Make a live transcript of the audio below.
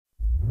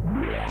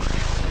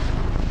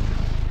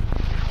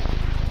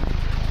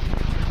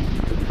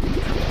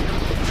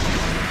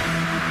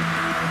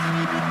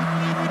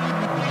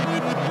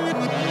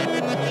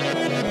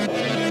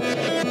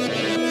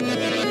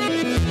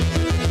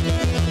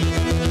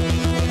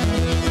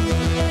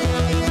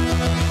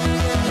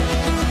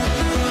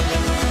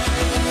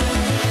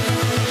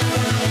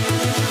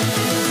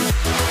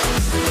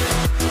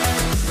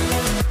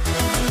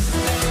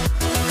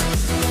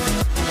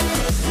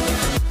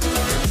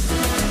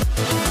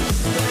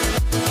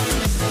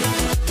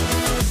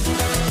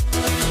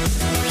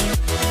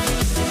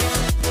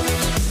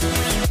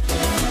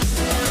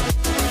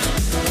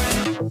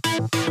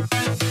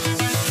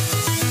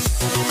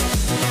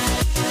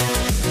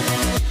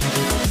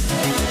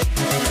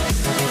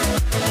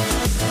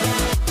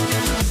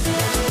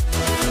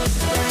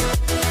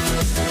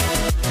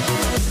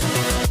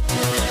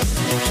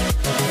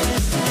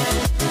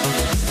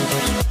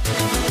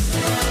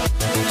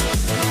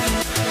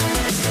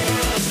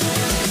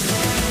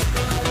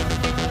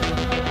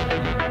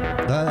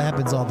That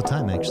happens all the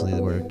time, actually,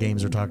 where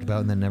games are talked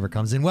about and then never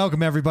comes in.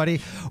 Welcome,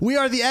 everybody. We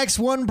are the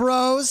X1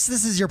 Bros.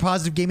 This is your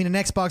positive gaming and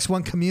Xbox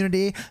One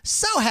community.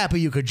 So happy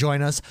you could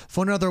join us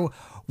for another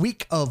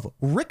week of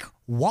Rick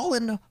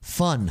Wallen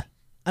fun.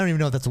 I don't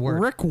even know if that's a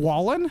word. Rick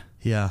Wallen?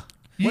 Yeah.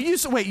 You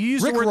used a word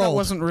that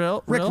wasn't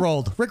real? Rick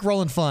rolled. Rick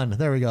Rollin' fun.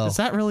 There we go. Is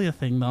that really a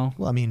thing, though?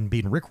 Well, I mean,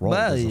 being Rick rolled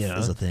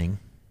is a thing.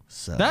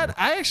 So. That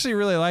I actually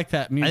really like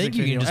that music. I think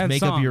you video can just and make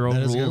song. up your own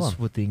That is a good rules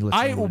one. with the English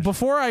language.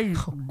 Before I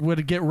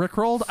would get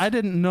rickrolled, I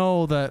didn't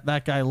know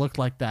that guy looked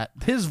like that.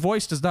 His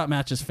voice does not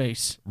match his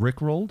face. Rick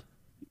rolled?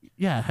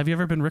 Yeah, have you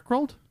ever been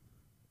rickrolled?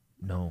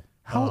 No.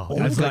 How old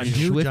I've are gotten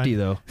you? Swifty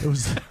though. It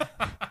was.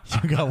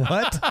 You got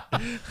what?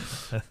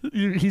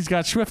 He's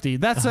got Swifty.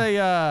 That's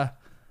a.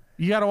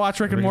 You got to watch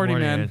Rick and Morty,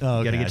 man. Oh,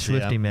 You gotta okay, get I see.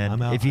 Swifty, man.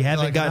 I'm out. If you I feel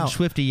haven't like I'm gotten out.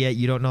 Swifty yet,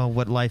 you don't know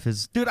what life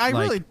is. Dude, I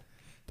like.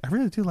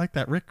 really do like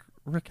that Rick.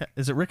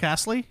 Is it Rick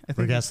Astley? I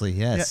think Rick Astley,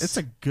 yes. Yeah, it's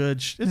a good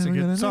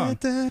song.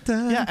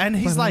 Yeah, and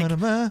he's like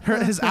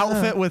his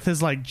outfit with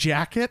his like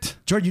jacket.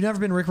 Jordan, you never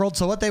been rickrolled.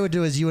 So what they would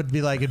do is you'd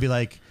be like,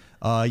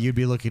 you'd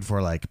be looking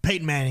for like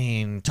Peyton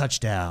Manning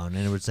touchdown,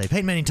 and it would say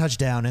Peyton Manning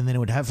touchdown, and then it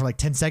would have for like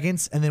 10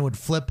 seconds, and then it would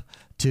flip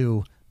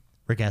to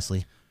Rick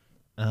Astley,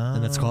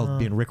 and that's called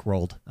being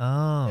rickrolled.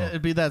 Oh,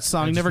 It'd be that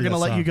song, It'd Never be Gonna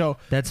that Let song. You Go.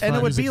 that's and fun.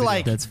 it would Music be video.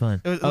 like That's fun.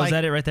 it was Oh, like- is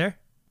that it right there?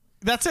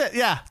 That's it.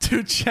 Yeah,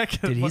 dude, check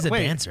it. Dude, he's a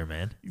Wait. dancer,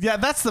 man. Yeah,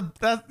 that's the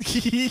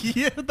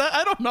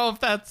I don't know if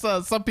that's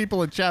some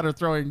people in chat are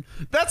throwing.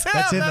 That's him.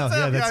 That's him, That's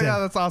though. him. Yeah, that's yeah,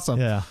 him. that's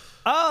awesome. Yeah.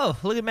 Oh,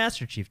 look at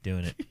Master Chief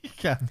doing it.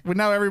 Yeah. Well,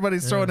 now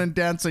everybody's throwing in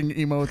dancing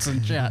emotes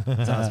in chat.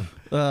 That's awesome.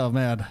 Oh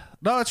man,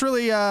 no, it's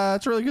really a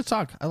good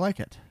song. I like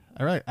it.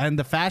 All right, and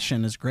the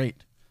fashion is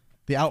great.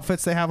 The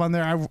outfits they have on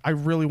there, I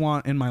really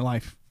want in my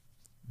life.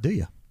 Do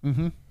you?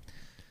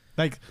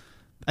 Like,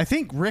 I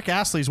think Rick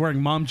Astley's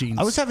wearing mom jeans.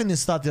 I was having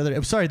this thought the other day.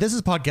 I'm sorry, this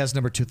is podcast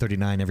number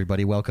 239,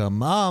 everybody.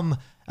 Welcome.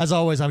 As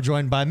always, I'm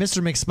joined by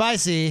Mr.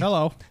 McSpicy.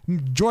 Hello.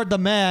 Jordan the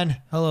Man.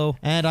 Hello.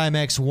 And I'm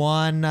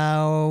X1.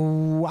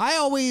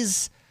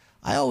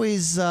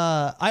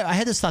 I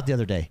had this thought the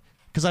other day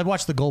because I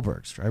watched the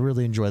Goldbergs. I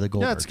really enjoy the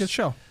Goldbergs. Yeah, it's a good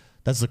show.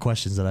 That's the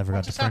questions that I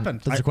forgot to just print.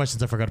 happened? That's the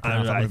questions I forgot to print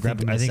off. I'm going to grab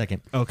them in a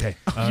second. Okay.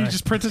 You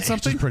just printed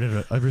something?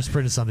 I just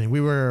printed something.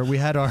 We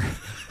had our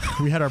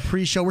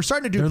pre-show. We're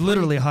starting to do They're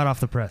literally hot off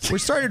the press. We're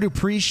starting to do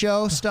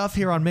pre-show stuff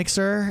here on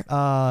Mixer.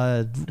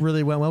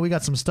 Really went well. We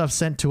got some stuff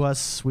sent to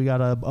us. We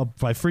got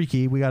by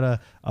Freaky. We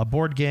got a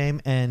board game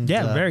and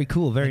Very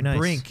cool. Very and nice.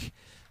 Brink.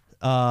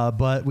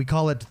 But we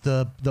call it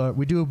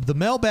we do the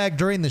mailbag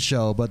during the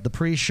show, but the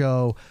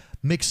pre-show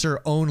Mixer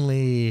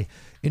only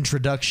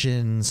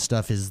introduction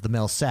stuff is the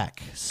mail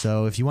sack.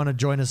 So if you want to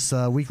join us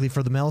weekly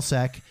for the mail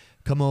sack,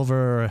 come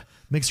over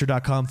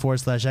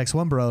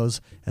mixer.com/X1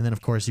 Bros, and then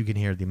of course you can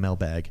hear the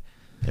mailbag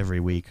every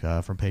week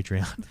from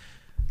Patreon.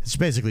 It's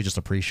basically just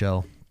a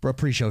pre-show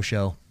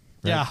show.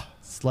 Right? Yeah.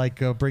 It's like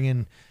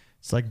bringing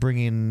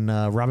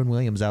Robin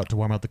Williams out to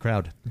warm up the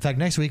crowd. In fact,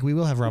 next week we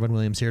will have Robin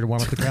Williams here to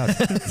warm up the crowd.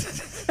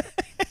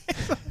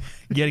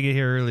 You gotta get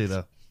here early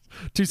though.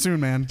 Too soon,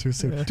 man. Too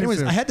soon.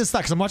 Anyways, I had this thought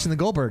because I'm watching the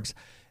Goldbergs,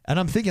 and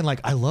I'm thinking like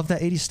I love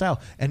that 80s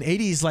style and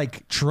 80s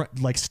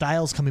like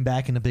styles coming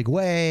back in a big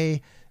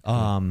way.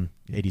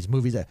 80s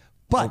movies,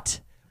 but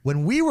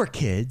when we were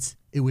kids,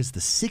 it was the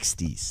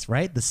 60s,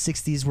 right? The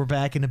 60s were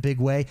back in a big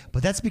way,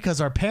 but that's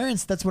because our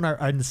parents. That's when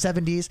in the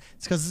 70s.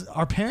 It's because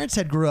our parents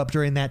had grew up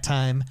during that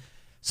time.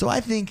 So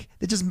I think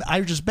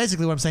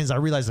basically what I'm saying is I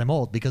realize I'm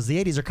old because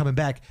the 80s are coming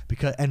back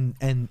because and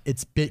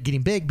it's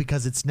getting big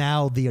because it's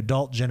now the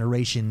adult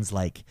generation's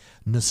like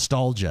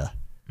nostalgia.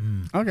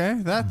 Okay,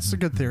 that's a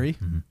good theory.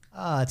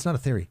 It's not a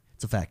theory;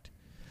 it's a fact.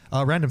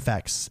 Random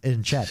facts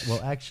in chat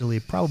will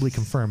actually probably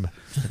confirm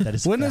that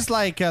is. When is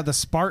like the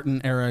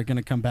Spartan era going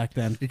to come back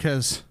then?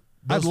 Because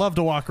I'd love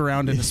to walk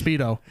around in a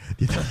Speedo.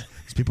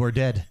 These people are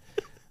dead.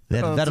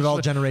 That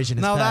adult generation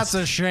is No, past.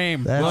 that's a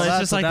shame. Well, Well, that's it's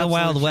just like the absolute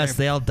Wild West. shame.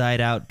 They all died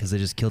out because they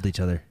just killed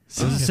each other.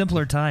 It was a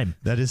simpler time.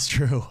 That is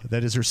true.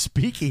 That is true.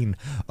 Speaking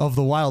of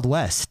the Wild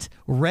West,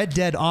 Red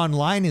Dead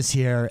Online is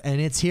here, and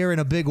it's here in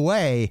a big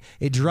way.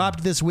 It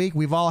dropped this week.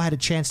 We've all had a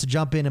chance to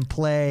jump in and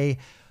play.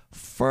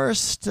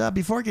 First,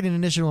 before getting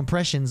initial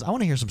impressions, I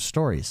want to hear some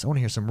stories. I want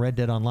to hear some Red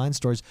Dead Online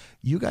stories.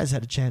 You guys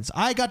had a chance.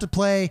 I got to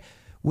play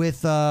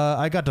with,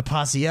 I got to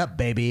posse up,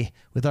 baby,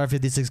 with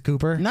R56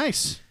 Cooper.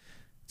 Nice.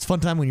 It's a fun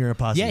time when you're in a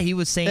posse. Yeah, he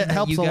was saying It that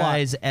helps you a lot.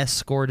 guys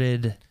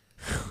escorted.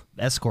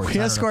 Escorts. We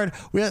escort.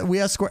 We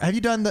escort. Have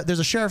you done that? There's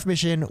a sheriff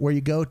mission where you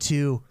go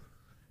to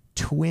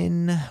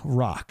Twin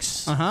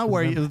Rocks.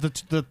 Where you,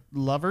 the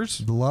lovers?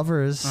 The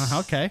lovers.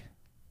 Okay.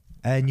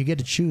 And you get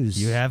to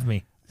choose. You have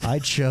me. I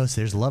chose.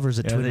 There's lovers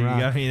at Yeah, Twin you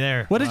got Rocks. me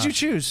there. What did you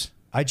choose?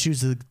 I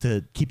choose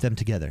to keep them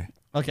together.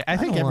 Okay, I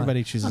think don't want-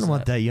 everybody chooses. I don't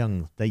want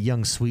that. that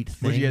young sweet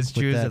thing. What'd you guys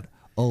with choose? that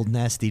old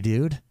nasty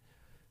dude.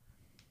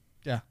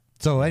 Yeah.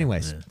 So,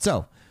 anyways,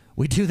 so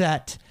we do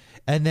that,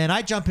 and then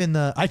I jump in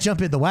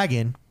the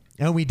wagon,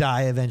 And we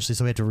die eventually,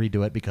 so we had to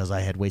redo it because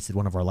I had wasted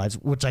one of our lives,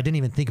 which I didn't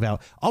even think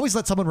about. Always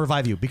let someone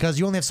revive you because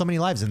you only have so many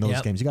lives in those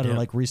Yep. games. You got to Yep.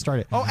 like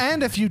restart it. Oh,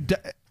 and if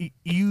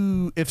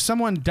if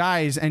someone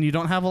dies and you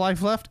don't have a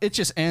life left, it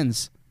just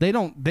ends. They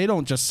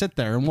don't just sit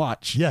there and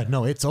watch. Yeah,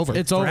 no, it's over.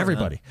 It's for over.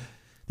 everybody.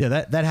 Yeah,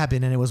 that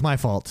happened and it was my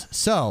fault.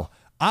 So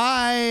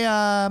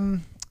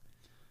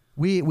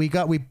we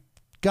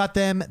got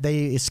them.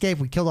 They escaped.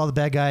 We killed all the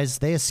bad guys.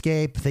 They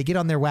escape. They get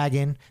on their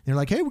wagon. They're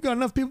like, hey, we got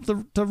enough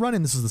people to run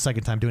in. This is the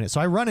second time doing it.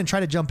 So I run and try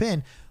to jump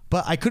in,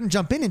 but I couldn't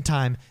jump in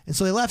time. And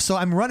so they left. So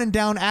I'm running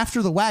down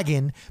after the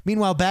wagon.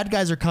 Meanwhile, bad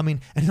guys are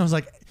coming. And I was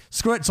like,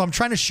 screw it. So I'm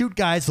trying to shoot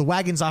guys. The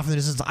wagon's off in the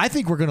distance. I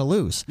think we're going to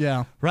lose.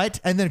 Yeah. Right?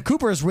 And then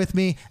Cooper is with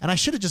me. And I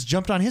should have just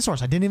jumped on his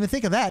horse. I didn't even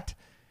think of that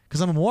because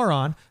I'm a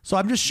moron. So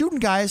I'm just shooting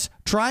guys,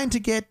 trying to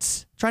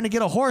get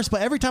a horse.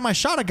 But every time I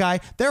shot a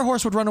guy, their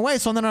horse would run away.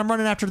 So then I'm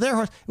running after their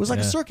horse. It was like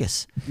a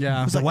circus.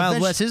 Yeah. It was The like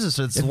Wild West is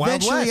it's the Wild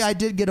Eventually, West. I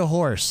did get a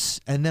horse,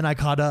 and then I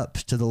caught up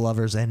to the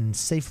lovers and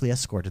safely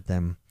escorted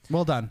them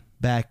Well done.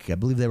 back. I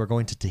believe they were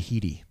going to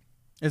Tahiti.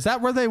 Is that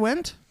where they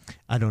went?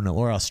 I don't know,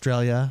 or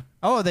Australia.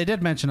 Oh, they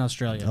did mention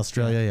Australia.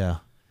 Australia, yeah.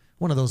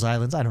 One of those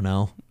islands. I don't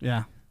know.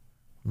 Yeah.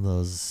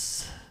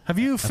 Those. Have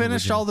you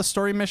finished original. all the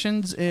story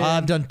missions?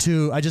 I've done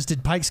 2. I just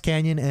did Pikes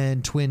Canyon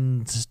and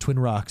Twin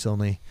Rocks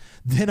only.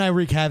 Then I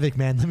wreak havoc,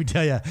 man. Let me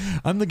tell you,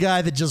 I'm the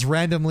guy that just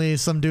randomly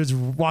some dude's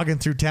walking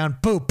through town,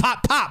 boom,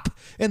 pop, pop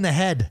in the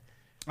head.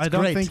 I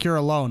don't great. think you're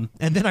alone.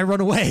 And then I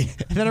run away.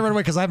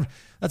 Because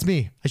that's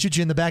me. I shoot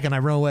you in the back and I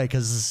run away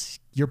because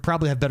you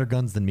probably have better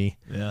guns than me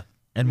Yeah.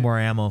 And more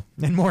ammo.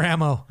 and more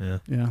ammo. Yeah.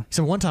 Yeah.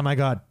 So one time I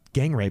got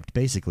gang raped,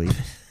 basically,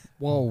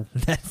 Whoa.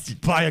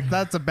 by a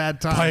That's a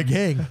bad time. by a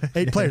gang,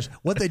 8 players.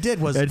 What they did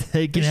was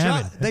They can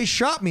have it. they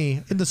shot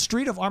me in the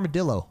street of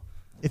Armadillo.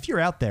 If you're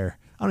out there,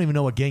 I don't even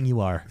know what gang you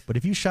are, but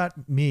if you shot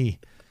me,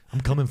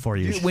 I'm coming for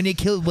you. When they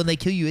kill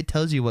you, it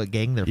tells you what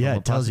gang they're from. Yeah, what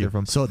it tells posse you. they're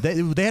from. So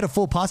they had a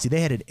full posse.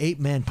 They had an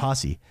 8-man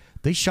posse.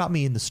 They shot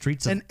me in the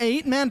streets of An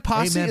 8-man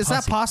posse? 8-man Is that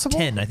posse. possible?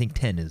 10. I think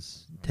 10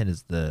 is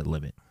the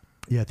limit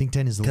Yeah, I think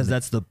 10 is the because limit.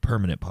 that's the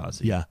permanent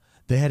posse. Yeah,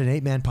 they had an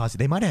 8-man posse.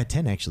 They might have had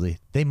 10 actually.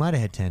 They might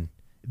have had 10.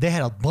 They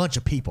had a bunch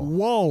of people.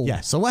 Whoa.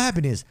 Yeah. So what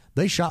happened is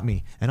they shot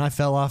me, and I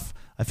fell off.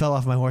 I fell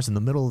off my horse in the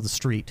middle of the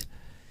street,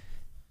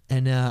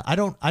 and I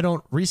don't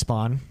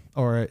respawn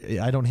or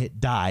I don't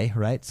hit die.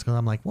 Right. So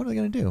I'm like, what are they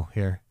gonna do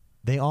here?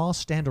 They all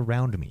stand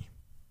around me,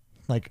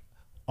 like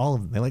all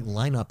of them. They like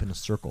line up in a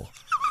circle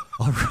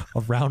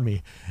around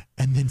me,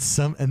 and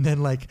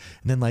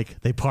then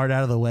they part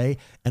out of the way,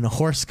 and a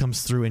horse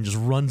comes through and just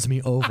runs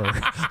me over.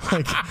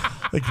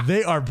 like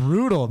they are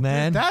brutal,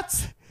 man.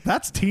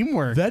 That's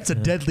teamwork. That's a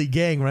deadly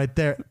gang right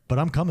there. But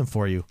I'm coming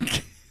for you.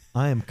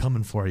 I am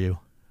coming for you.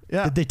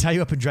 Yeah. Did they tie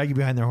you up and drag you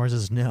behind their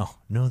horses? No,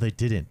 they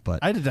didn't. But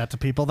I did that to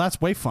people. That's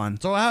way fun.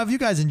 so, how have you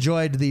guys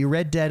enjoyed the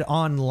Red Dead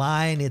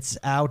Online? It's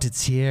out.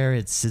 It's here.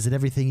 Is it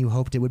everything you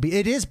hoped it would be?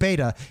 It is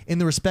beta in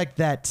the respect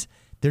that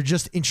they're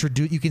just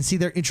You can see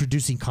they're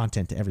introducing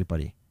content to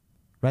everybody,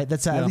 right?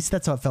 That's at least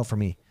that's how it felt for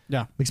me.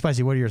 Yeah.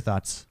 McSpicy, what are your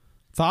thoughts,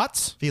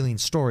 Thoughts?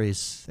 feelings,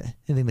 stories,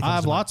 anything that comes I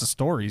have to mind? lots of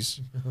stories.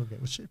 Okay,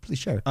 please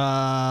share.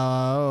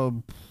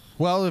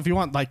 Well, if you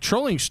want like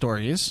trolling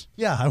stories,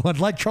 Yeah, I would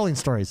like trolling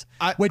stories.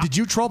 Wait, did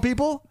you troll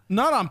people?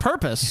 not on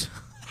purpose.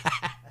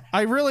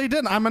 I really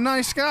didn't. I'm a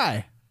nice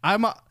guy.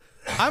 I'm a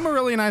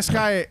really nice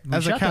guy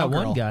as a Shot that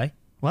cowgirl. one guy.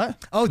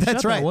 What? Oh, that's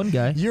shot that right. one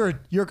guy.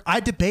 I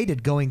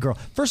debated going girl.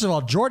 First of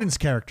all, Jordan's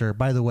character,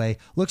 by the way,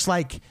 looks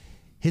like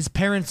his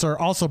parents are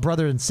also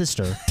brother and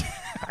sister.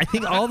 I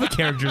think all the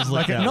characters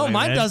look that No, way,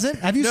 mine man. doesn't.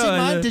 Have you seen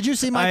mine? Did you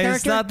see my It's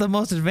character? not the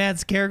most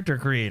advanced character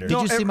creator. Did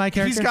you see my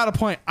character? He's got a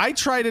point. I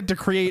tried it to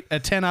create a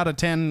 10 out of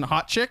 10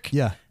 hot chick.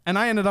 Yeah. And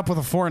I ended up with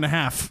a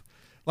 4.5.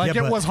 Like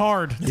Yeah, it but- was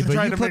hard. Yeah, to but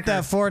try you to put make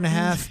that her.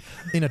 4.5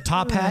 in a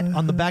top hat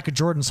on the back of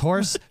Jordan's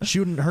horse,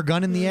 shooting her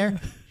gun in the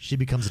air, she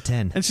becomes a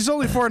 10. And she's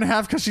only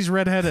 4.5 because she's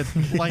redheaded.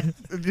 Like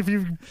if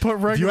you put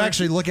regular, If you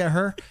actually look at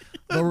her,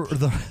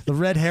 the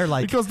red hair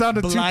like it goes down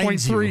to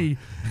blinds 2.3. you.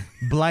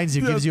 Blinds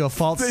you, gives you a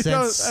false They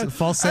sense, don't-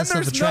 false sense and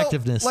of there's no-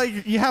 attractiveness.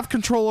 like you have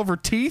control over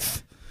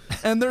teeth,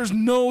 and there's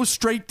no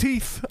straight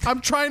teeth. I'm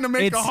trying to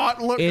make a It's-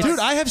 hot look. it's- Dude,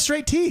 I have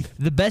straight teeth.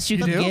 The best you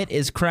can do? get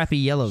is crappy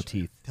yellow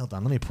teeth. Hold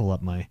on, let me pull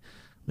up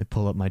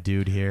my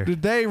dude here.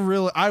 Did they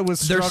really? I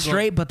was. They're struggling.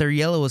 straight, but they're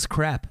yellow as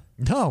crap.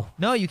 No,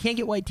 No, you can't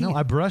get white teeth. no,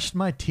 I brushed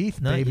my teeth,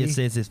 No, baby.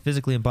 it's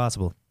physically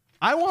impossible.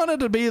 I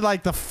wanted to be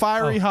like the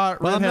fiery Oh,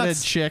 hot well, I'm not redheaded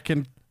s- chick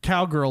in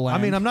cowgirl land.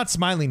 I mean, I'm not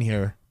smiling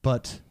here,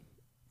 but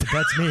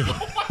that's me.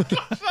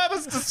 that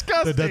is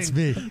disgusting. That's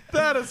me.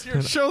 That is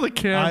your. Show the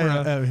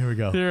camera. Here we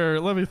go. Here,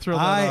 let me throw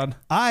that on.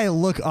 I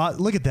look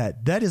at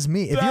that. That is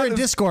me. If That you're in is-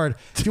 Discord,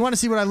 if you want to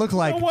see what I look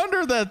like, No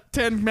wonder that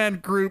 10-man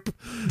group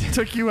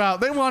took you out.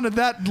 They wanted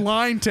that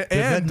line to that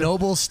end.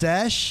 noble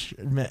stash,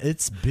 man,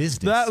 it's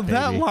business. That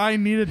baby.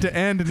 line needed to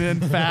end and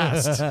end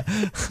fast.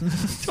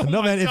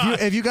 No man,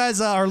 if you guys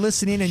are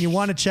listening and you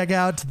want to check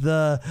out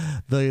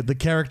the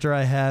character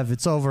I have,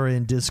 it's over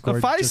in Discord.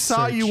 If I Just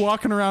saw search. you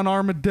walking around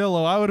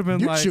Armadillo, I would have been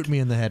you'd like, shoot me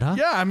in the head, huh?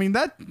 yeah, I mean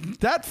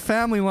that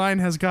family line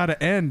has got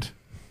to end.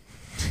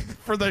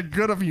 for the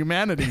good of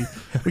humanity.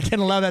 We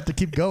can't allow that to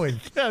keep going.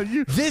 Yeah,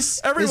 This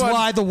is everyone-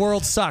 why the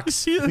world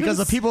sucks, because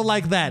of people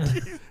like that.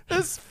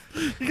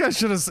 You guys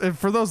should have.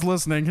 For those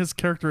listening, his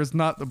character is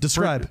not the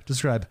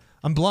Describe.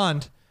 I'm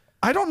blonde.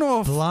 I don't know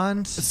if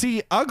Blonde,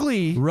 see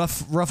ugly,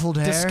 ruffled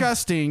hair.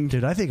 disgusting.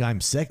 Dude, I think I'm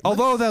sick.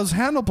 Although those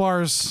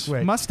handlebars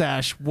Wait.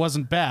 mustache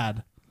wasn't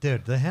bad.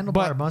 Dude, the handlebar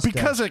But mustache.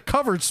 because it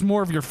covers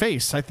more of your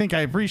face, I think I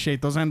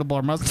appreciate those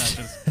handlebar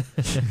mustaches.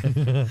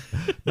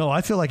 No,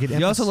 I feel like it.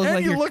 You also look And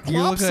like you you're look you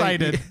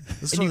lopsided.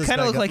 Let's and throw you this kind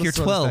of back look up. like you're Let's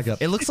throw this 12. back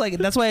up. It looks like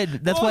that's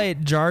why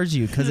it jars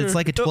you because it's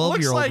like a It looks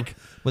 12-year-old like-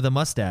 with a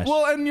mustache.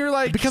 Well, and you're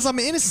like, Because I'm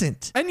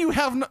innocent. and you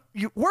have no,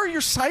 where are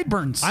your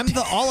sideburns? I'm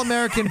the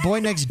all-American boy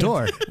next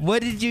door.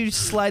 What did you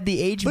slide the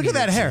age? Look at meter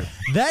that to? hair.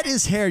 That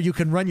is hair you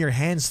can run your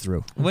hands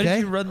through. What okay?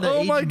 did you run the?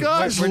 Oh age my meter-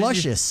 gosh. Where did you-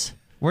 Luscious.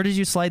 Where did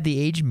you slide the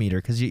age meter?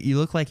 Because you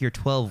look like you're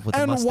 12 with a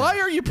and mustache. why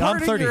are you I'm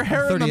parting 30. your I'm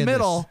hair in 30 the in this.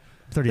 middle?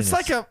 30 in It's this.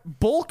 like a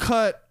bowl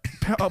cut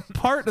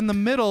part in the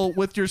middle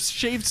with your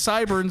shaved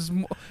sideburns.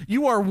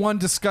 You are one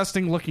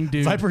disgusting looking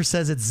dude. Viper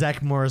says it's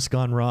Zach Morris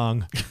gone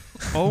wrong.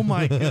 Oh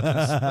my goodness,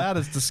 that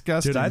is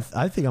disgusting. Dude,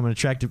 I think I'm an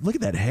attractive. Look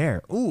at that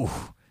hair. Ooh.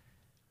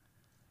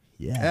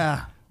 Yeah.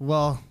 yeah.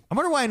 Well, I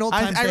wonder why in old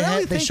times I they,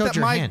 really they think showed that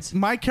your my hands.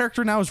 my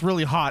character now is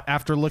really hot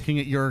after looking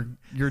at your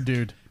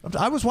dude.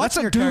 I was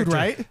watching a your dude, character.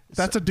 right?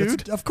 That's a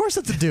dude? of course,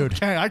 that's a dude.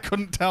 Hey, I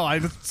couldn't tell. I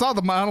saw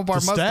the handlebar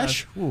The mustache.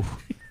 stash. Ooh.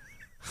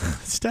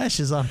 Stash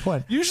is on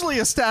point. Usually,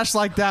 a stash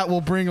like that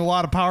will bring a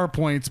lot of power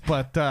points,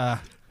 but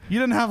you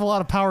didn't have a lot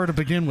of power to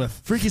begin with.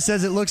 Freaky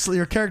says it looks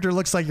your character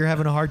looks like you're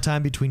having a hard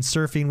time between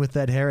surfing with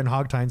that hair and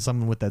hog tying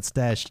someone with that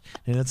stash,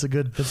 and that's a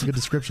good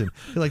description.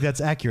 I feel like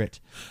that's accurate.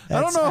 I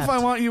don't know if I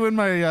want you in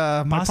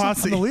my my posse.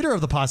 posse. I'm the leader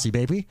of the posse,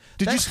 baby.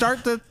 Did you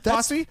start the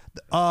posse?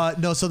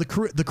 No. So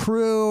the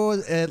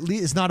crew at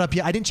least is not up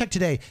yet. I didn't check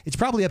today. It's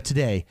probably up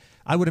today.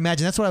 I would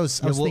imagine. That's what I was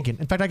thinking.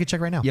 In fact, I could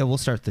check right now. Yeah, we'll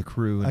start the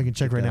crew. And I can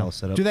check get right that now. all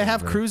set up Do they have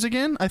for- crews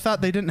again? I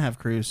thought they didn't have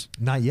crews.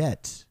 Not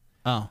yet.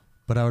 Oh,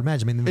 But I would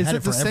imagine. I mean, they've Is had it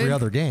it for the every same-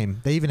 other game.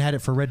 They even had it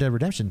for Red Dead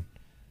Redemption.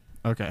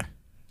 okay.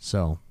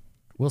 So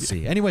we'll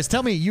see. Anyways,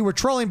 tell me, you were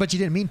trolling, but you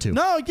didn't mean to.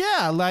 No,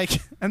 yeah, like,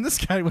 and this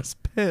guy was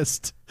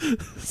pissed.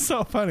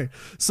 So funny.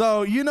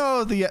 So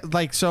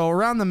so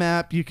around the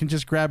map, you can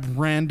just grab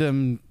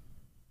random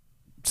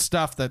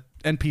stuff that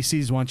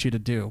NPCs want you to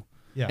do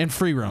in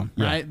free roam,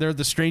 right? They're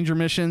the stranger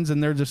missions,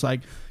 and they're just like,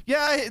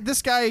 yeah,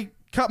 this guy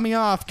cut me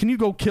off. Can you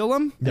go kill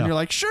him? And Yeah. you're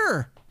like,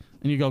 sure.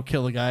 And you go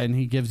kill the guy, and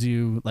he gives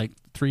you like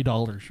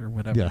 $3 or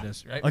whatever it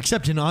is, right?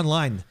 Except in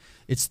online,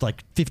 it's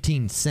like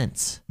 15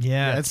 cents.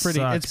 Yeah, It's pretty.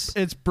 sucks.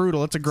 It's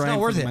brutal. It's a It's grind. not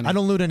worth for the it. money. I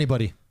don't loot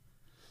anybody.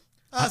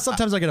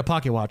 Sometimes I get a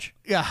pocket watch.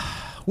 Yeah.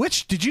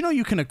 Which did you know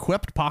you can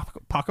equip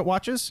pocket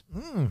watches?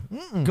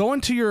 Go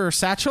into your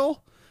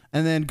satchel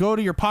and then go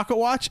to your pocket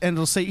watch and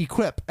it'll say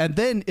equip, and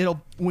then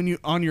it'll when you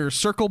on your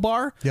circle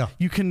bar,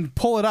 you can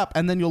pull it up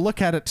and then you'll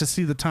look at it to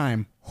see the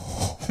time.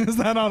 Is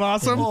that not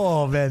awesome?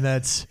 Oh man,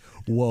 that's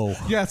whoa.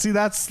 Yeah, see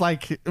that's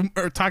like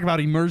talk about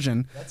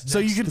immersion. So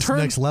you can that's turn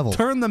next level.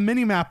 turn the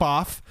mini map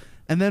off,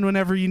 and then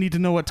whenever you need to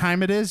know what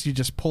time it is, you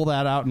just pull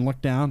that out and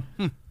look down.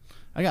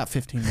 I got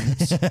 15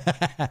 minutes.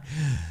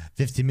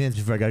 15 minutes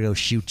before I gotta go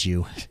shoot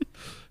you.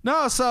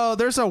 No, so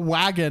there's a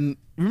wagon.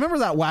 Remember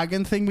that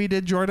wagon thing we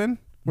did, Jordan?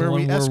 The Where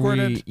one we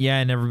escorted. yeah,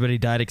 and everybody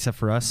died except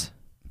for us,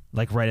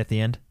 like right at the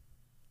end.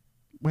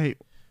 Wait,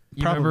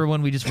 You Probably. remember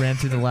when we just ran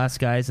through the last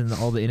guys and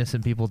all the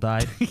innocent people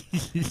died?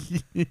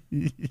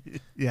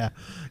 yeah.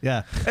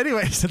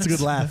 Anyways, That's a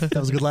good laugh. That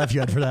was a good laugh you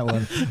had for that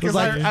one. It was 'Cause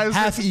like I was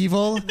half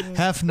evil,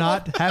 half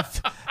not,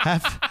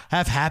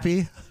 half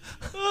happy.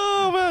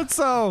 Oh man,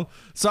 so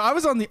I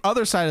was on the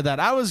other side of that.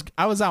 I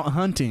was out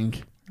hunting,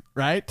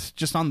 right?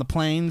 Just on the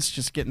plains,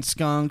 just getting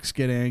skunks,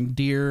 getting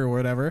deer or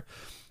whatever.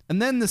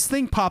 And then this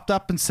thing popped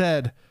up and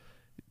said,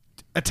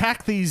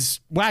 "Attack these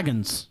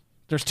wagons.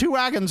 There's 2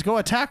 wagons. Go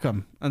attack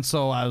them." And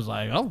so I was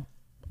like, "Oh,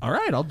 all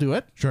right, I'll do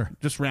it." Sure.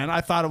 Just ran.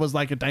 I thought it was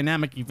like a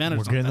dynamic event or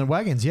We're something. getting the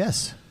wagons,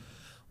 yes.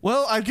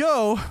 Well, I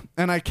go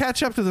and I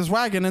catch up to this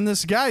wagon, and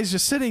this guy's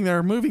just sitting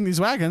there moving these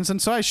wagons,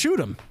 and so I shoot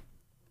him.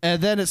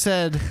 And then it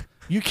said,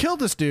 "You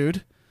killed this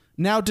dude.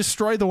 Now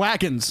destroy the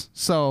wagons."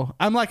 So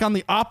I'm like on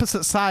the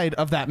opposite side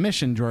of that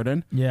mission,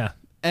 Jordan. Yeah.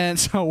 And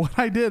so what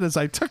I did is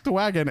I took the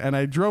wagon and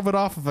I drove it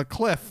off of a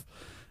cliff.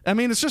 I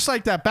mean, it's just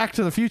like that Back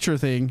to the Future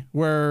thing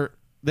where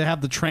they have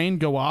the train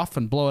go off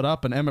and blow it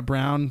up, and Emmett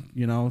Brown,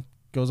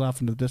 goes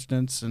off into the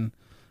distance, and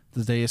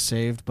the day is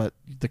saved, but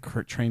the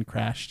train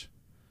crashed.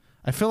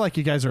 I feel like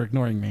you guys are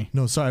ignoring me.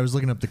 No, sorry, I was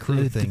looking up the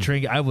crew The thing.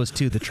 train. I was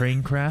too. The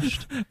train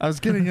crashed. I was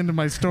getting into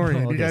my story,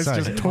 and you Okay, guys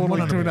sorry. just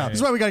totally tuned out. This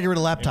is why we gotta get rid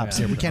of laptops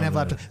here. We can't have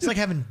laptops. It's like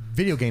having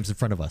video games in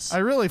front of us. I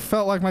really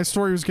felt like my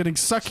story was getting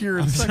suckier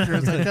and suckier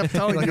as I kept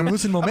telling Like you I'm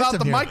losing about momentum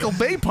the here. Michael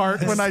Bay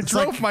part when I It's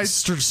drove like my.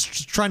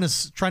 trying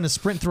to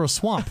sprint through a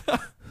swamp.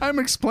 I'm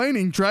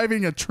explaining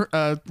driving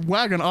a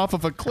wagon off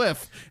of a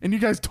cliff, and you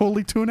guys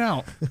totally tune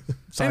out.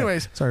 Sorry.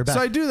 Anyways, Sorry, back.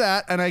 so I do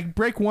that, and I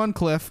break one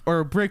cliff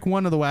or break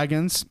one of the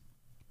wagons,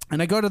 and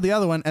I go to the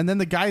other one, and then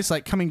the guy's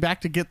like coming back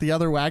to get the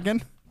other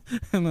wagon,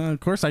 And of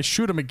course, I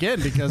shoot him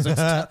again because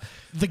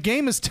the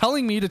game is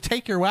telling me to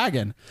take your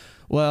wagon.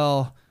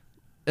 Well,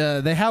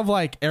 they have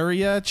like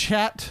area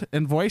chat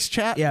and voice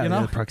chat, Yeah, you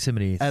know? the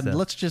proximity. And stuff.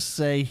 let's just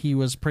say he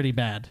was pretty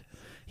bad.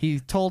 He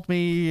told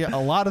me a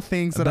lot of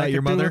things that About I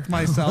your could do mother? with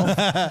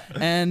myself.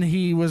 And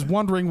he was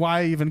wondering why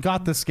I even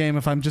got this game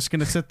if I'm just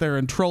going to sit there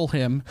and troll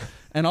him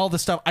and all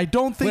this stuff. I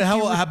don't think Wait,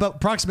 how about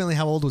approximately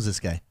how old was this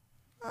guy?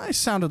 I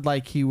sounded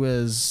like he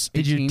was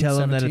 18, Did you tell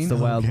him that it's 17.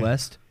 the Wild Okay.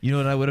 West? You know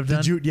what I would have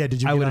done? Did you I get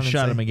would on have and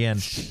shot say- him again.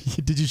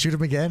 Did you shoot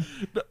him again?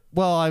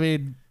 Well, I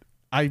mean,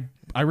 I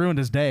ruined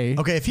his day.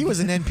 Okay, if he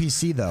was an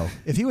NPC though,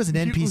 if he was an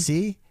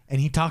NPC and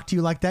he talked to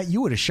you like that,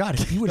 you would have shot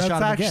him. You would have That's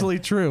shot him again. actually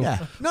true.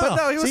 Yeah. But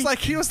no, he was see-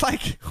 like,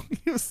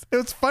 it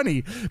was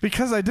funny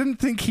because I didn't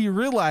think he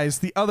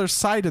realized the other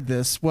side of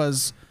this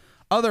was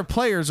other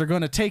players are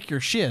going to take your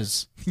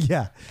shiz.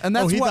 Yeah. And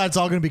that's he what- thought it's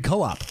all going to be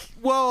co-op.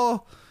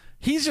 Well,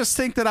 he just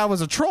think that I was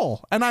a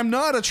troll, and I'm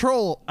not a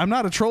troll. I'm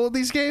not a troll of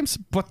these games,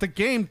 but the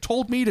game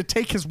told me to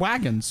take his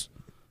wagons.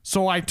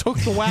 So I took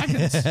the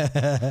wagons.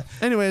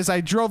 Anyways,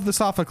 I drove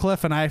this off a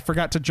cliff and I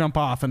forgot to jump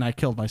off and I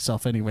killed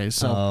myself anyways.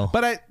 So Oh.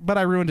 but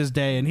I ruined his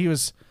day and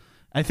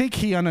I think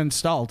he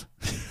uninstalled.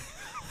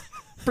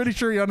 Pretty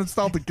sure he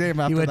uninstalled the game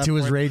after He went that to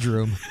his point. rage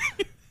room.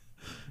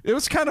 It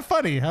was kind of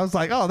funny. I was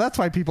like, "Oh, that's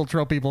why people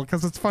troll people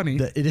because it's funny."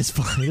 It is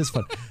fun. It is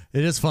fun.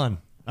 It is fun.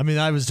 I mean,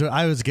 I was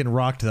getting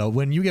rocked though.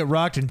 When you get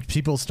rocked and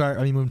people start,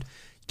 I mean, you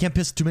can't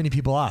piss too many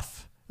people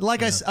off.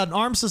 Like an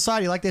armed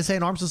society, like they say,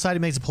 an armed society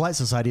makes a polite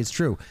society. It's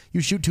true. You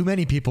shoot too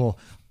many people,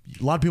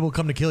 a lot of people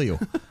come to kill you,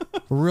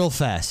 real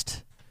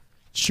fast.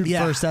 Shoot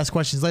first, ask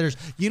questions later.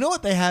 You know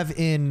what they have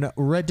in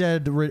Red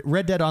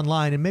Dead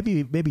Online, and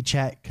maybe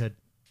chat could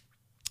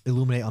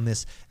illuminate on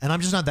this. And I'm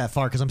just not that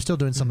far because I'm still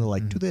doing something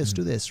like do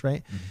this,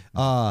 right?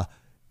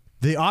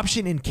 The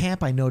option in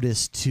camp I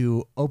noticed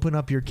to open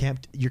up your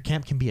camp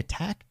can be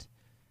attacked.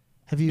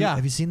 Have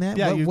you seen that?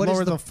 Yeah, you what is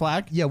lower the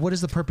flag Yeah, what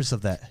is the purpose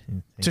of that?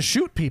 to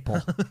shoot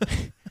people,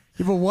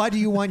 Yeah, but why do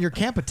you want your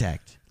camp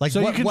attacked? Like, so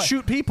you can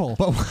shoot people.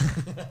 But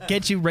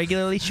Can't you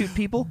regularly shoot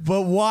people?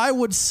 why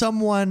would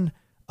someone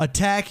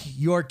attack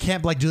your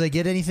camp? Like, do they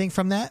get anything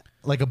from that?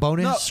 Like a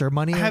bonus or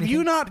money? Or Have you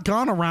anything? not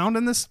gone around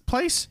in this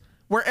place?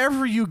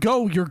 Wherever you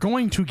go, you're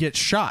going to get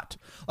shot.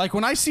 Like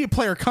when I see a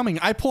player coming,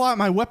 I pull out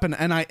my weapon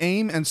and I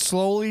aim and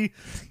slowly,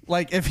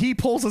 like if he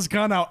pulls his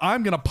gun out,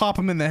 I'm gonna pop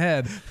him in the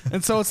head.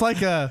 And so it's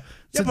like a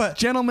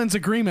gentleman's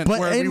agreement. But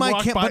where in we my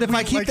walk camp, by, but if we,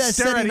 I keep like, that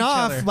stare at setting each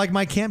off, other. like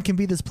my camp can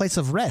be this place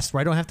of rest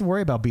where I don't have to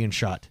worry about being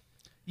shot.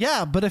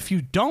 Yeah, but if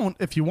you want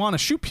to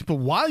shoot people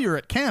while you're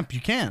at camp,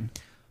 you can.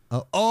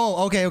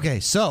 Okay.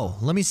 So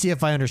let me see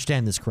if I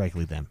understand this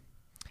correctly then.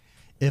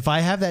 If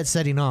I have that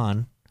setting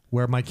on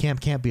where my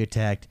camp can't be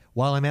attacked,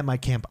 while I'm at my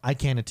camp, I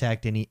can't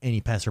attack any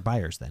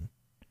passerbyers then?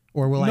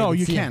 Or will I No, even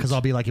you see can't. Because I'll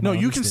be like in no, my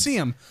own you can instance. see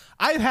him.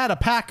 I've had a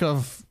pack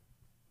of.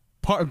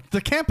 The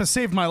camp has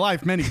saved my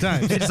life many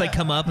times. They just like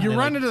come up. And You they,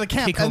 run like, into the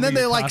camp, kick and over then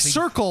they your like coffee.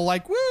 circle,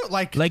 like woo,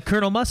 like Like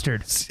Colonel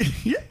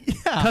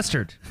yeah.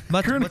 Mustard.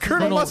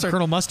 Colonel Mustard.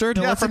 Colonel Mustard?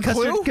 Yeah, What's from the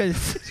Clue?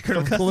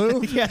 Colonel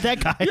Clue? Yeah, that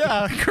guy.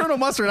 Yeah, Colonel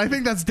Mustard. I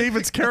think that's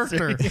David's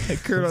character.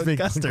 Colonel Big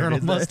Custard. Colonel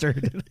is it?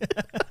 Mustard.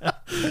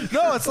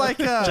 No, it's like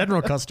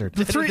General Custard.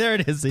 There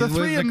it is. The He's with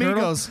Three the Colonel.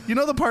 Amigos. You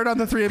know the part on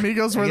the Three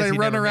Amigos where I guess they he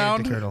run never made it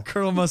around? to Colonel.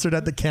 Colonel Mustard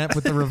at the camp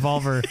with the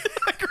revolver.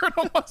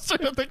 Colonel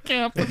Mustard at the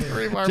camp with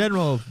three arms.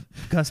 General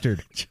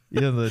Custard.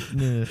 You know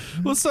the.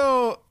 Well,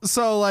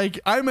 so like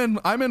I'm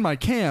in my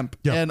camp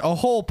Yeah. and a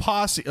whole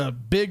posse, a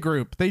big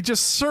group, they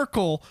just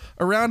circle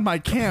around my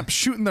camp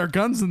shooting their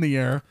guns in the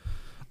air.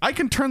 I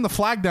can turn the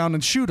flag down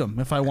and shoot them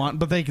if I want,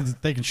 but they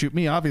can shoot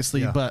me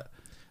obviously. Yeah. But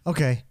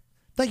Okay.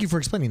 Thank you for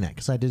explaining that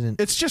because I didn't.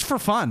 it's just for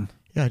fun.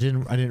 Yeah, I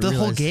didn't. The whole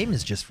realize- game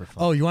is just for fun.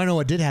 Oh, you want to know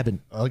what did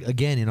happen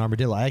again in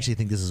Armadillo? I actually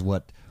think this is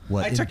what.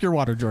 I took your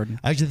water, Jordan.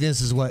 Actually,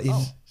 this is what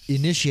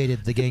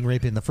initiated the gang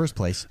rape in the first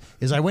place.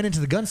 Is I went into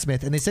the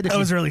gunsmith and they said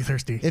really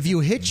thirsty. if you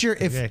hit your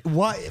if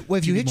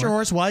you hit your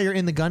horse while you're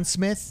in the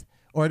gunsmith,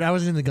 or I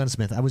wasn't in the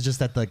gunsmith, I was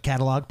just at the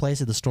catalog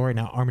place at the store in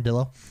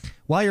Armadillo.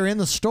 While you're in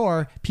the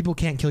store, people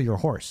can't kill your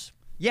horse.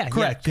 yeah,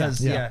 correct, Because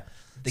Yeah.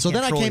 they So can't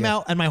then I troll came you.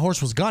 out and my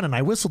horse was gone and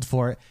I whistled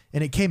for it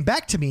and it came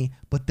back to me,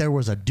 but there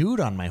was a dude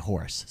on my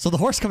horse. So the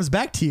horse comes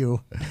back to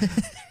you.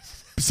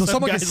 So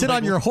someone can guy's sit like-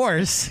 on your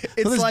horse. So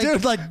It's this like-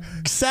 dude like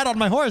sat on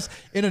my horse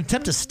in an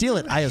attempt to steal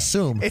it, I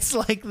assume. It's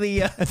like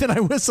the. And then I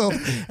whistled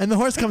and the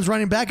horse comes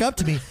running back up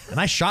to me and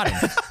I shot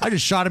him. I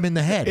just shot him in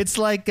the head. It's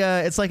like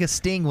a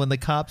sting when the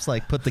cops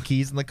like put the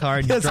keys in the car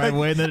and you It's drive like-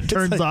 away and then it it's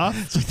turns like- off.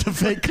 It's like the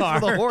fake car.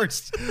 For the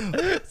horse.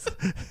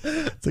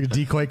 It's like a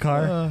decoy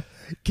car.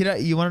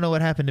 You want to know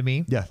what happened to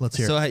me? Yeah, let's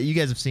hear So it. you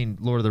guys have seen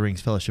Lord of the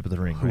Rings: Fellowship of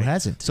the Ring. Who right?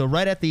 hasn't? So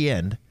right at the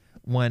end,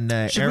 when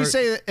Should we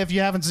say that if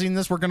you haven't seen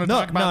this, we're going to no,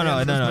 talk about no, the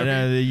end no, of no, this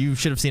no, movie? no, you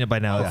should have seen it by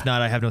now. Oh, If yeah.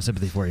 not, I have no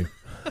sympathy for you.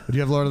 Do you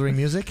have Lord of the Ring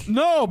music?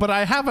 No, but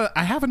I have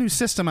a new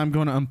system I'm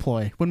going to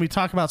employ when we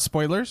talk about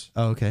spoilers.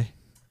 Oh, okay.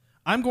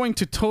 I'm going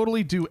to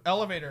totally do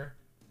elevator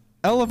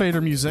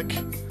music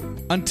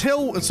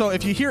so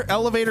if you hear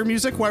elevator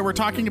music while we're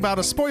talking about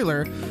a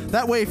spoiler,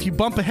 that way if you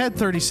bump ahead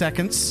 30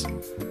 seconds,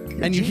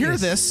 and you hear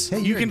genius. this, Hey,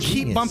 you you're a can keep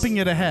genius. bumping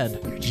it ahead.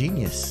 You're a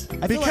genius.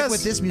 I feel like Because-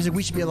 with this music,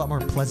 we should be a lot more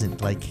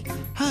pleasant. Like,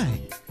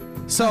 hi.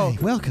 So Hi,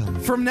 welcome.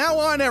 from now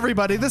on,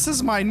 everybody, this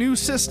is my new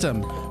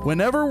system.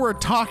 Whenever we're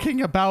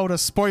talking about a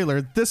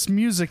spoiler, this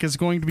music is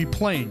going to be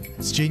playing.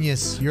 It's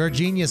genius. You're a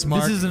genius,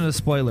 Mark. This isn't a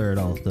spoiler at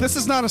all. Though. This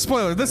is not a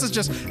spoiler. This is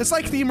it's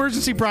like the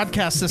emergency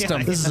broadcast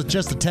system. This is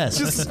just a test.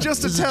 Just a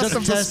This is test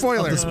of the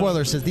spoiler. the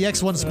spoiler system. The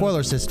X1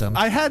 spoiler system.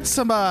 I had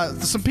some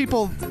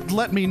people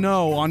let me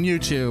know on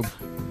YouTube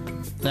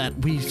that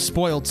we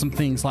spoiled some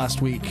things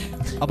last week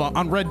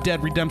on Red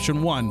Dead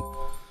Redemption 1.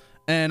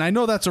 And I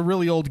know that's a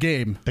really old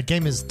game. The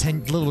game is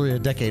literally a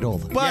decade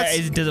old. But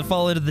does it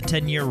fall into the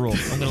 10-year rule?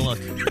 I'm gonna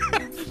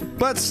look.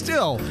 but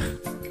still,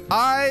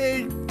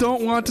 I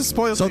don't want to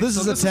spoil So things.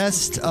 this is a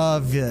test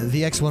of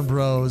the X1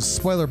 Bros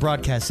spoiler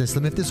broadcast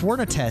system. If this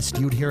weren't a test,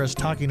 you'd hear us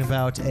talking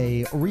about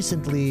a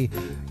recently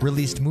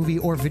released movie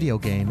or video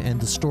game and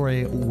the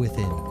story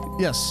within.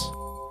 Yes.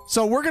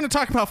 So we're going to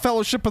talk about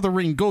Fellowship of the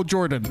Ring. Go,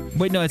 Jordan.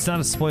 Wait, no, it's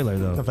not a spoiler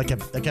though.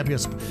 That can't be a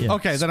Yeah.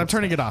 Okay, then I'm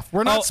turning it off.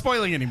 We're not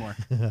spoiling anymore.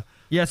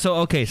 Yeah.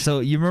 So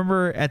you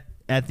remember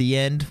at the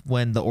end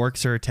when the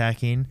orcs are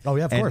attacking? Oh,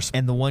 yeah, of course.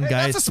 And the one Hey,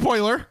 guy that's a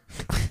spoiler.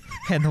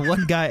 and the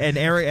one guy and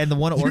Eric and the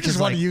one You orc just is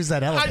want like to use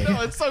that I element.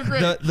 know, it's so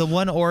great. the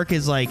one orc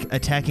is like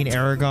attacking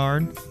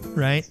Aragorn,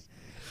 right?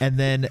 And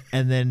then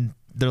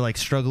they're like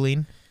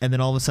struggling, and then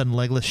all of a sudden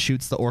Legolas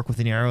shoots the orc with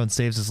an arrow and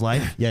saves his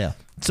life. Yeah.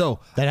 So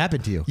That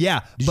happened to you. yeah,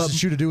 Did you but just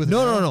shoot a dude with no,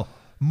 an no, arrow? no.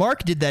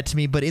 Mark did that to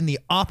me, but in the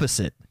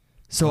opposite.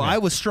 So I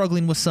was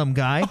struggling with some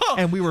guy,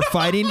 and we were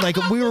fighting. Like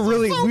we were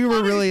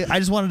really. I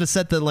just wanted to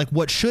set the like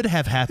what should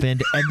have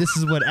happened, and this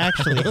is what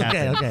actually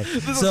happened. Okay.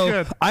 This So is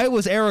good. I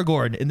was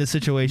Aragorn in this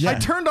situation. I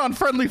turned on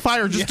friendly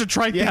fire just to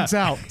try things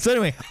out. So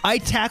anyway, I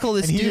tackle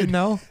this And he dude. didn't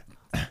know?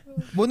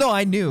 Well, no,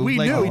 I knew. We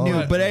We knew.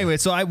 knew. But anyway,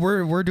 so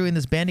we're doing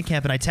this bandit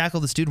camp, and I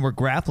tackle this dude, and we're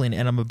grappling,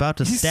 and I'm about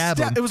to stab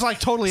him. It was like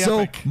totally So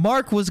epic.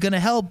 Mark was gonna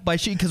help by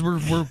shooting because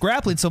we're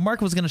grappling. So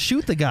Mark was gonna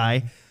shoot the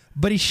guy,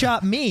 but he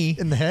shot me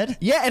In the head?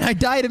 Yeah, and I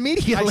died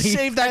immediately. I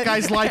saved that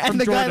guy's life and from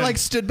the guy Jordan. like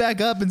stood back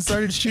up and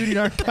started shooting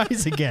our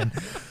guys again.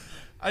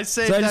 I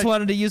saved So I that. just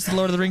wanted to use the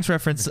Lord of the Rings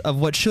reference of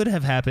what should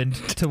have happened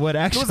to what It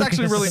actually was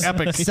actually really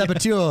epic.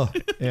 Saboteur.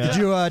 Did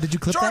you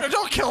clip Jordan, that?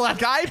 don't kill that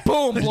guy.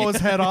 Boom, blow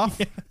his head off.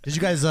 Did you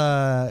guys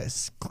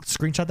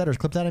screenshot that or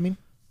clip that? I mean,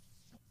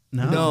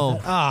 No.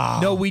 Ah.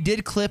 No, we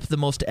did clip the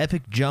most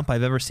epic jump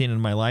I've ever seen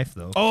in my life,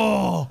 though.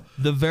 Oh,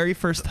 The very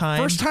first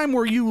time. first time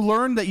where you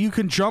learned that you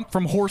can jump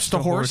from horse to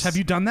horse. horse. Have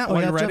you done that Oh,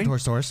 while yeah, you're I've jumped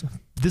riding? horse.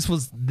 This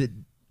was the.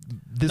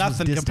 This Nothing was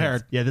distance.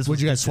 compared. Yeah, this Would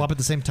was you guys distance. swap at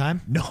the same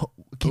time? No.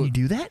 Can you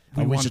do that?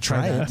 We wanna should try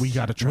try that. it. We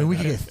gotta try I mean, we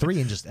that. could get 3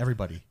 and just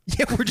everybody.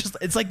 Yeah, we're just.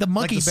 It's like the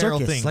monkey the barrel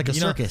circus, thing. like a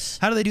you know? circus.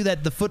 How do they do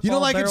that? The football You know,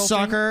 like in barrel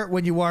soccer,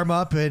 when you warm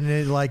up and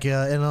in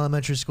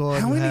elementary school,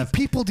 How you many have,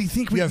 people do you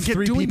think we you can have get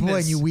 3 doing people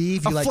this? and you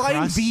weave, you a like flying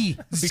cross. V.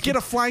 Let's get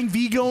a flying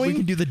V going. We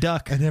can do the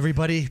duck. and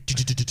everybody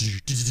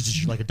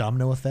like a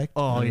domino effect.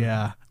 Oh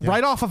yeah.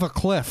 Right off of a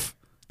cliff.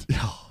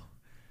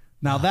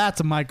 Now that's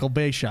a Michael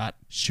Bay shot.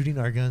 Shooting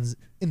our guns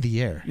in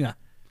the air. Yeah.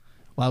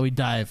 While we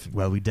dive.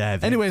 Well, we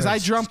dive. Anyways, I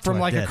first jumped to from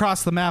our like death.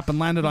 across the map and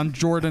landed on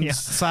Jordan's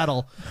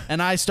saddle,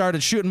 and I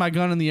started shooting my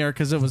gun in the air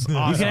because it was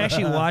awesome. You can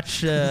actually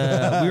watch. We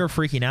were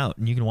freaking out,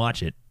 and you can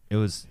watch it. It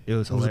was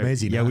hilarious.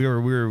 amazing, Yeah, huh? we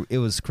were. It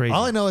was crazy.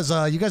 All I know is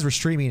you guys were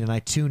streaming, and I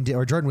tuned in,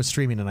 or Jordan was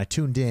streaming, and I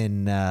tuned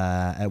in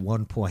at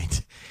one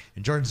point,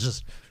 and Jordan's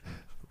just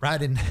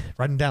riding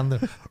down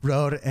the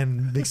road,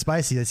 and Big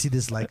Spicy, I see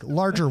this like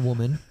larger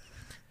woman,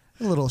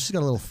 she's got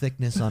a little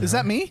thickness on her. Is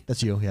that me?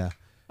 That's you, yeah.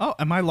 Oh,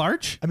 am I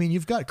large? I mean,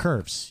 you've got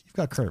curves.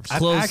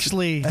 Clothes-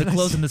 actually- the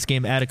clothes in this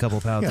game add a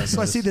couple pounds. Yeah, I've so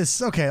I noticed. see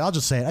this. Okay, I'll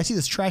just say it. I see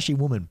this trashy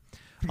woman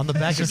on the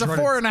back She's of a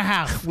Jordan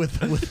 4.5.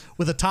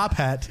 with a top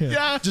hat,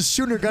 Yeah. just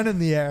shooting her gun in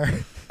the air,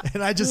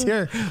 and I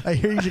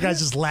hear you guys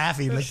just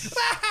laughing. Like,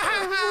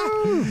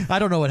 I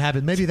don't know what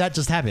happened. Maybe that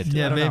just happened.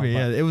 Yeah, I don't maybe.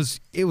 know, Yeah,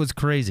 it was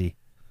crazy.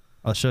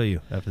 I'll show you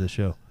after the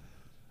show.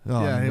 but-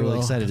 Oh, Yeah, I'm he really will.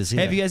 excited to see.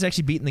 Have it. you guys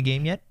actually beaten the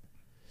game yet?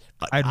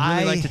 I'd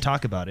really like to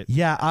talk about it.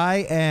 Yeah,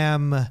 I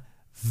am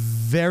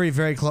very,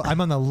 very close. I'm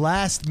on the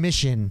last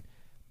mission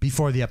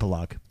before the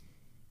epilogue.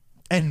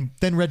 And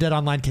then Red Dead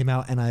Online came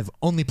out, and I've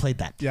only played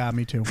that. Yeah,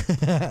 me too.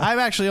 I'm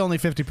actually only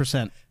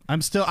 50%.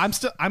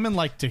 I'm in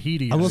like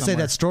Tahiti. I or will say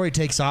somewhere. that story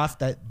takes off.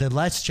 That the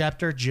last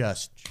chapter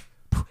just.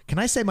 Can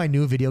I say my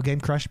new video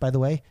game crush? By the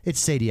way, it's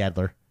Sadie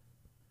Adler.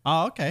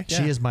 Oh, okay.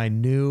 She is my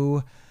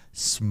new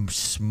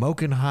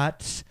smoking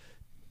hot,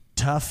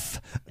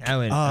 tough. I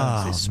would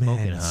say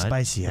smoking man, hot.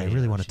 spicy. I Yeah,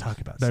 really yeah, want to she's talk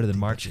about better than something,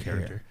 Mark's but you're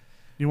here. character.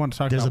 You want to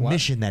talk There's a about what?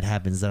 mission that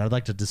happens that I'd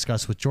like to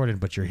discuss with Jordan,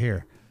 but you're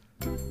here.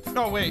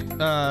 No, wait.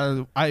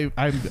 I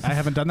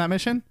haven't done that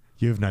mission.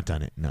 You have not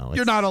done it. No,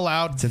 You're not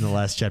allowed. It's in the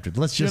last chapter.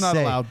 Let's You're just not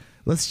say. allowed.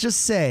 Let's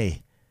just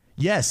say,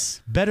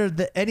 yes, better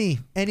than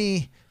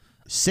any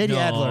Sadie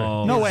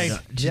Adler. No way.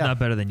 She's Yeah. not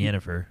better than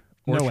Yennefer.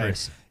 No Or way.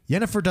 Triss.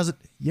 Yennefer doesn't.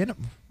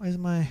 Why is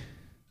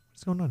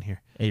what's going on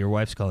here? Hey, your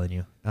wife's calling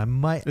you. I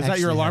might. Is that your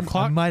actually alarm have-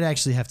 clock? I might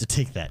actually have to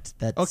take that.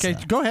 That's Okay,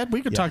 go ahead.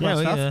 We can talk Yeah, about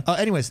we stuff. can,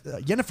 Anyways,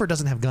 Yennefer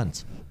doesn't have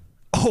guns.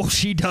 Oh,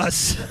 she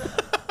does.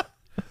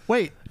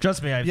 Wait.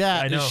 Trust me,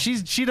 I know.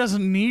 She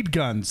doesn't need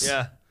guns.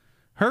 Yeah,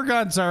 Her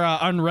guns are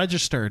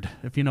unregistered,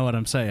 if you know what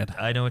I'm saying.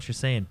 I know what you're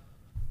saying.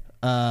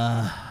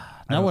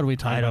 Now what are we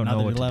talking I don't about?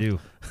 know what to do.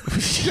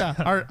 Yeah,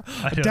 our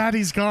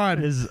daddy's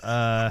gone.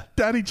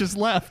 Daddy just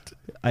left.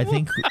 I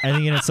think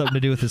it has something to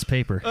do with his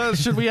paper.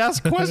 Should we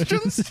ask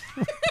questions?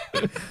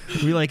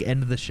 We like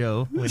end the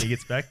show when he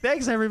gets back.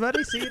 Thanks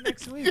everybody. See you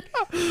next week.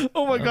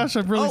 Oh my gosh,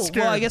 I'm really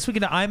scared. Well, I guess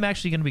I'm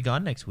actually going to be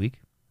gone next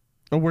week.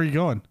 Oh, where are you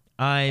going?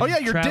 I'm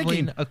you're traveling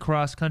digging.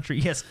 across country.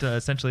 Yes, to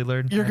essentially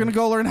learn. You're going to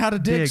go learn how to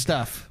dig dig.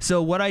 stuff.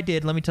 So what I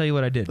did, let me tell you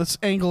what I did. Let's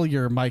angle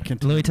your mic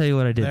into Let me tell you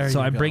what I did. There So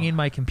you I'm go. bringing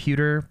my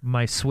computer,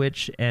 my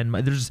Switch, and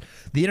there's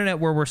the internet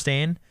where we're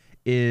staying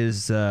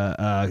is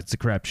it's a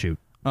crapshoot.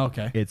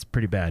 Okay. It's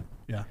pretty bad.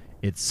 Yeah.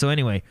 So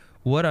anyway,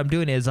 what I'm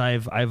doing is I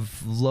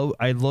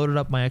loaded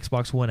up my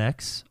Xbox One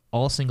X,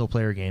 all single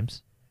player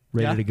games,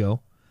 ready Yeah. to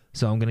go.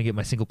 So I'm gonna get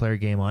my single player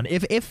game on.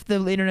 If the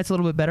internet's a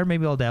little bit better,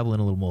 maybe I'll dabble in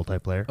a little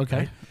multiplayer. Okay.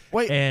 right?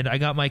 Wait. And I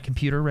got my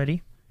computer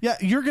ready. Yeah,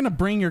 you're going to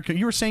bring your...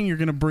 You were saying you're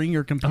going to bring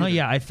your computer. Oh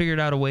yeah, I figured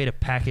out a way to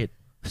pack it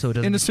so it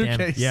doesn't In a get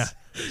damaged. suitcase. Yeah. So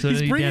it He's doesn't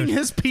get bringing damaged.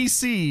 his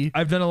PC.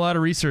 I've done a lot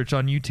of research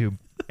on YouTube,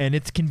 and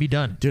it can be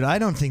done. Dude, I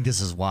don't think this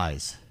is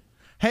wise.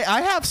 Hey,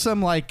 I have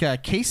some like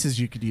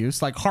cases you could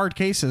use, like hard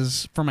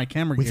cases for my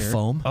camera With gear.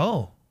 foam?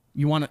 Oh,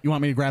 You want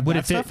me to grab would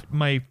that it fit stuff?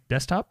 my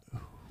desktop?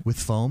 With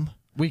foam?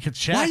 We could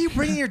check. Why are you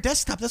bringing your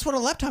desktop? That's what a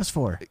laptop's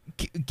for.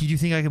 Do you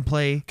think I can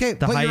play Okay,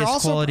 the but you're highest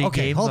also- quality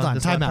okay, games hold on,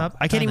 this time out, laptop?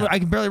 I can't time even. out. I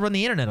can barely run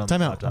the internet on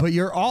Time this out. laptop. But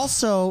you're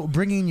also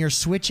bringing your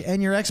Switch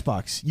and your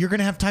Xbox. You're going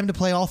to have time to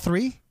play all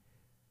three?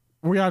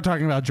 We are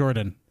talking about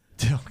Jordan.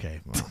 Okay.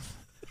 Well,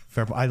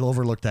 fair. I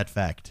overlooked that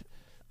fact.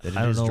 That it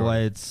I don't is know Jordan. why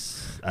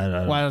it's. I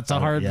don't, Why it's a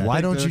hard. Yeah. Why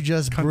thing don't to you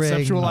just bring-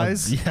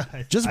 conceptualize?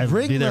 Yeah, Just I'll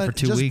bring be there for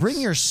 2 just weeks. bring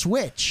your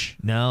Switch.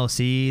 No,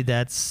 see,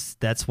 that's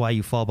why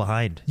you fall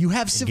behind. You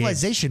have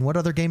Civilization. What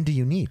other game do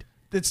you need?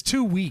 It's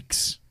 2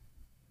 weeks.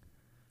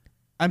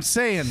 I'm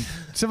saying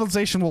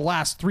Civilization will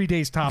last 3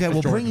 days top. Okay,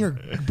 with well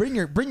Jordan. bring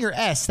your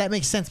S. That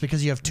makes sense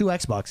because you have 2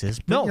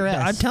 Xboxes. Bring No, your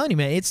S. I'm telling you,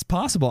 man, it's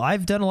possible.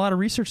 I've done a lot of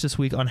research this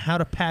week on how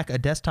to pack a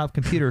desktop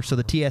computer so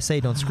the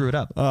TSA don't screw it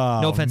up.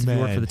 Oh, No offense if you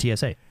work man. for the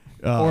TSA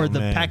Oh, or the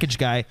man. package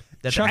guy.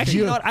 That Chuck, actually, you-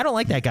 you know what? I don't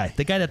like that guy.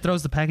 The guy that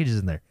throws the packages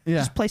in there. Yeah.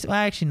 Just place. Well,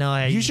 actually,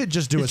 no. You should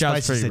just do his what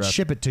job's Spicy pretty said. rough.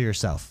 Ship it to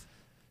yourself.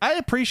 I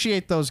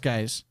appreciate those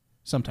guys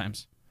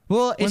sometimes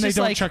Well, it's when they just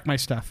don't like, check my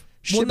stuff.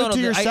 Ship it to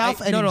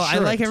yourself and I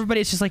insure like it.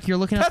 everybody. It's just like you're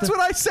looking out. That's what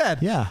I said.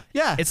 Yeah.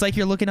 Yeah. It's like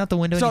you're looking out the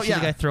window and So, you see yeah.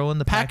 the guy throwing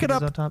the pack it packages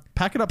up. on top.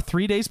 Pack it up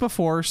 3 days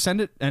before. Send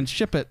it and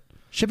ship it.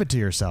 Ship it to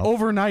yourself.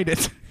 Overnight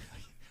it.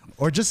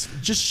 Or just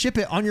ship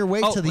it on your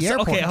way to the so-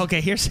 airport. Okay.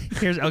 Here's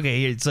okay.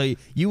 Here, so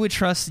you would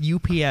trust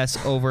UPS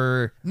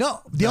over No,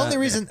 the only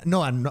reason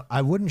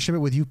I wouldn't ship it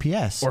with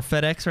UPS or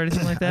FedEx or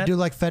anything like that. I do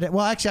like FedEx.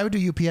 Well, actually, I would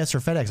do UPS or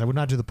FedEx. I would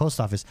not do the post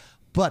office.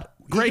 But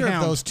either of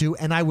Greyhound. those two,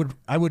 and I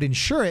would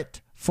insure it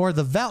for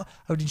the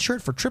I would insure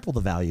it for triple the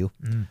value.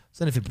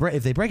 So then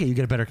if they break it, you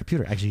get a better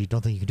computer. Actually, you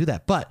don't think you can do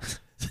that, but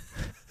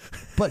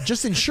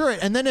just insure it,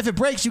 and then if it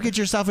breaks, you get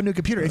yourself a new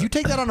computer. If you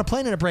take that on a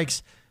plane and it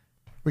breaks,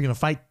 we're gonna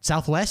fight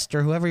Southwest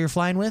or whoever you're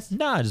flying with.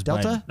 No, just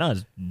Delta?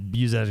 just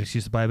use that as an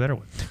excuse to buy a better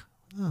one.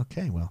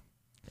 Okay, well,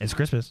 It's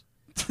Christmas.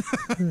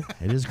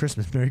 it is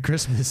Christmas. Merry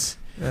Christmas.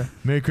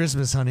 Merry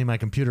Christmas, honey. My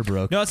computer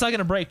broke. No, it's not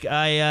gonna break.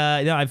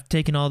 I've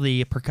taken all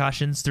the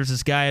precautions. There's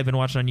this guy I've been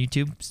watching on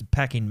YouTube, he's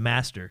packing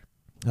master.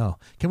 Oh,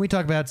 can we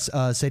talk about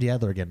Sadie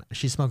Adler again?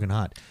 She's smoking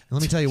hot. And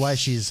let me tell you why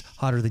she's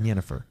hotter than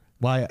Yennefer.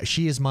 Why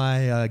she is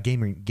my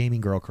gaming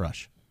girl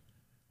crush.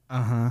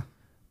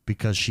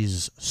 Because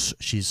she's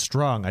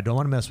strong. I don't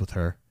want to mess with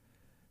her.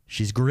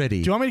 She's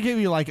gritty. Do you want me to give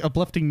you like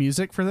uplifting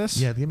music for this?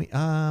 Yeah, give me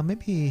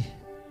maybe.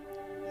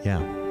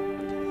 Yeah.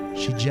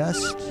 She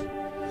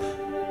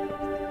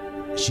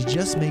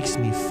just makes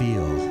me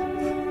feel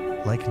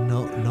like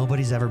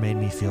nobody's ever made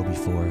me feel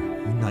before.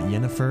 Not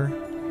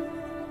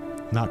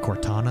Yennefer. Not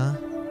Cortana.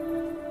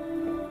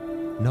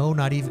 No,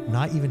 not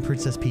even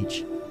Princess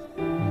Peach.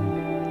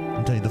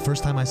 I'm telling you, the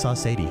first time I saw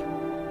Sadie,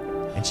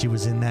 and she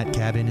was in that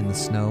cabin in the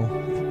snow,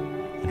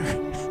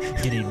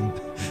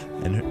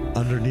 and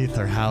underneath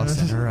her house,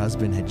 and her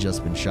husband had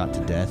just been shot to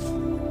death.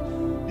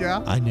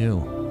 Yeah. I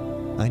knew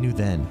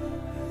then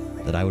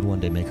that I would one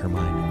day make her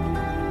mine.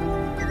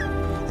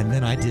 And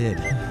then I did.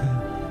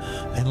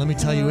 And let me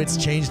tell you, it's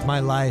changed my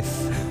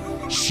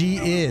life. She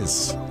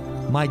is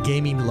my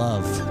gaming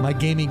love, my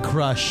gaming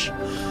crush.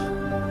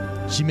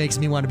 She makes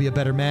me want to be a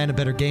better man, a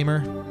better gamer,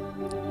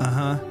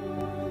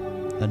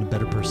 and a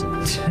better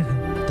person.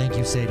 Thank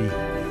you, Sadie.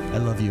 I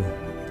love you.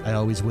 I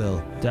always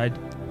will.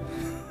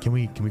 Can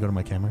we go to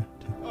my camera?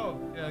 Oh,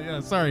 yeah.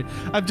 Sorry.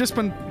 I've just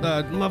been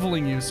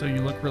leveling you so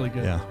you look really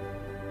good. Yeah.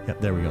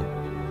 Yep, there we go.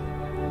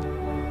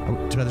 Oh,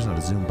 too bad there's not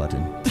a zoom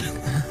button.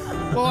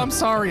 Well, I'm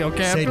sorry,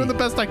 okay? Sadie. I'm doing the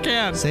best I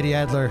can. Sadie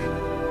Adler,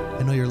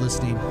 I know you're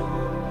listening.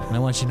 And I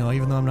want you to know,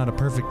 even though I'm not a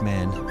perfect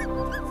man,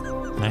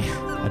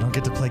 I don't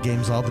get to play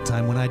games all the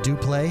time. When I do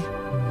play,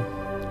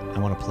 I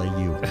want to play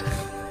you.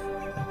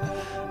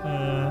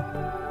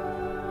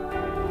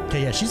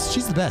 Okay, yeah,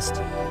 she's the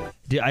best.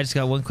 Dude, I just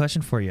got one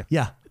question for you.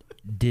 Yeah.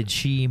 Did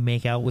she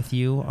make out with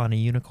you on a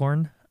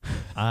unicorn?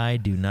 I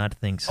do not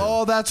think so.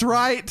 Oh, that's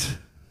right.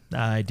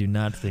 I do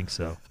not think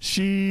so.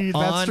 That's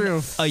On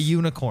true. a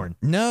unicorn.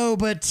 No,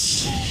 but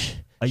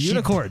A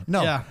unicorn.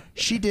 No, Yeah.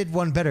 she did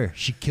one better.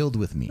 She killed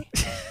with me.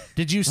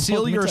 Did you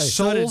seal let me your tell you.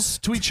 souls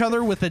to each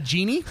other with a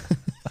genie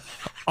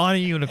On a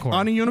unicorn.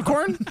 on a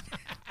unicorn?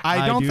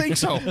 I don't do. think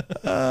so.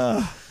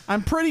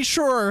 I'm pretty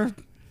sure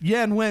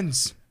Yen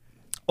wins.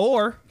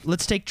 Or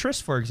let's take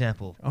Triss for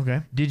example.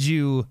 Okay. Did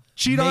you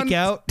Cheat make on-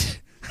 out?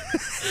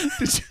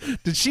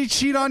 Did she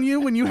cheat on you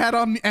when you had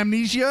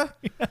amnesia?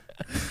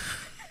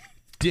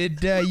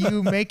 Did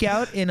you make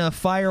out in a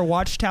fire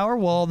watchtower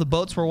while the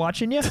boats were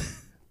watching you?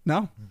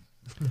 No.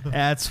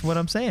 That's what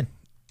I'm saying.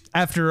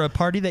 After a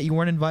party that you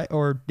weren't invited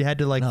or you had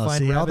to like No, find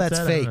see, all rabbits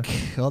that's at? I don't know.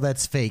 fake. All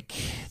that's fake.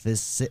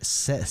 This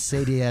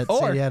Sadie Or-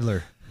 Sadie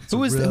Adler. It's a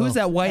Who was real- that that's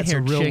a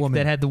white-haired real chick woman.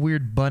 that had the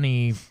weird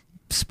bunny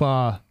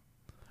spa?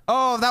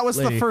 Oh, that was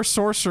Lady. the first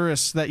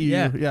sorceress that you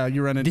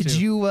you run into. Did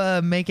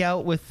you make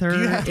out with her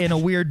you have- in a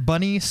weird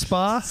bunny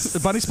spa? The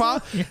bunny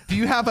spa? Do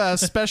you have a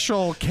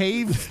special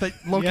cave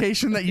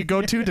location that you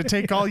go to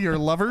take all your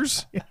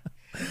lovers?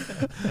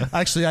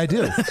 Actually, I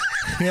do.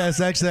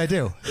 Yes, actually, I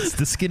do. It's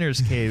the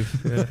Skinner's cave.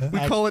 We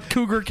call it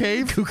Cougar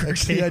Cave.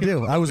 Actually, I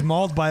do. I was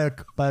mauled by a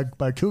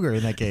cougar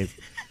in that cave.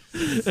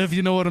 If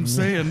you know what I'm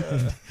saying.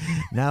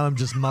 Now I'm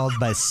just mauled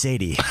by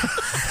Sadie.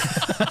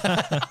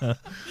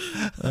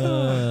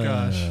 Oh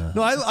gosh.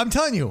 No, I'm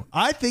telling you,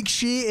 I think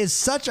she is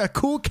such a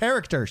cool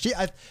character.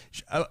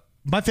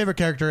 My favorite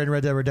character in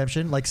Red Dead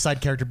Redemption, like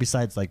side character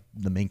besides like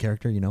the main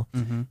character, you know,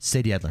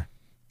 Sadie Adler.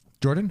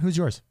 Jordan, who's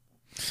yours?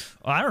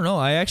 I don't know.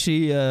 I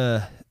actually,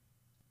 I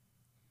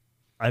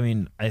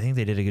think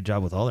they did a good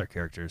job with all their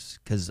characters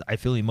because I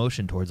feel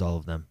emotion towards all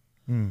of them.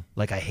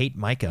 Like I hate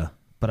Micah,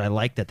 but I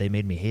like that they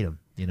made me hate him.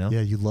 You know?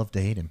 Yeah, you love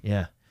to hate him.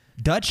 Yeah.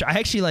 Dutch, I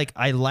actually like.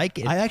 I like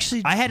it.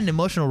 I had an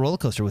emotional roller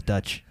coaster with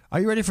Dutch. Are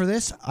you ready for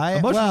this?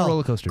 Emotional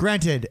roller coaster.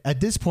 Granted, at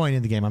this point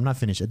in the game, I'm not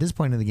finished. At this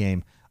point in the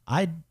game,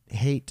 I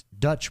hate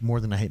Dutch more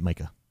than I hate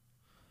Micah.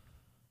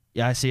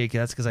 Yeah, I see it.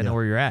 That's because I know Yeah.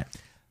 where you're at.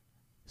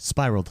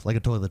 Spiraled like a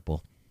toilet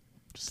bowl.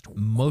 Just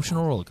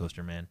Emotional roller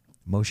coaster, man.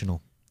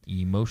 emotional.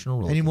 Emotional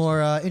roller. Any coaster.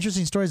 more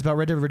interesting stories about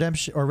Red Dead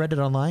Redemption or Red Dead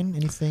Online?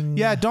 Anything?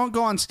 Yeah, don't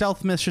go on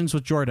stealth missions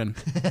with Jordan.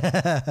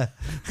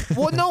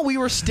 Well, no, we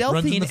were stealthing.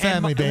 Runs in the and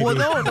family, baby. Well,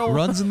 no.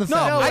 Runs in the No,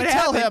 family.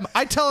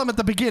 I tell him at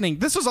the beginning.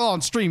 This is all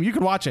on stream. You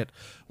can watch it.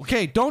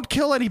 Okay, don't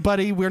kill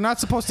anybody. We're not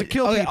supposed to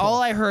kill Okay, people.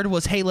 all I heard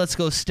was, "Hey, let's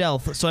go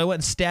stealth." So I went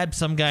and stabbed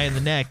some guy in the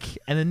neck,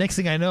 and the next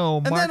thing I know,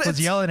 then Mark was it's-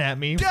 yelling at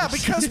me. Yeah,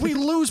 because we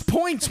lose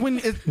points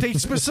when they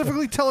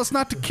specifically tell us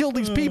not to kill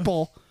these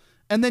people,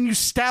 and then you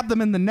stab them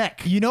in the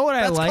neck. You know what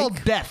I That's like?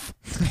 called death.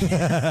 You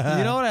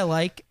know what I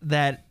like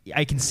that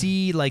I can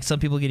see like some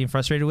people getting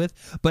frustrated with,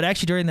 but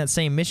actually during that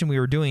same mission we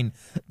were doing,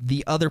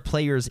 the other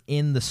players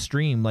in the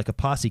stream, like a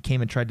posse,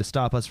 came and tried to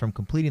stop us from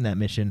completing that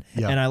mission,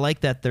 Yeah. and I like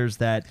that there's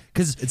that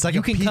because It's like you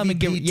a can come and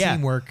PvP get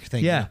teamwork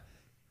thing. Yeah,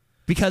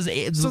 because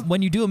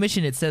when you do a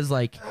mission, it says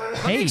like,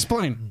 Let me "Hey,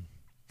 explain.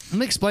 Let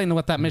me explain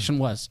what that mission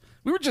was.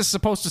 We were just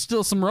supposed to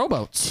steal some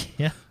rowboats.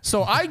 yeah."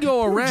 So I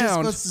go We're just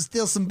around. supposed to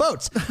steal some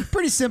boats.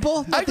 Pretty simple.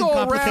 I Nothing go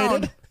complicated.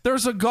 around.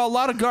 There's a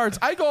lot of guards.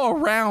 I go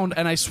around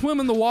and I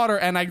swim in the water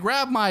and I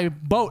grab my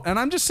boat and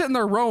I'm just sitting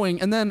there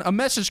rowing and then a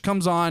message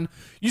comes on.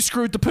 You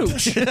screwed the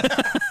pooch.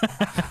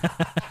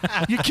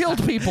 You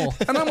killed people.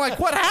 And I'm like,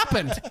 what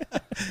happened?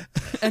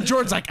 And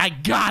Jordan's like, I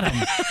got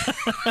him.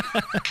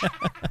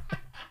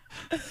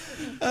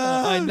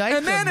 I knifed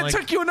And then him, it like-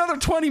 took you another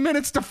 20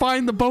 minutes to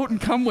find the boat and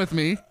come with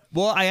me.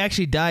 Well, I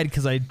actually died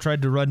because I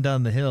tried to run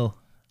down the hill.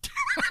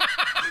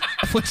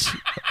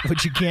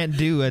 which you can't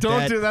do at Don't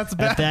that, do, that's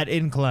bad. at that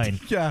incline.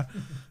 Yeah.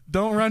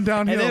 Don't run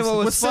down And then hills what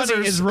was with funny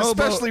scissors, is Robo,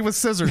 especially with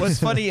scissors. What's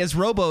funny is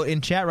Robo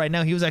in chat right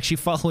now, he was actually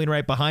following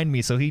right behind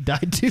me, so he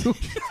died too.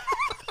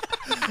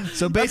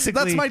 So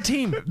basically, That's my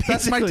team.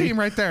 That's my basically- team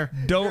right there.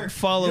 don't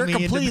follow You're me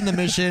completing into the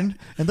mission,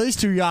 and those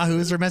two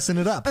yahoos are messing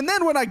it up. And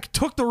then when I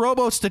took the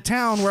rowboats to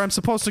town where I'm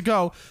supposed to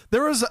go,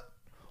 there was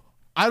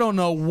I don't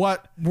know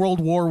what World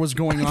War was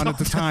going on at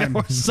the time.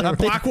 At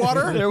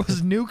Blackwater? There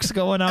was nukes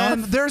going on.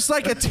 And there's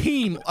like a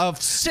team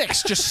of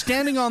 6 just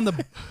standing on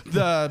the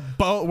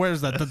boat.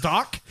 Where's that? The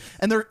dock,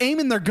 and they're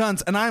aiming their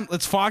guns. And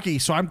it's foggy,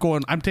 so I'm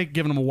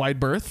giving them a wide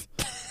berth.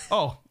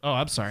 Oh,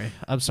 I'm sorry.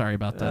 I'm sorry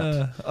about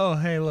that. oh,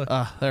 hey, look.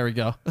 There we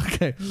go.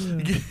 Okay,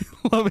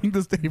 loving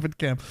this David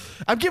Cam.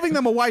 I'm giving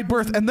them a wide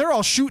berth, and they're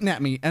all shooting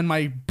at me, and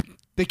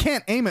they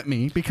can't aim at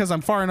me because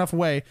I'm far enough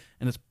away,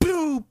 and it's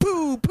poo,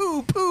 poo,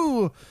 poo,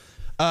 poo.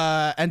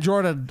 And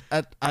Jordan,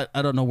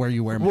 I don't know where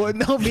you were. Man. Well,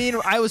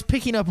 no, I was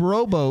picking up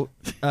Rowboat,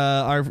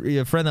 our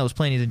friend that was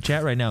playing. He's in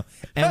chat right now,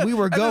 and we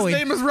were And going.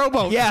 his name is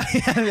Rowboat. Yeah,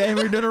 and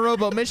we were doing a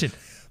rowboat mission.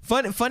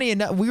 Funny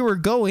enough, we were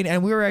going,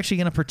 and we were actually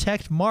going to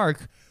protect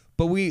Mark,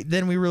 but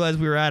then we realized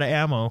we were out of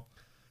ammo.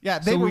 Yeah,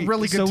 they were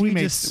really good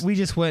teammates. We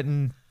just went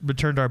and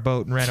returned our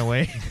boat and ran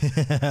away.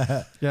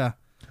 Yeah.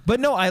 But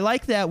no, I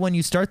like that when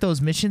you start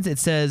those missions, it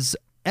says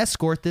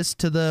escort this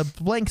to the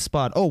blank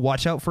spot. Oh,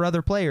 watch out for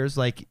other players.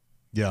 Like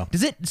Yeah.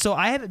 Does it? So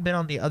I haven't been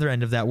on the other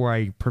end of that where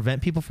I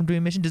prevent people from doing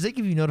a mission. Does it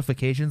give you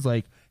notifications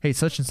like, "Hey,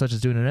 such and such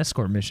is doing an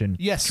escort mission.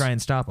 Yes. Try and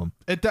stop them."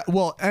 And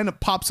it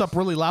pops up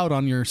really loud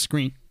on your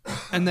screen,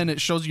 and then it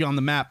shows you on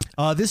the map.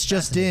 This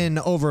just in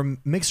over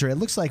Mixer. It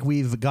looks like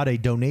we've got a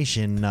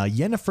donation.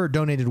 Yennefer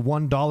donated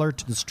 $1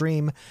 to the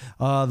stream.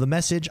 The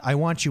message: "I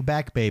want you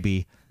back,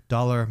 baby.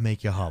 $1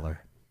 make you holler."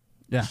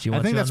 Yeah, She I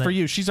wants think you that's on for that?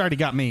 you. She's already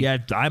got me. Yeah,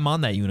 I'm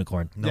on that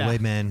unicorn. No Yeah. way,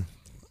 man.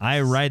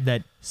 I ride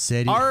that.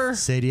 Sadie Our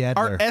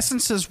Adler.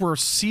 essences were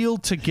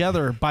sealed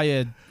together by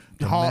a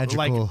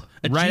magical-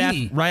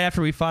 genie. Right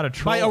after we fought a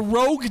troll. By a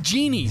rogue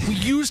genie. We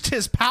used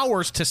his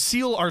powers to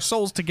seal our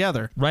souls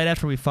together. Right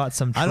after we fought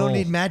some troll. I don't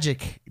need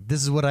magic.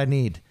 This is what I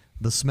need: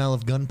 the smell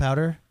of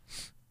gunpowder.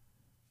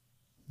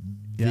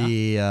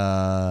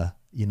 The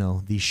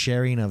the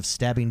sharing of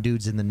stabbing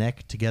dudes in the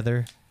neck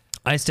together.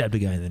 I stabbed a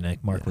guy in the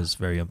neck. Mark was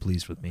very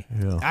unpleased with me.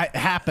 Yeah. It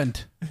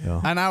happened.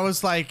 Yeah. And I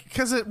was like,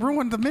 because it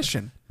ruined the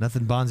mission.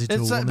 Nothing bonds you to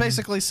a It's woman.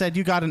 basically said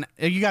you got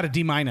a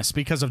D-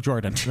 because of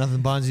Jordan.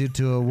 Nothing bonds you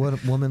to a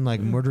woman like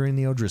murdering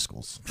the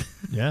O'Driscolls.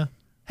 Yeah.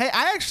 Hey,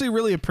 I actually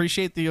really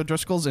appreciate the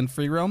O'Driscolls in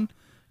Free Roam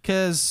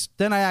because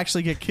then I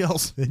actually get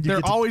kills. You They're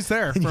get to- always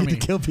there You for get me.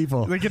 to kill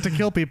people. They get to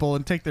kill people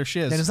and take their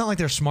shiz. And it's not like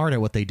they're smart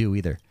at what they do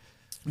either.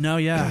 No,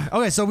 yeah.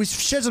 Okay, so we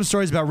shared some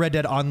stories about Red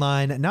Dead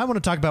Online. Now I want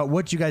to talk about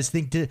what you guys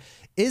think.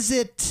 Is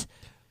it?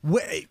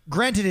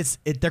 Granted,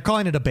 they're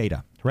calling it a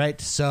beta,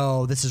 right?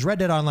 So this is Red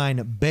Dead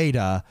Online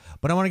beta,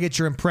 but I want to get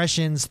your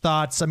impressions,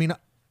 thoughts. I mean,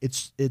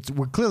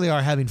 we clearly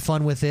are having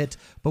fun with it,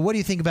 but what do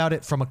you think about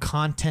it from a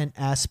content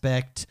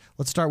aspect?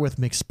 Let's start with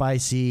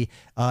McSpicy.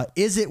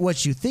 Is it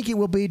what you think it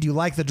will be? Do you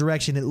like the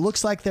direction it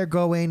looks like they're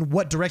going?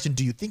 What direction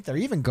do you think they're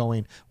even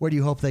going? Where do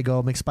you hope they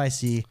go?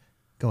 McSpicy,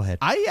 go ahead.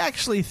 I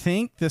actually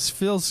think this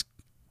feels,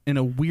 in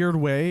a weird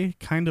way,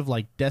 kind of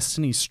like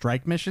Destiny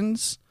strike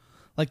missions.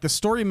 Like the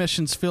story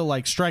missions feel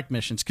like strike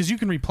missions because you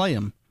can replay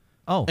them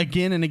Oh.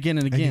 again and again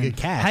and And you again. get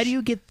cash. How do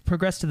you get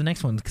progress to the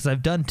next one? Because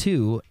I've done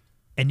 2,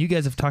 and you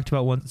guys have talked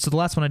about one. So the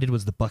last one I did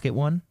was the bucket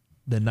one,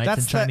 the Knights in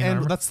That's the Shining end.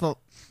 Armor. That's the.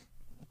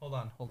 Hold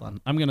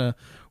on.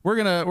 We're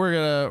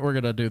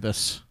gonna do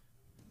this.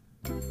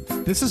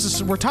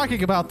 We're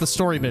talking about the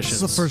story missions.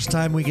 This is the first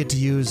time we get to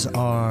use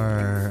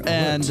our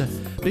And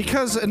alert.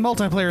 because in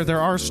multiplayer there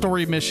are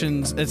story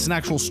missions, it's an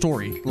actual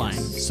story line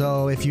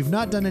So if you've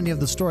not done any of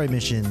the story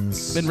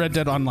missions in Red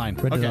Dead Online.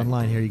 Red Dead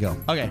Online, here you go.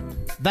 Okay,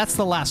 that's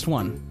the last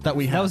one that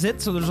we have. that was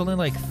it? So there's only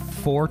like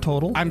 4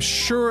 total? I'm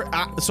sure.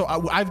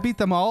 I've beat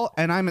them all,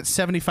 and I'm at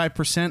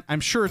 75%. I'm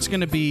sure it's going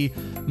to be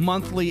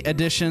monthly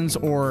editions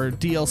or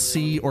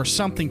DLC or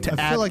something to I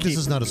add. feel like this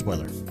is not a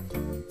spoiler.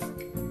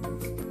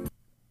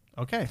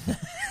 Okay.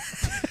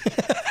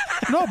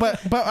 No, but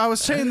I was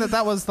saying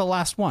that was the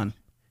last one.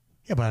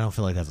 Yeah, but I don't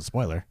feel like that's a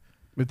spoiler.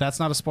 But that's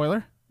not a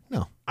spoiler.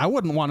 No. I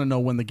wouldn't want to know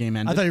when the game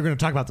ended. I thought you were going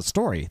to talk about the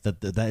story.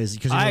 That is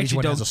because I each actually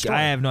one has a don't. story.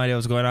 I have no idea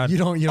what's going on. You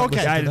don't. Okay,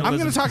 listen to them. I'm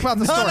going to talk about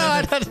the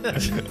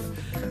story.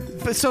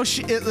 But so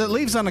it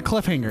leaves on a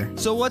cliffhanger.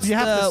 So what's You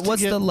have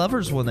to the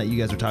lovers one that you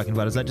guys are talking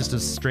about? Is that just a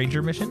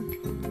stranger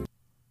mission?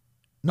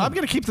 No. I'm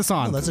going to keep this No,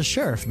 on. that's a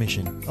sheriff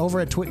mission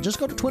over at Twin. Just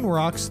go to Twin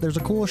Rocks. There's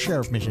a cool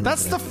sheriff mission.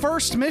 That's over the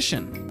first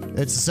mission.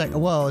 there. It's the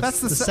second. Well, it's That's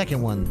the the se-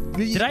 second one.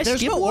 Did I There's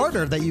skip no one?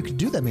 order that you can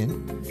do them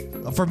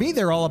in. For me,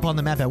 they're all up on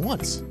the map at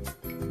once.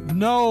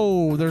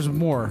 No, there's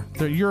more.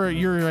 You're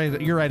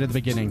right at the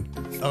beginning.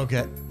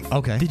 Okay.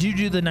 Okay. Did you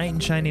do the Knight in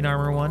Shining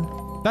Armor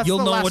one? That's You'll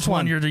the know last which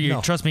one you're. No.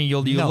 Trust me,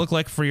 you'll No. look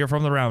like you're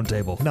from the round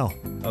table. No.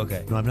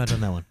 Okay. No, I've not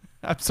done that one.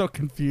 I'm so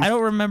confused. I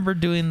don't remember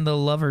doing the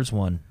lovers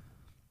one.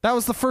 That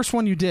was the first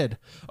one you did.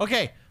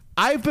 Okay,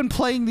 I've been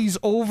playing these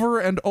over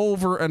and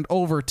over and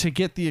over to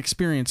get the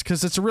experience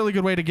because it's a really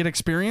good way to get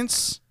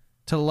experience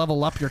to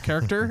level up your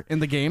character in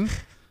the game.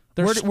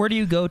 Where do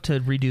you go to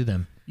redo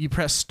them? You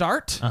press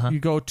start, Uh-huh. you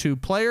go to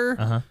player,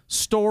 Uh-huh.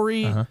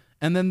 story, Uh-huh.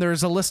 and then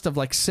there's a list of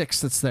like 6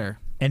 that's there.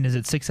 And is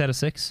it 6 out of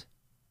 6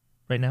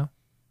 right now?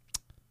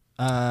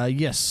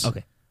 Yes.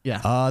 Okay.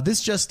 Yeah.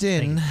 This just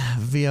in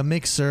via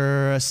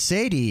Mixer.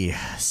 Sadie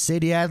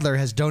Adler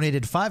has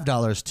donated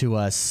 $5 to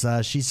us.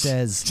 She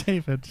says,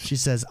 David.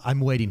 "I'm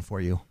waiting for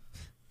you."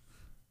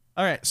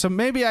 All right. So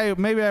maybe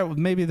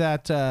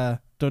that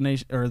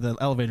donation or the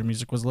elevator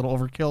music was a little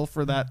overkill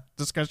for that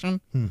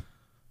discussion.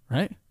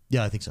 Right?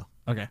 Yeah, I think so.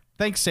 Okay.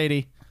 Thanks,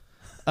 Sadie.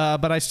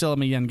 But I still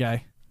am a yen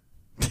guy.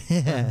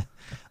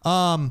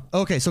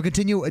 Okay, so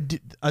continue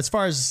as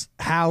far as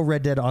how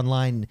Red Dead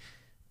Online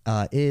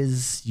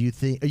is. You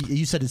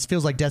said it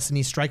feels like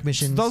Destiny strike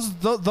missions.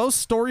 Those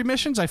story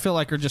missions I feel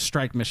like are just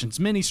strike missions,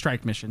 mini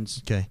strike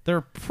missions. Okay.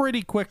 They're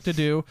pretty quick to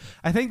do.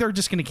 I think they're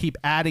just going to keep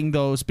adding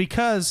those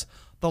because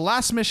the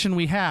last mission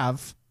we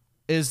have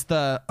is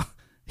the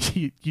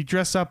you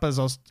dress up as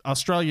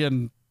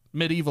Australian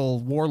medieval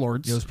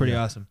warlords. It was pretty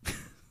awesome.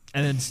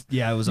 And then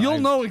it was. You'll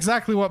know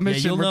exactly what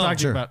mission you'll we're know. talking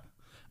Sure. about.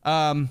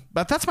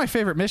 But that's my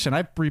favorite mission.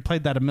 I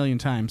replayed that a million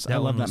times. I That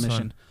love one that was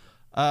mission.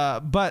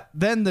 But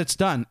then it's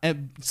done.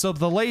 And so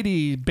the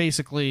lady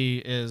basically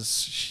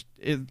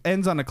it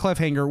ends on a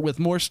cliffhanger with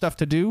more stuff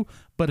to do,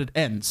 but it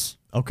ends.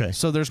 Okay.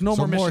 So there's no So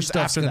more more missions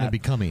stuff's after gonna that. be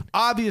coming.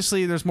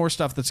 Obviously, there's more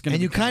stuff that's going to And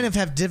be you kind of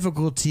have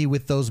difficulty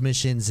with those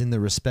missions in the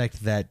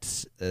respect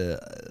that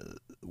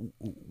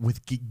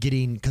with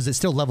getting, because it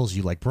still levels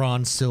you like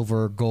bronze,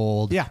 silver,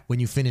 gold. Yeah. When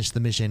you finish the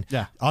mission.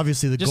 Yeah.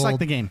 Obviously, the Just gold, like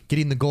the game.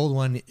 Getting the gold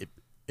one,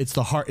 it's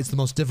the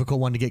most difficult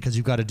one to get because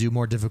you've got to do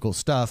more difficult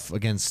stuff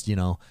against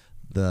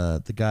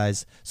the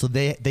guys. So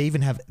they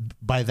even have,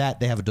 by that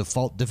they have a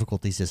default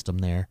difficulty system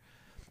there.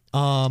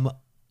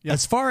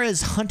 As far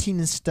as hunting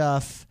and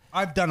stuff,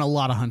 I've done a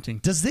lot of hunting.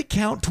 does it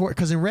count toward,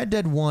 because in Red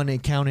Dead 1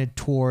 it counted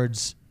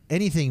towards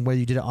anything, whether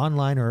you did it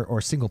online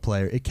or single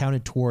player, it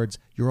counted towards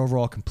your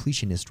overall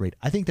completionist rate.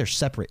 I think they're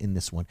separate in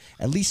this one,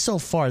 at least so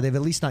far. They've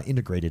at least not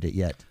integrated it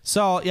yet.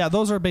 So yeah,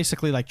 those are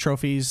basically like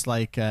trophies,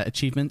 like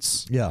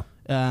achievements. Yeah.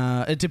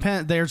 It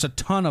depends. There's a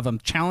ton of them.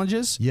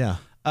 Challenges. Yeah.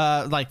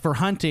 Like for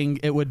hunting,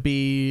 it would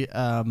be,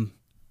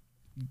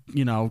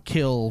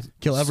 kill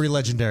Every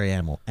legendary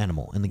animal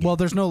in the game. Well,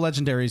 there's no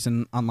legendaries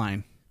in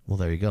online, Well,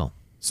 there you go.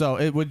 so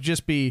it would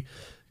just be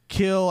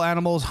kill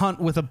animals,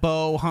 hunt with a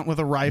bow, hunt with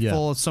a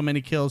rifle, Yeah. so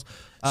many kills.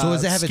 So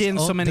does it have skin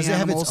its own, so many does it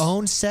have animals. its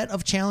own set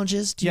of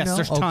challenges? Do you Yes, know?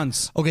 there's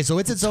tons. Okay, so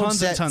it's its own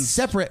Tons and set, tons.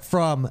 separate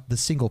from the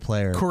single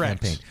player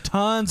Correct. campaign.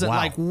 Tons and Wow.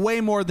 like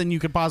way more than you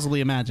could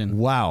possibly imagine.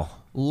 Wow.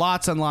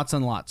 Lots and lots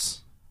and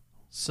lots.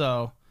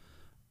 So,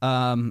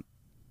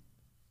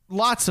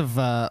 lots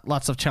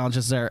of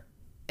challenges there,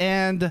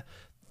 and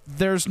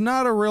there's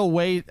not a real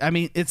way. I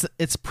mean,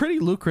 it's pretty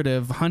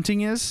lucrative.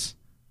 Hunting is.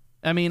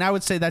 I mean, I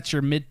would say that's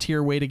your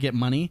mid-tier way to get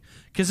money,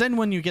 because then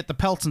when you get the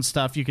pelts and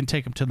stuff, you can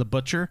take them to the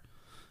butcher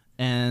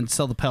and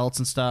sell the pelts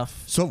and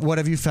stuff. So what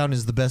have you found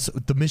is the best?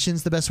 The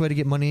mission's the best way to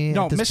get money?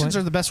 No, at this missions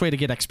point? are the best way to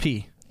get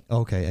XP.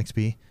 Okay,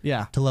 XP.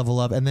 Yeah. To level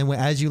up, and then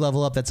as you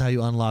level up, that's how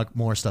you unlock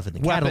more stuff in the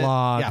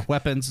catalog. Yeah,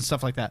 weapons and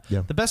stuff like that.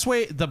 Yeah. The best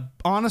way,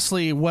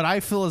 honestly, what I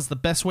feel is the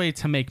best way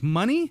to make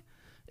money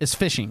is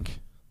fishing.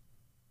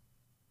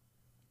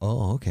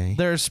 Oh, okay.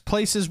 There's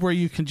places where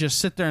you can just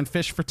sit there and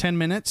fish for 10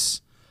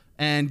 minutes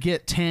and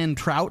get 10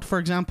 trout, for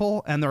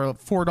example, and they're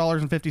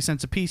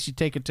 $4.50 a piece. You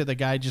take it to the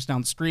guy just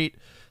down the street,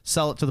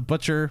 sell it to the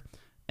butcher,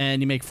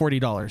 and you make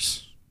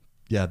 $40.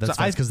 Yeah, that's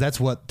So nice because that's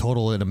what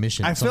total in a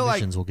mission. I Some feel like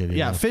missions will give you.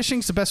 yeah,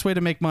 fishing's the best way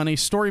to make money.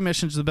 Story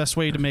missions are the best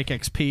way to make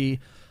XP,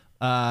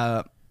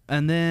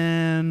 and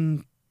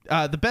then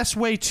the best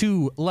way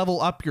to level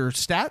up your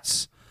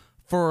stats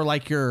for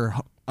like your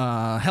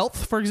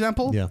health, for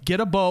example. Yeah. Get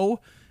a bow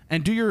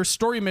and do your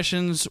story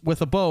missions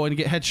with a bow and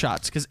get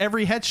headshots, because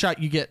every headshot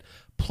you get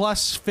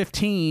plus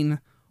 15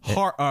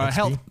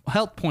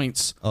 health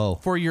points Oh.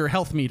 for your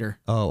health meter.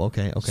 Oh,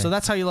 okay. So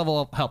that's how you level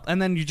up health, and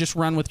then you just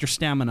run with your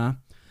stamina.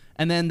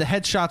 And then the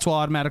headshots will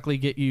automatically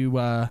get you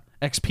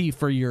XP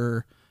for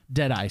your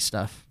Deadeye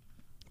stuff.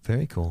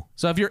 very cool.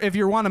 So if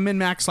you want to min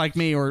max like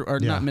me, or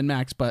Yeah. not min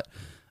max, but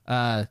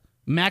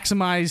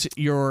maximize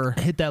your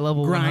Hit that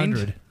level grind.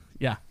 100.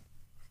 Yeah,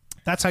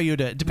 that's how you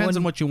do it. Depends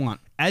on what you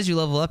want. As you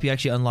level up, you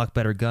actually unlock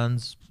better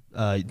guns.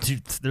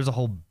 Dude, there's a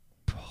whole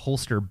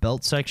holster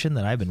belt section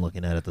that I've been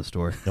looking at the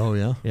store. Oh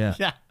yeah. Yeah.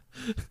 Yeah,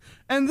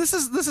 and this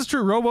is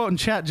true. Robo and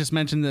chat just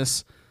mentioned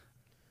this.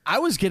 I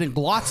was getting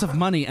lots of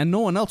money, and no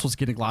one else was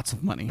getting lots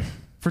of money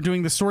for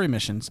doing the story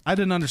missions. I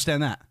didn't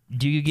understand that.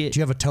 Do you get? Do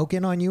you have a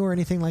token on you or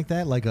anything like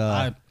that? Like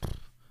I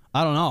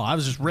don't know. I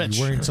was just rich.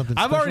 You wearing something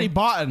I've special? already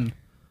bought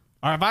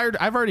I've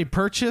already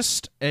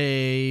purchased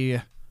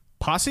a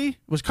posse,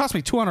 which cost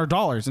me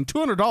 $200, and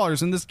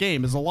 $200 in this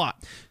game is a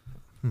lot.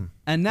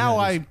 And now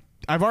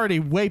I've already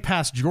way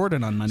past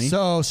Jordan on money.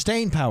 So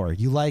staying power,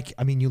 you like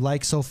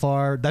so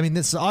far. I mean,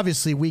 this is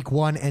obviously week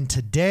 1, and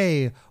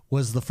today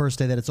was the first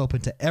day that it's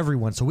open to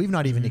everyone. So we've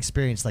not even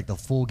experienced like the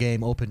full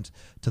game opened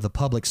to the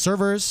public.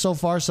 Servers so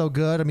far so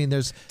good. I mean,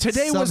 there's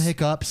some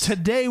hiccups.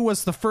 Today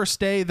was the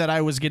first day that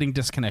I was getting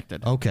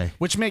disconnected. Okay.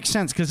 Which makes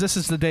sense, because this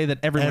is the day that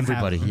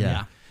Everybody, has.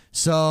 yeah.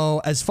 So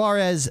as far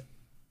as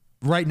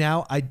right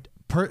now,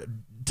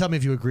 tell me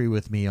if you agree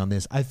with me on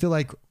this. I feel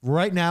like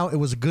right now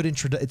it's a good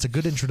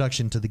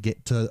introduction to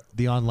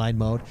the online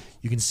mode.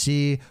 You can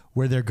see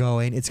where they're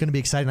going. It's going to be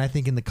exciting. I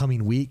think in the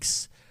coming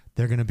weeks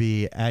they're going to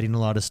be adding a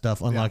lot of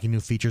stuff, unlocking new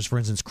features. For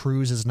instance,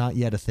 cruise is not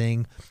yet a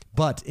thing,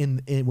 but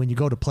in when you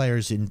go to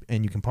players and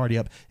you can party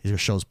up, it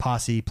shows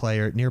posse,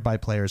 player, nearby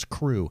players,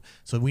 crew.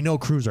 So we know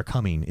crews are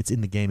coming. It's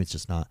in the game. It's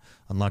just not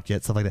unlocked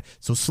yet. Stuff like that.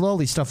 So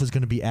slowly stuff is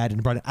going to be added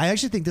and brought in. I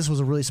actually think this was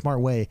a really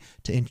smart way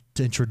to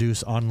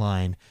introduce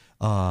online.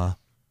 No,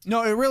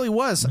 it really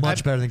was.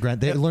 Much better than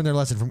They learned their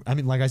lesson from. I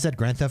mean, like I said,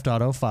 Grand Theft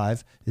Auto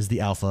 5 is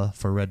the alpha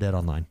for Red Dead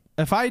Online.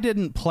 If I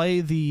didn't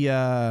play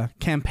the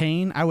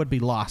campaign, I would be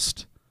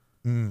lost.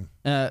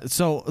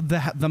 So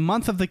the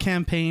month of the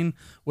campaign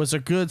was a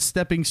good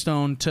stepping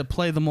stone to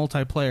play the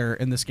multiplayer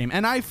in this game,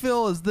 and I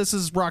feel as this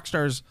is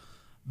Rockstar's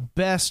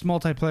best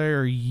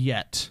multiplayer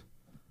yet.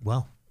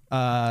 Well,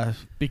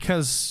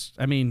 because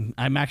I mean,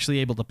 I'm actually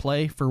able to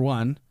play for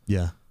one.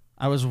 yeah.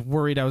 I was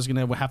worried I was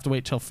going to have to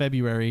wait till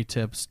February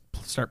to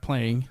start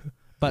playing,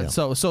 but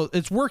Yeah. so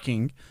it's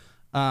working,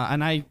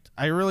 and I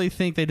really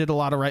think they did a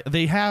lot of right.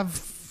 They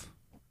have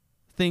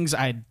things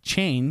I'd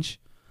change.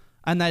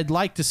 And I'd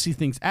like to see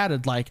things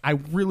added. Like, I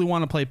really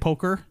want to play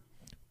poker.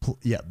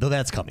 Yeah, though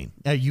that's coming.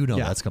 You know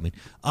Yeah. that's coming.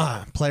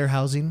 Player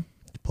housing.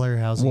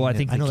 Well, I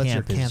think I know the that's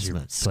your camp is your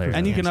camp. player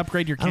And you can camp.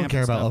 upgrade your I don't camp.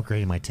 care and about stuff.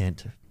 upgrading my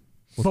tent.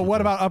 But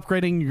what about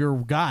upgrading your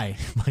guy?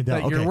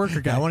 Your worker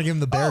guy. I want to give him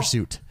the bear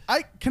suit.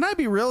 Can I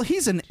be real?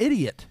 He's an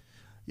idiot.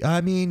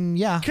 I mean,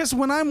 yeah. Because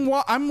when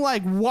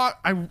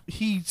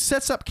he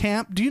sets up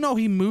camp. Do you know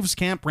he moves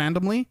camp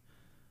randomly?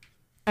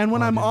 And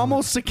when I'm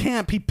almost to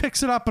camp, he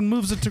picks it up and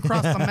moves it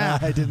across the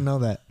map. I didn't know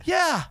that.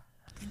 Yeah.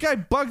 The guy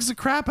bugs the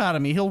crap out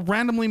of me. He'll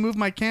randomly move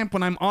my camp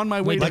when I'm on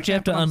my way Wait, to don't you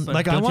have camp. to and I'm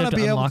like? I Don't you wanna have to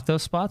be able- unlock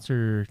those spots,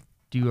 or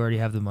do you already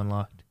have them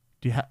unlocked?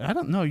 I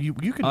don't know. You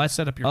can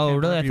set up your Oh,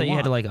 camp really? I wherever thought you had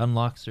want. to like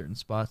unlock certain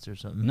spots or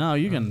something. No,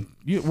 you can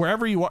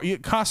wherever you want.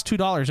 It costs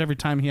 $2 every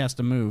time he has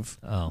to move.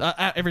 Oh.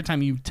 Every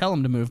time you tell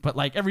him to move, but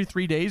like every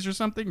 3 days or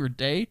something or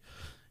day,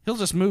 he'll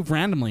just move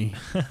randomly.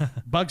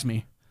 Bugs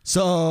me.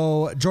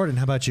 So, Jordan,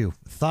 how about you?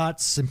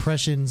 Thoughts,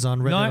 impressions on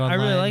Reddit No, I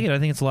really Online? like it. I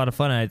think it's a lot of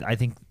fun. I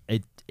think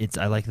it's.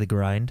 I like the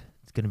grind.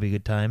 It's gonna be a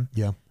good time.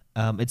 Yeah.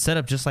 It's set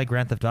up just like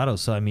Grand Theft Auto,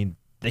 so I mean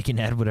they can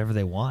add whatever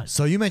they want.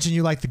 So you mentioned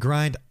you like the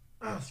grind.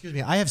 Excuse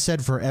me. I have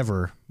said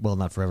forever, well,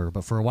 not forever,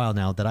 but for a while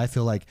now, that I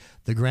feel like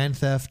the Grand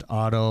Theft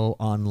Auto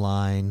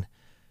Online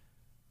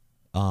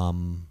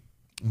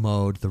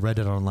mode, the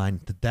Reddit Online,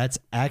 that's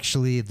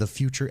actually the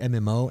future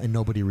MMO, and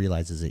nobody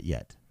realizes it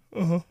yet.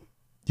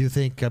 Do you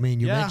think? I mean,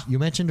 you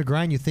mentioned a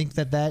grind. You think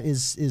that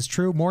is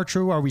true? More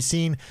true? Are we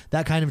seeing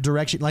that kind of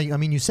direction? Like, I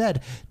mean, you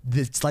said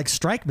it's like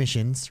strike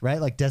missions, right?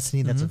 Like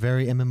Destiny. That's a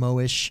very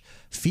MMO-ish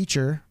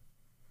feature.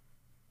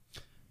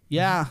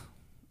 Yeah.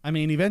 I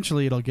mean,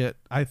 eventually it'll get.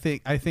 I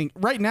think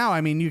right now.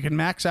 I mean, you can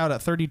max out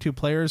at 32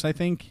 players. I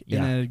think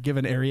in a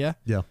given area.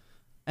 Yeah.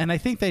 And I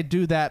think they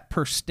do that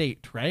per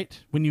state, right?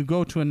 When you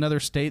go to another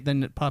state,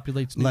 then it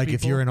populates new Like people.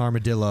 if you're in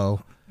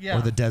Armadillo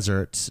or the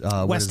desert,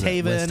 West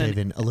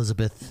Haven,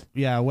 Elizabeth.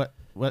 Yeah,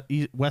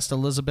 West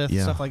Elizabeth,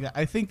 Yeah. stuff like that.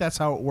 I think that's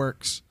how it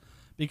works.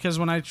 Because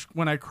when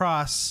I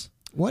cross,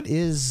 What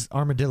is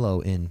Armadillo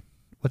in?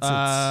 What's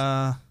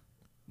it?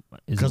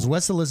 Because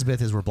West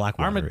Elizabeth is where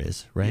Blackwater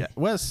is, right? Yeah,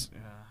 West.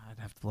 I'd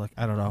have to look.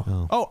 I don't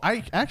know. Oh.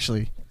 I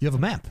actually You have a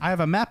map. I have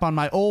a map on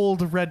my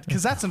old Red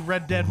because that's in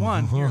Red Dead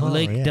 1.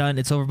 Lake yeah. Dun.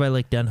 It's over by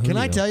Lake Dun. Can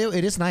I Julio. tell you,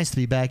 it is nice to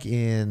be back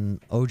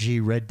in OG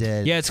Red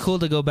Dead. Yeah, it's cool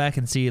to go back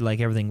and see like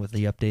everything with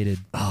the updated.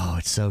 Oh,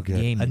 it's so good.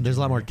 Game And there's a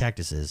lot engine. more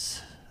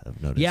cactuses,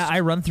 I've noticed. Yeah, I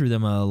run through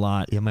them a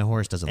lot, Yeah, my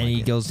horse doesn't and like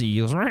he it. goes.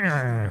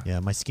 Yeah,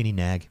 my skinny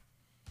nag.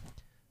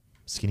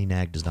 Skinny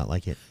nag does not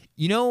like it.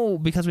 You know,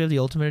 because we have the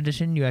Ultimate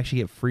Edition, you actually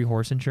get free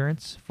horse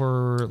insurance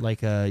for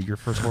like your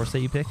first horse that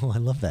you pick. Oh, I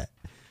love that.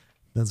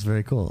 That's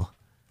very cool.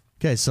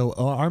 Okay, so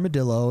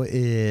Armadillo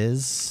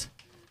is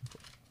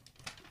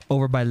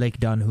Over by Lake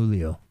Don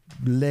Julio.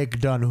 Lake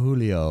Don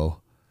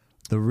Julio,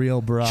 the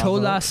Rio Bravo.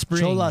 Chola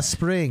Springs. Chola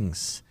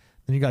Springs.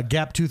 Then you got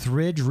Gaptooth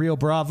Ridge, Rio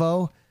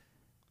Bravo,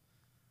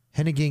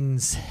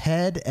 Henniging's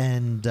Head,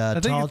 and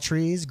think Tall it's-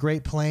 Trees,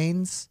 Great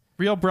Plains.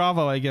 Rio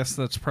Bravo, I guess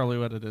that's probably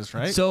what it is,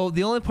 right? So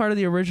the only part of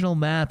the original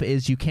map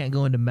is you can't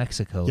go into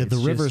Mexico. Yeah, the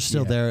It's river's just-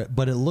 still yeah. there,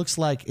 but it looks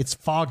like it's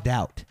fogged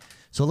out.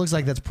 So it looks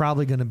like that's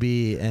probably going to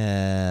be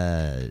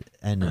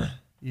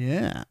yeah,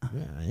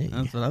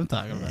 that's what I'm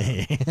talking about.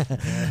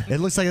 it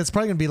looks like it's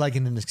probably going to be like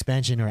an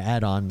expansion or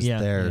add-ons Yeah,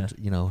 there,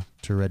 yeah.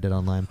 to Red Dead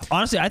Online.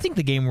 Honestly, I think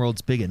the game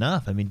world's big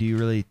enough. I mean, do you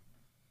really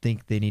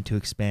think they need to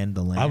expand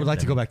the land? I would like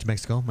to go back to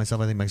Mexico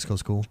myself. I think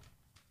Mexico's cool.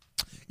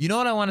 You know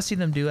what I want to see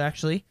them do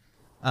actually?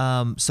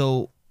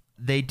 So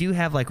they do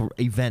have like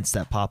events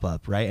that pop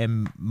up, right?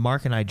 And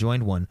Mark and I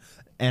joined one,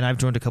 and I've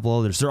joined a couple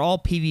others. They're all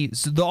PV.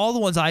 So they're all the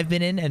ones I've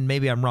been in, and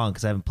maybe I'm wrong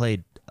because I haven't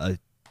played a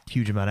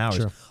huge amount of hours.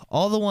 Sure.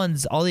 All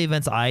the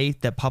events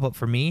that pop up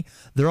for me,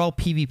 they're all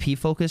PvP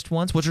focused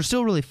ones, which are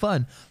still really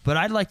fun. But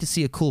I'd like to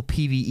see a cool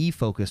PvE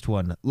focused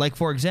one. Like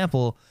for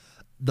example,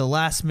 the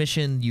last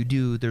mission you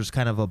do, there's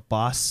kind of a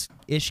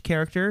boss-ish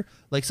character,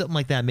 like something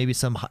like that. Maybe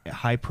some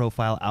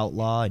high-profile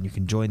outlaw, and you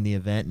can join the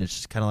event, and it's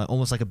just kind of like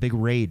almost like a big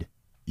raid.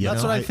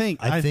 That's what I think.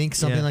 I think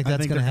something yeah, like I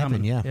that's think going to they're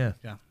happen. coming. Yeah.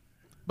 Yeah,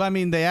 but I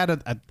mean, they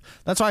added.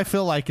 That's why I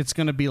feel like it's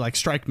going to be like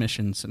strike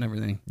missions and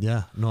everything.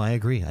 Yeah. No, I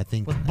agree. I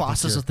think With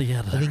bosses at the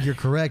end. I think you're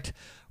correct.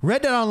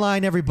 Red Dead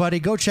Online, everybody,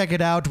 go check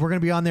it out. We're going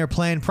to be on there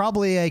playing.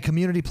 Probably a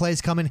community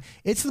plays coming.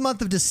 It's the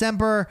month of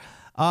December.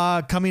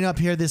 Coming up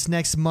here this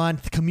next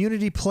month,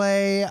 community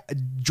play.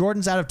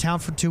 Jordan's out of town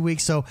for 2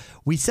 weeks, so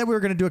we said we were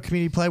going to do a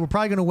community play. We're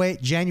probably going to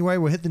wait January.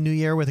 We'll hit the new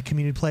year with a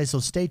community play, so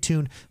stay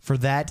tuned for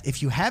that.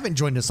 If you haven't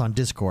joined us on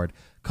Discord,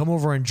 come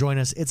over and join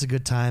us. It's a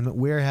good time.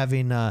 We're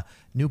having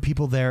new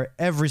people there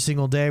every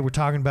single day. We're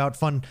talking about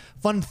fun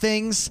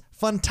things,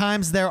 fun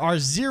times. There are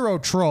zero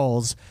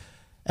trolls.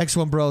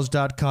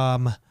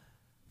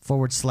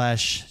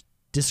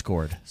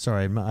 x1bros.com/Discord.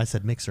 Sorry, I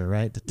said Mixer,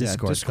 right?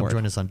 Discord. Discord. Come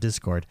join us on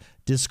Discord.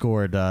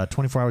 Discord,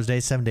 24 hours a day,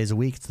 7 days a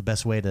week. It's the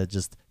best way to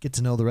just get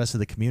to know the rest of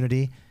the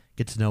community,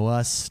 get to know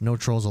us. No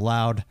trolls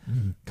allowed.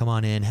 Come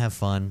on in, have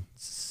fun.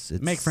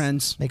 Make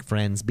friends. Make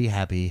friends. Be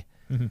happy.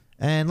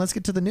 And let's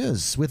get to the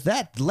news. With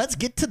that, let's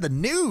get to the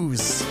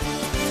news.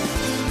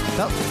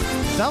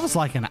 That was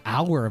like an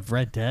hour of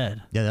Red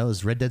Dead. Yeah, that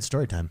was Red Dead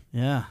story time.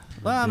 Yeah.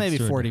 Well, maybe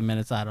 40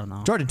 minutes. I don't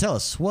know. Jordan, tell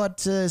us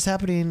what is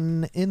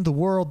happening in the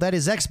world that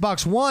is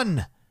Xbox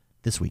One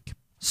this week.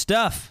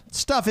 Stuff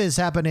is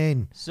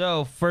happening.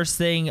 So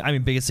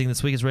biggest thing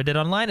this week is Red Dead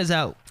Online is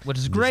out, which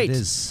is great. Yes,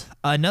 it is.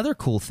 Another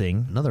cool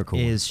thing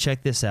one.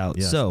 check this out.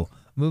 Yes. So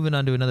moving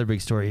on to another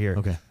big story here.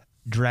 Okay.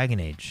 Dragon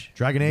Age.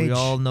 Dragon Age. We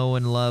all know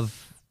and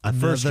love the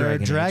first Another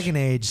Dragon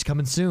Age. Age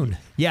coming soon.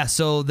 Yeah,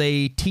 so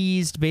they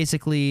teased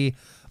basically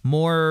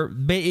more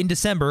in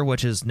December,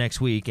 which is next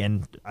week,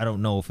 and I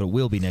don't know if it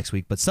will be next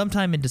week, but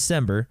sometime in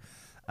December,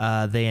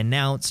 they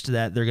announced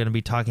that they're going to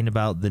be talking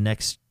about the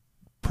next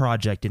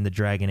project in the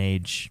Dragon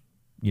Age,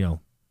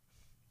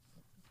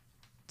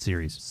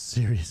 series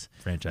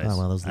Oh, franchise. well,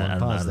 that was a long I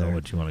pause don't know there.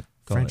 what you want to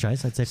call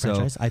Franchise, it. I'd say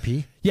franchise.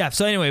 IP. Yeah,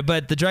 so anyway,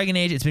 but the Dragon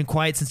Age, it's been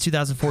quiet since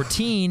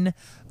 2014,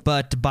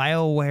 but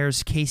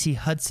BioWare's Casey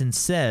Hudson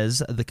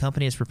says the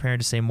company is preparing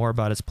to say more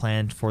about its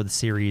plan for the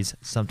series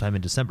sometime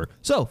in December.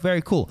 So,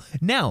 very cool.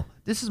 Now,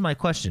 this is my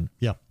question.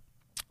 Yeah.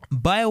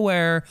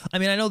 BioWare, I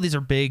know these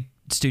are big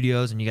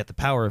studios and you got the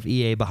power of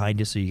EA behind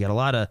you, so you got a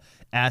lot of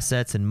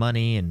assets and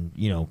money and,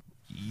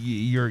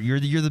 you're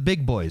the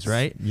big boys,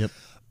 right? Yep.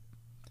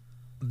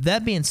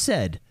 That being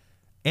said,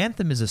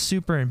 Anthem is a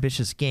super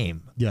ambitious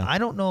game. Yeah. I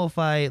don't know if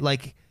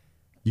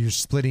You're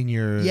splitting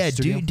your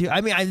studio?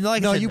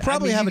 you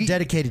probably have a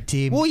dedicated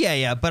team. Well,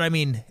 yeah, but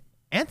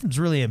Anthem's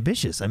really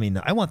ambitious. I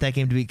want that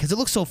game to be, because it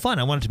looks so fun.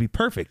 I want it to be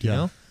perfect, you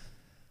know?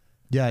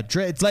 Yeah,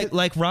 it's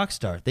like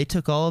Rockstar. They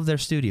took all of their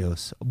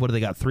studios. What do they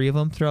got? 3 of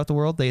them throughout the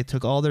world. They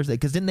took all theirs,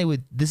 because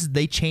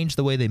they changed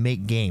the way they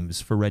make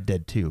games for Red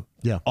Dead 2.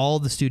 Yeah. All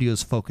the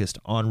studios focused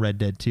on Red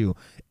Dead 2,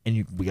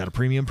 and we got a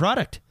premium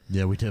product.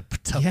 Yeah, we did a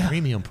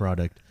premium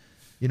product.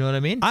 You know what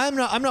I mean? I'm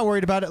not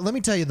worried about it. Let me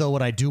tell you though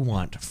what I do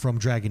want from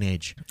Dragon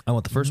Age. I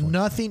want the first one.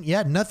 Nothing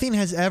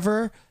has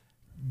ever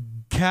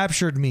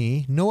captured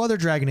me. No other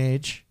Dragon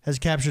Age has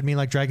captured me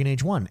like Dragon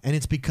Age 1. And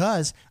it's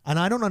because, and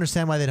I don't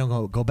understand why they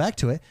don't go back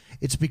to it.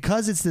 It's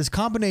because it's this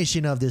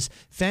combination of this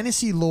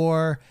fantasy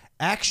lore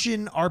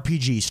action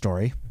RPG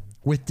story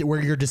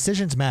where your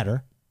decisions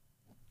matter,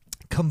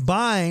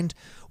 combined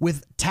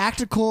with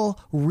tactical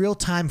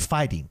real-time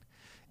fighting.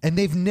 And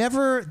they've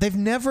never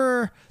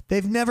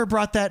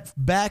brought that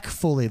back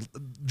fully.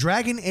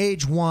 Dragon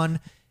Age 1,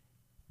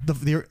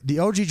 the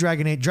OG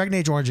Dragon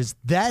Age Origins,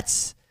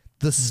 that's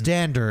the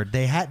standard.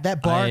 They had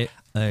that bar. I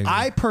agree.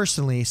 I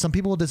personally, some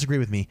people will disagree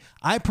with me.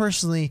 I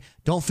personally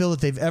don't feel that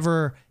they've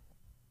ever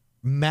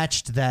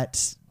matched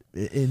that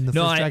in the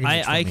first Dragon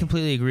Age. I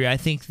completely agree. I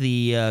think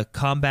the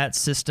combat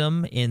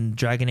system in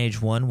Dragon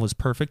Age 1 was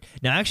perfect.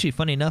 Now, actually,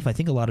 funny enough, I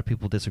think a lot of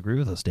people disagree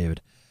with us,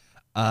 David.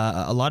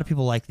 A lot of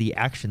people like the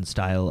action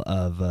style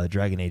of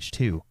Dragon Age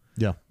 2.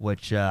 Yeah.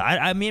 Which,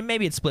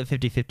 maybe it's split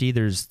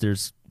 50-50.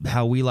 There's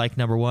how we like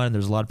number 1, and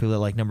there's a lot of people that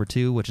like number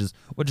 2, which is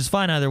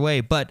fine either way.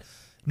 But,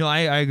 no, I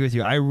agree with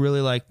you. I really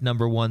like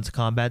number 1's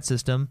combat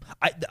system.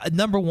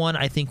 Number 1,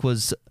 I think,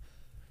 was,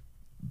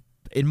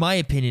 in my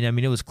opinion,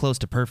 it was close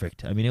to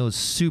perfect. It was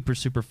super,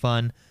 super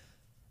fun.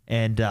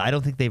 And I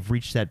don't think they've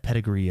reached that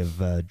pedigree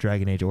of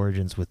Dragon Age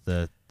Origins with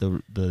the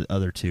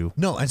other 2.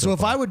 No, and so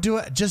if I would do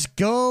it, just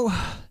go...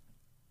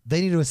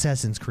 They need to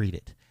Assassin's Creed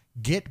it.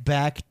 Get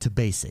back to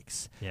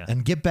basics. Yeah.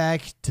 And get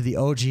back to the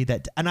OG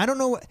and I don't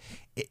know,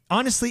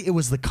 honestly, it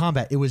was the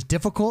combat. It was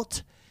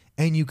difficult,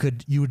 and you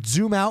would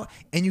zoom out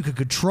and you could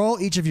control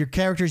each of your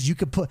characters. You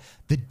could put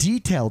the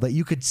detail that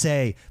you could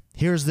say,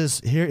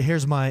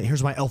 here's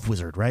my elf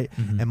wizard, right?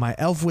 Mm-hmm. And my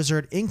elf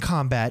wizard in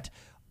combat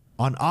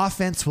on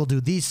offense will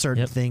do these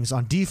certain things.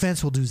 On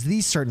defense will do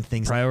these certain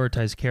things.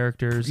 Prioritize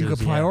characters. You could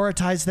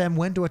prioritize them,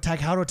 when to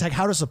attack, how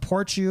to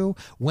support you,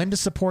 when to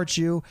support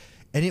you.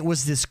 And it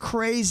was this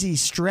crazy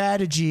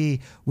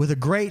strategy with a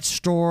great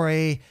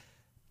story.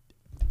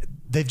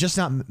 They've just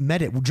not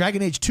met it.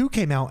 Dragon Age 2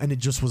 came out, and it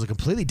just was a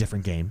completely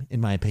different game, in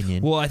my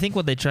opinion. Well, I think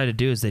what they try to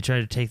do is they try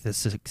to take the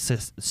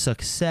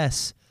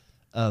success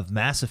of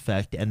Mass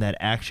Effect and that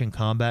action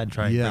combat and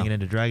try and bring it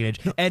into Dragon Age.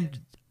 And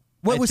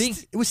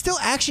it was still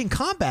action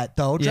combat,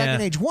 though, Dragon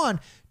Age 1,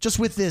 just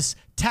with this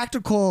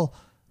tactical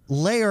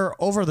layer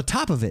over the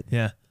top of it.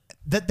 Yeah.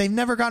 That they've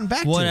never gotten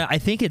back to. Well, I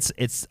think I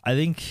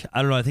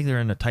don't know. I think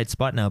they're in a tight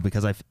spot now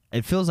because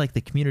it feels like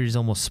the community is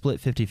almost split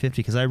 50-50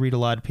 because I read a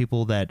lot of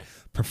people that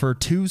prefer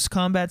 2's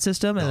combat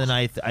system, and then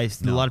a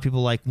lot of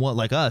people like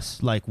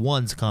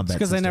 1's combat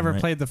because system. they never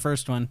played the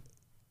first one.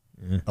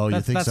 Yeah. Oh,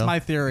 you think so? That's my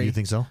theory. You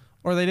think so?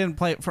 Or they didn't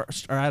play it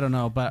first, or I don't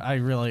know, but I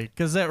really,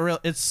 because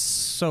it's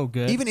so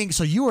good.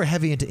 So you were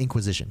heavy into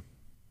Inquisition.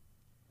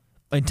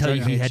 Until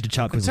you had to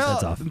chop people's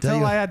heads off.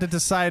 Until I had to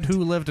decide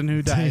who lived and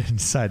who died.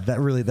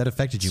 That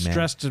affected you,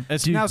 man.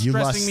 It's now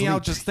stressing me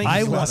out just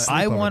thinking about it.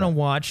 I want to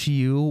watch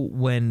you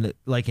when,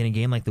 like in a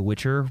game like The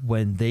Witcher,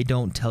 when they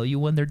don't tell you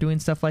when they're doing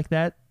stuff like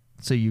that,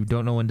 so you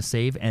don't know when to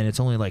save, and it's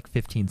only like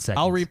 15 seconds.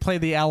 I'll replay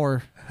the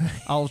hour.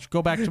 I'll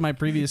go back to my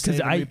previous save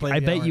and replay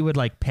I bet you would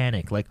like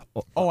panic. Like,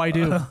 I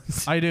do.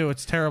 I do.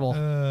 It's terrible.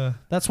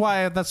 That's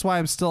why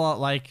I'm still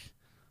like,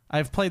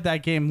 I've played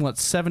that game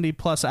 70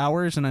 plus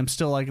hours, and I'm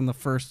still like in the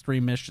first 3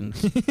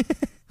 missions.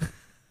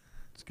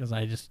 It's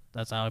because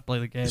that's how I play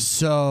the game.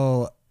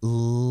 So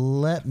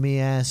let me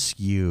ask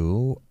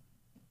you,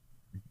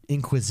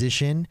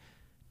 Inquisition,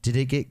 did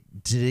it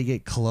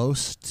get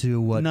close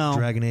to what No.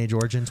 Dragon Age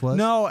Origins was?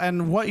 No,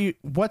 and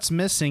what's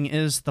missing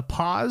is the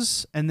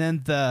pause, and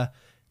then the.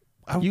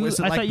 I is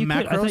it like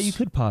macros? thought you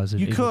could pause it.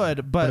 You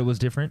could, but it was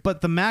different.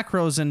 But the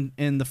macros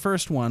in the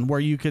first one, where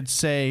you could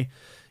say,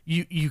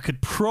 you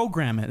could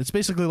program it. It's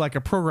basically like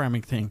a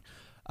programming thing.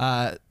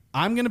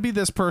 I'm going to be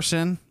this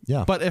person,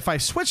 Yeah. but if I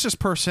switch this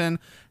person,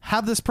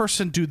 have this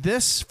person do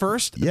this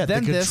first, Yeah,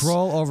 then the this,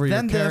 control over your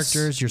then this,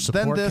 characters, your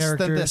support then this,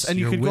 characters, then this, and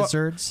you your could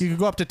wizards. you could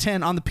go up to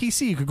 10 on the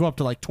PC. You could go up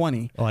to like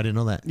 20. Oh, I didn't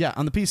know that. Yeah,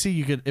 on the PC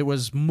you could. It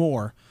was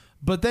more,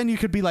 but then you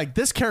could be like,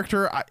 this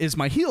character is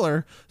my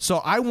healer, so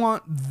I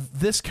want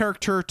this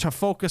character to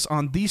focus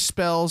on these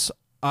spells.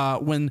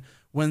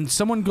 When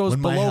someone goes When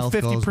my below health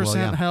 50% goes, well,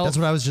 yeah. health, That's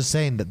what I was just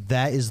saying.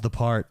 That is the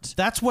part.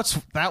 that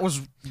was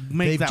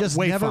make They've that just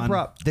way never fun.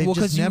 brought. They've Well,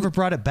 'cause just you- never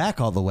brought it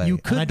back all the way. you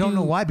And could I don't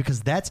know do- why,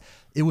 because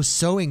it was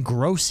so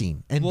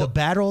engrossing, and the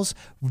battles,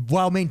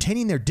 while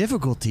maintaining their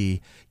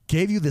difficulty,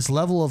 gave you this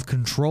level of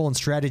control and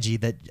strategy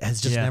that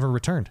has just Yeah. never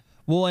returned.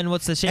 Well, and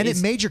what's the shame? And it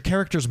made your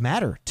characters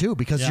matter too,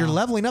 because you're Yeah.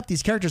 leveling up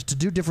these characters to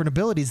do different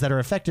abilities that are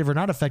effective or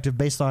not effective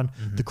based on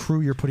the crew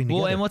you're putting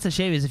together. Well, and what's a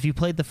shame is if you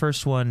played the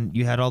first one,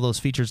 you had all those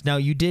features. Now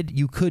you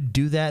could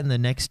do that in the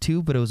next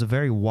two, but it was a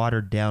very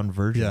watered down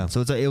version. Yeah.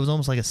 So it was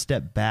almost like a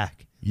step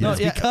back. Yeah. No,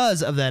 it's Yeah.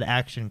 because of that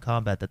action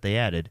combat that they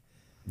added.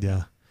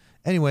 Yeah.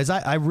 Anyways,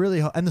 I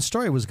really and the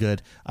story was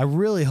good. I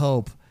really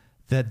hope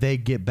that they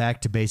get back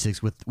to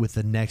basics with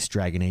the next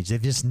Dragon Age.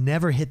 They've just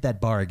never hit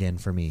that bar again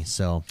for me.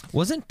 So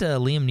Wasn't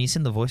Liam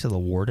Neeson the voice of the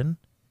Warden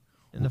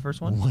in the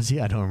first one? was he?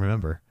 I don't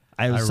remember.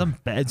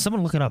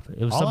 Someone look it up.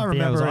 It was All I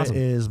yeah, it was remember awesome.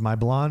 is my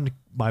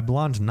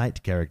blonde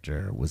knight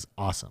character was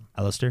awesome.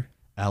 Alistair.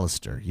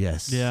 Alistair,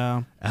 yes.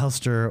 Yeah.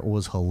 Alistair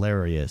was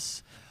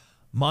hilarious.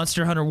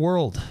 Monster Hunter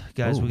World,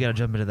 guys. Ooh. We got to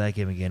jump into that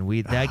game again.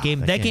 That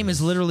game that game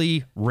is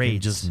literally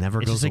raids. just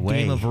never it's goes just a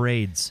game away. of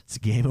raids. It's a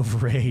game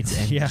of raids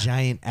and Yeah.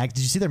 giant act.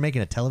 Did you see they're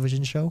making a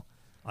television show?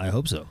 I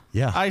hope so.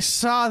 Yeah. I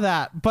saw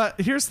that, but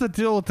here's the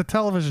deal with the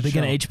television They're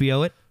show. gonna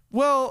HBO it.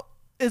 Well,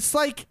 it's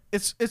like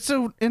it's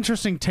an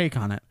interesting take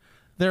on it.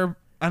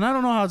 And I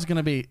don't know how it's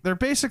gonna be. They're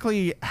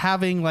basically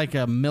having like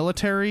a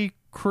military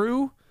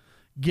crew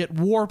get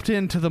warped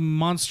into the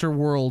Monster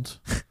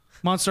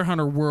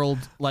Hunter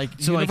World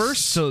universe.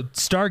 So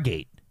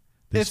Stargate.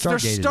 they're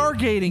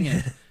stargating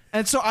it.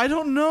 And so I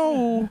don't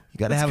know.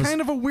 gotta it's have a- kind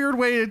of a weird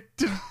way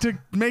to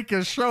make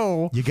a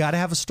show. You got to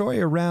have a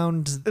story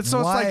around. So it's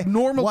why, like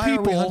normal why are we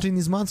people- hunting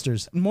these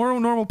monsters More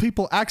normal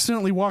people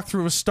accidentally walk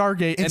through a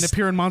Stargate and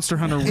appear in Monster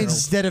Hunter World.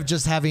 instead of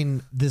just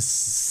having this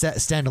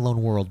standalone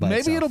world. By Maybe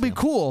itself, it'll be yeah.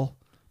 cool.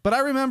 But I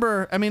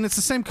remember, it's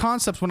the same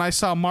concept when I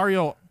saw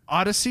Mario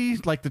Odyssey,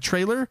 like the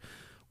trailer,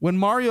 when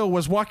Mario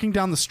was walking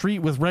down the street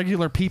with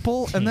regular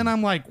people, and then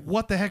I'm like,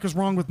 what the heck is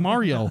wrong with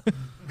Mario?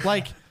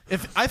 Like,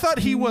 if I thought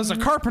he was a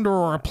carpenter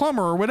or a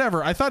plumber or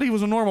whatever, I thought he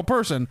was a normal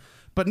person.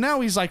 But now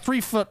he's like 3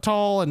 foot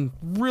tall and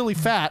really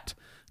fat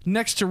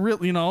next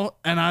to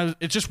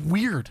it's just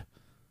weird.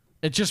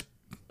 It just,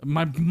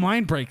 my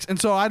mind breaks. And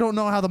so I don't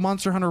know how the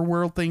Monster Hunter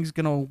World thing's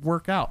going to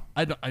work out.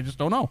 I just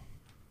don't know.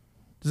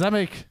 Does that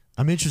make...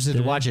 I'm interested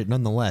to watch it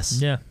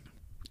nonetheless. Yeah.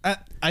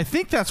 I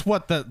think that's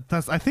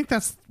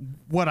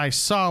what I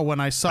saw when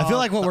I saw I feel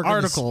like what the we're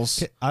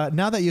articles.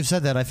 Now that you've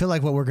said that, I feel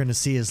like what we're going to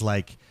see is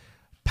like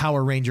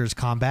Power Rangers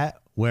combat,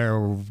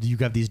 where you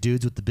got these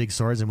dudes with the big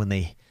swords, and when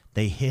they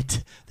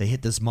hit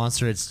this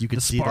monster, you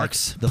can see like,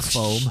 sparks.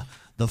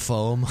 the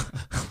foam,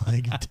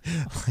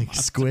 like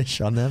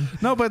squish on them.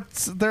 No, but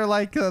they're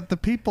like the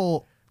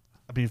people.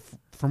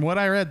 From what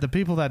I read, the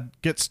people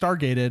that get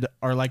stargated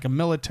are like a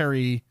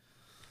military.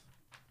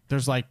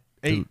 There's like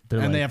 8, They're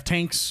and like- they have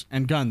tanks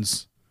and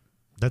guns.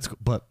 That's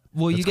but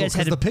Well, you that's cool, guys had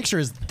 'cause to- the picture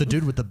is the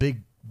dude with the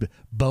big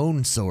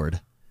bone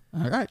sword.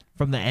 All right.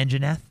 From the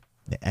Anjanath.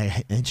 The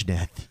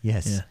Anjanath,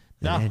 yes, Yeah.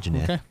 the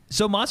Anjanath. Okay.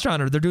 So Monster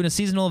Hunter, they're doing a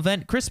seasonal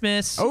event,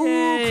 Christmas. Oh,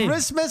 Yay!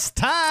 Christmas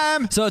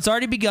time! So it's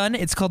already begun.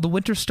 It's called the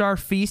Winter Star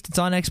Feast. It's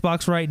on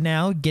Xbox right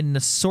now. Get an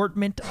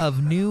assortment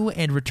of new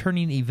and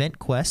returning event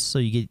quests. So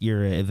you get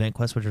your event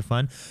quests, which are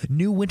fun.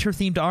 New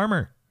winter-themed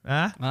armor.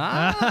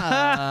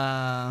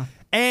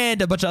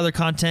 And a bunch of other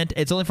content.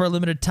 It's only for a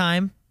limited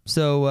time.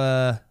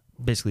 So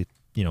basically,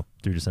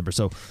 through December.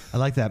 So I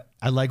like that.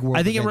 I like world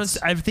I think events.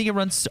 it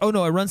runs. Oh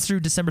no, it runs through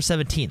December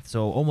 17th.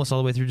 So almost all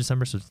the way through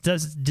December. So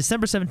it's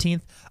December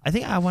 17th. I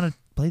think I want to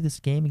play this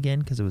game again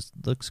because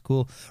looks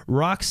cool.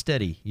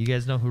 Rocksteady. You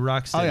guys know who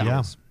Rocksteady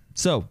yeah. is?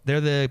 So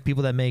they're the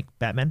people that make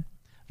Batman.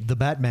 The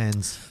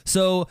Batmans.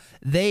 So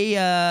they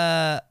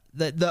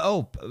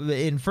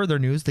in further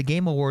news, the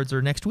Game Awards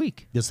are next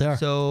week. Yes, they are.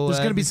 So there's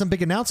going to be some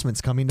big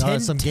announcements coming.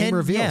 Some game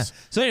reveals. Yeah.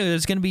 So anyway,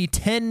 there's going to be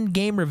 10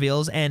 game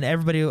reveals, and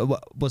everybody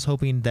was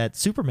hoping that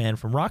Superman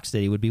from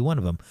Rocksteady would be one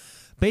of them.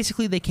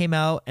 Basically, they came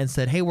out and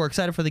said, "Hey, we're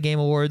excited for the Game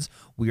Awards.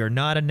 We are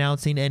not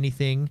announcing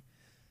anything.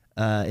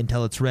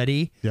 until it's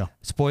ready. Yeah.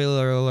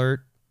 Spoiler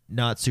alert,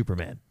 not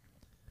Superman.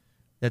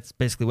 That's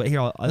basically what.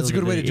 Here, That's a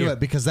good way to do it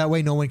because that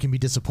way no one can be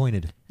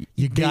disappointed.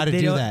 You got to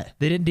They do don't- that.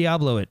 They didn't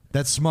Diablo it.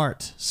 That's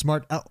smart.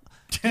 Smart. Oh,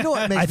 you know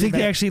what makes I me think they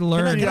mad? actually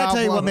learned. Can I tell you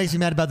Diablo. what makes me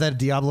mad about that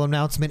Diablo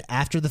announcement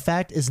after the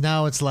fact is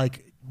now it's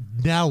like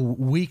now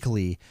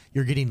weekly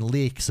you're getting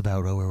leaks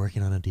about we're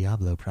working on a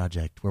Diablo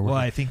project. We're Well,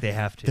 working. I think they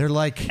have to. They're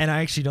like and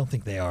I actually don't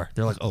think they are.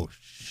 They're like, oh,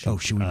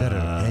 should we better?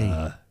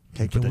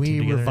 Hey, put can that we team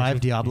together next revive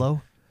week?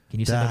 Diablo? Can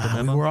you send out the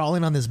memo? We're all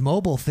in on this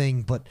mobile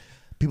thing, but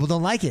people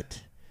don't like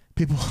it.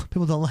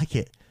 People don't like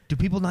it. Do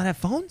people not have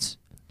phones?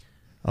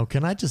 Oh,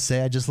 can I just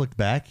say I just looked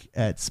back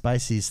at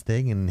Spicy's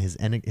thing and his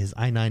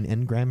i9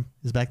 engram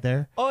is back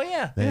there. Oh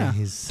yeah. There,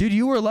 he's Dude,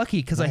 you were lucky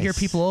because I hear Nice.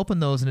 people open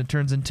those and it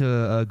turns into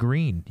a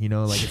green. You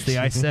know, like it's the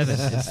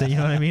i7. It's the, you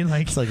know what I mean?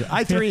 Like it's like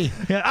i3.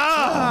 yeah.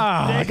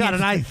 I got an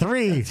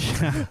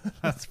i3.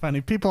 That's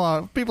funny.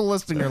 People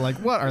listening are like,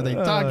 what are they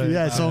talking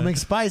Yeah, about? so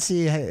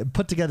McSpicy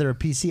put together a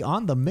PC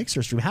on the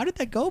Mixer stream. How did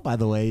that go, by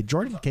the way?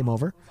 Jordan came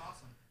over.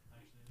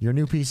 Your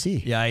new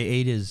PC. Yeah, I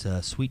ate his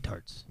sweet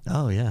tarts.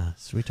 Oh, yeah.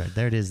 Sweetheart.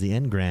 There it is, the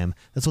engram.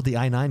 That's what the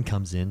i9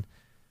 comes in.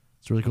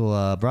 It's really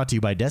cool. Brought to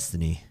you by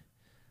Destiny.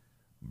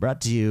 Brought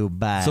to you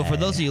by... So for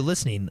those of you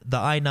listening, the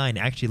i9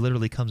 actually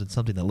literally comes in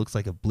something that looks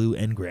like a blue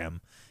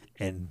engram.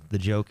 And the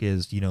joke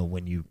is, you know,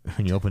 when you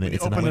open it,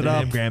 it's open an it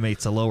up. engram,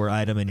 it's a lower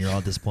item and you're all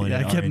disappointed.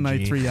 Yeah, get an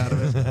i3 out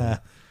of it.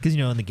 Because,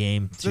 you know, in the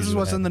game. This is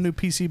what's in the new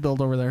PC build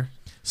over there.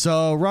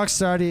 So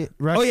Rocksteady.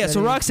 Oh yeah,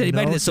 so Rocksteady.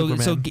 Back to no this. So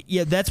Superman.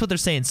 yeah, that's what they're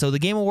saying. So the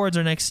Game Awards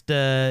are next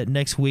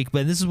week,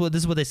 but this is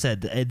what they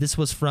said. This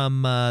was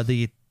from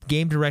the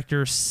game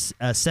director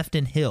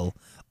Sefton Hill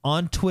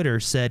on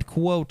Twitter. Said,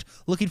 "Quote: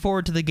 Looking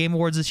forward to the Game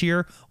Awards this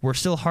year. We're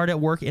still hard at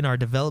work in our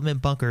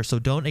development bunker, so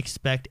don't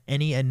expect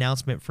any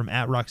announcement from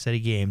at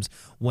Rocksteady Games.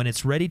 When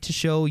it's ready to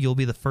show, you'll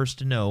be the first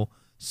to know.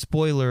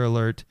 Spoiler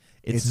alert: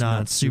 It's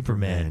not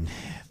Superman.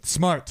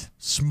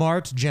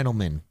 Smart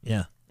gentlemen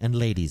Yeah." and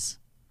ladies.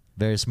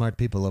 Very smart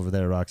people over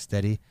there,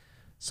 Rocksteady.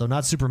 So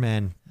not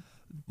Superman.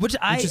 Which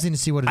Interesting to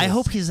see what it I is.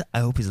 hope he's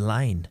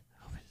lying.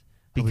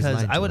 he's Because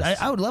lying I to would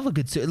us. I would love a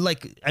good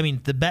like I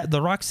mean the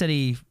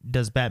Rocksteady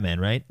does Batman,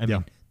 right? I mean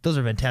Yeah. those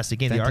are fantastic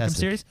games. The Arkham Fantastic.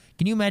 series.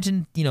 Can you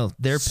imagine, you know,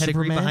 their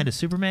pedigree Superman? behind a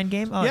Superman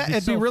game? Oh, Yeah,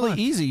 it'd be so really fun.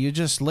 easy. You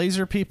just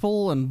laser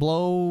people and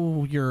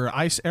blow your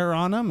ice air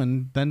on them,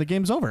 and then the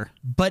game's over.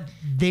 But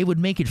they would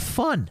make it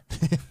fun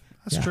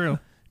That's true.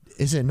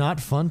 Is it not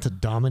fun to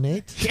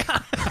dominate?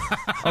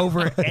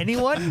 over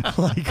anyone.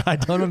 Like, I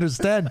don't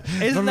understand.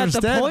 Isn't that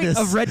the point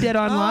of Red Dead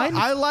Online?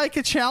 I like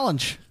a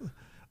challenge.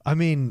 I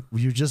mean,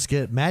 you just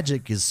get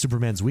magic is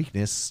Superman's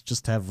weakness.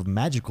 Just have a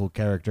magical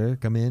character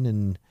come in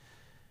and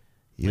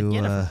you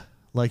Like Yennefer.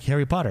 like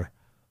Harry Potter,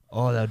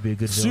 Oh, that would be a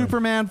good villain.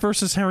 Superman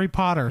versus Harry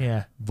Potter.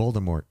 Yeah.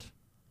 Voldemort.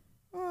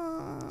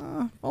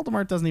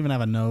 Voldemort doesn't even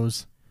have a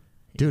nose.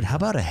 Dude, how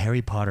about a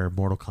Harry Potter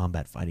Mortal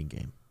Kombat fighting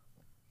game?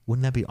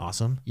 Wouldn't that be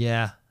awesome?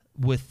 Yeah.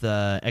 With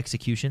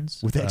executions.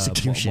 With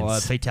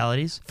executions.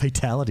 Fatalities.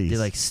 Fatalities. They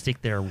like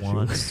stick their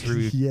wands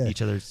through Yeah.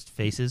 each other's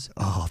faces.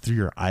 oh, through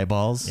your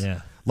eyeballs.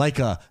 Yeah. Like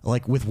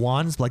with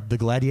wands, like the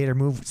gladiator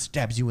move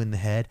stabs you in the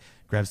head,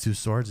 grabs two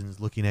swords and is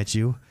looking at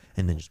you,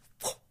 and then just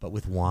but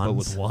with wands. But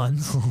with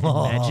wands and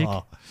magic.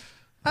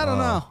 I don't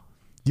know.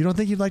 You don't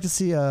think you'd like to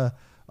see a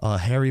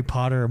Harry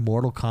Potter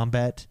Mortal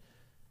Kombat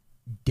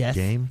Death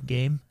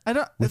game I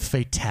don't. with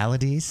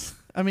fatalities?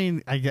 I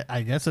mean, I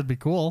guess it'd be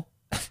cool.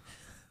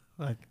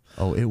 Like,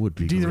 Oh, it would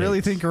be. do you great.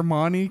 really think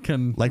Hermione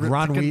can like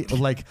Ron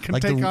can like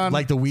take the on?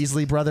 like the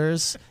Weasley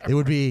brothers? It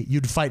would be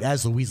you'd fight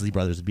as the Weasley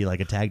brothers. It'd be like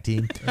a tag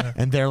team,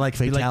 and their like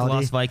Be like the fatality.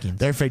 Lost Vikings.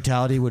 Their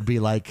fatality would be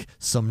like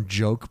some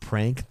joke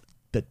prank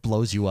that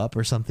blows you up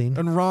or something.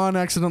 And Ron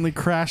accidentally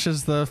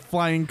crashes the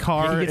flying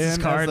car. He gets his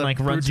in car as and, the like,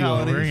 runs you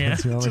brutality. over, yeah.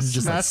 Just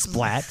like smashes-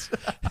 splat.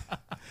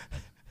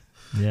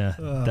 Yeah,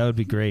 that would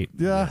be great.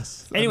 Yeah.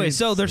 Yes. Anyway, I mean,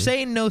 so they're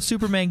saying no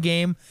Superman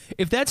game.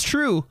 If that's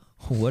true,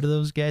 what are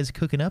those guys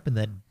cooking up in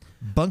that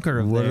bunker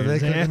of What are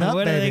theirs? they cooking up,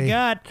 What do they baby?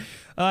 got?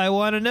 I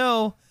want to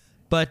know.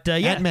 But yeah,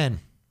 Ant-Man.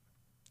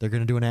 They're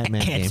gonna do an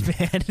Ant-Man game.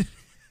 Ant-Man.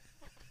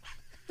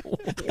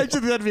 I just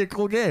think that'd be a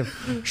cool game.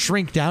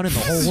 Shrink down and the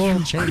whole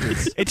world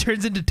changes. It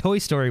turns into Toy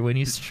Story when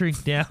you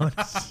shrink down.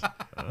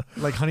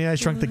 Like Honey, I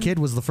Shrunk the Kid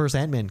was the first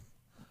Ant-Man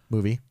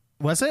movie.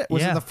 Was it?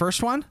 Was Yeah. it the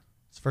first one?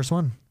 It's the first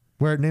one.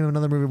 Where name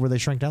another movie where they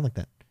shrunk down like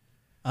that?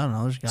 I don't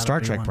know. There's gotta Star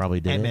be Trek one. probably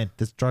did Ant-Man. it.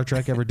 Did Star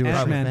Trek ever do a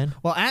Ant-Man. Ant-Man?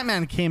 Well,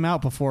 Ant-Man came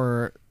out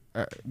before.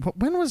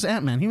 When was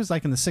Ant-Man? He was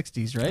like in the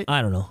 60s, right?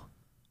 I don't know.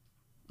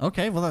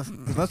 Okay, well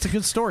that's a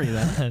good story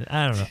then.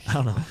 I don't know. I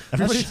don't know. that,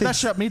 Everybody that thinks,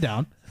 shut me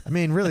down. I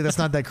mean, really, that's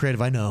not that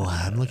creative. I know.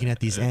 I'm looking at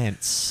these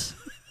ants.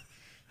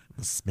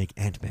 Let's make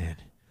Ant-Man.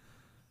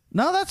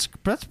 No, that's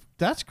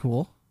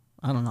cool.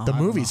 I don't know. The I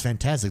don't movie's know.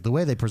 fantastic. The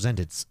way they present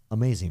it's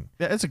amazing.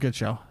 Yeah, it's a good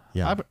show.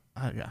 Yeah.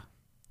 Yeah.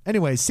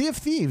 Anyway, Sea of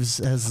Thieves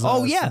has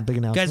Oh yeah, some big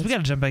announcements. guys, we got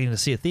to jump back into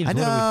Sea of Thieves. I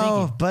What are we know,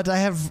 thinking? but I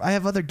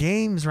have other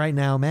games right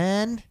now,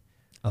 man.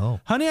 Oh,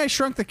 Honey, I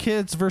Shrunk the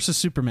Kids versus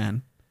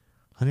Superman.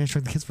 Honey, I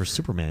Shrunk the Kids for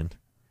Superman.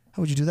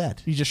 How would you do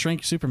that? You just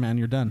shrink Superman,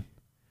 you're done.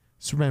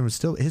 Superman would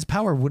still his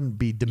power wouldn't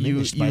be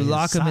diminished by you his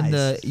lock him in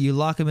size. you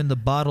lock him in the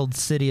bottled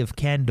city of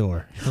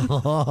Kandor.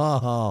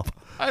 Oh,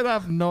 I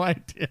have no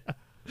idea.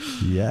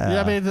 yeah.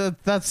 Yeah, I mean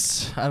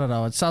that's I don't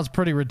know. It sounds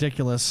pretty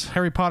ridiculous.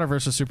 Harry Potter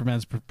versus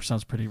Superman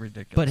sounds pretty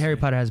ridiculous. But Harry to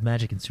me. Potter has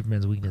magic, and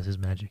Superman's weakness is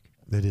magic.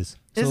 It is.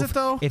 Is So it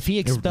though? If he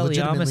legitimately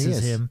Expelliarmuses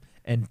is. him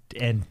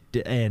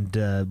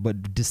and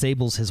but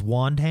disables his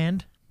wand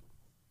hand,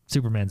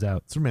 Superman's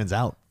out. Superman's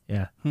out.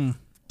 Yeah.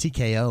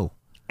 TKO.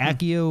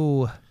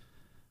 Accio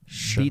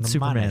beat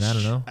Superman. I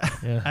don't know.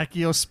 Yeah.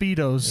 Accio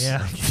Speedos. Yeah.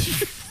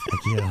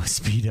 TKO.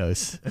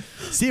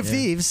 Speedos. Sea of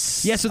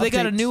Thieves. Yeah, so they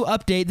got a update. new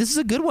update. This is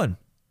a good one.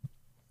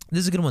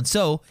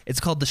 So it's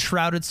called the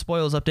Shrouded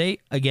Spoils update.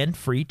 Again,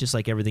 free, just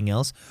like everything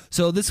else.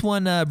 So this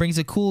one brings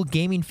a cool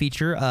gaming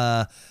feature.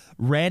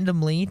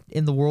 Randomly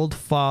in the world,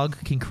 fog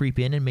can creep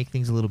in and make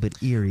things a little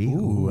bit eerie.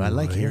 Ooh, I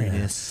like yeah.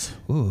 eeriness.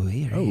 Ooh,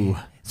 eerie.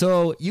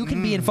 So you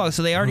can be in fog.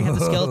 So they already have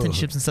the skeleton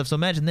ships and stuff. So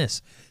imagine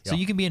this. So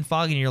you can be in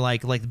fog and you're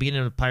like the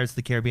beginning of Pirates of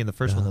the Caribbean, the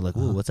first one. They're like,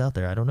 ooh, what's out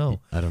there? I don't know.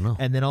 I don't know.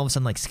 And then all of a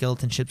sudden, like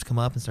skeleton ships come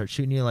up and start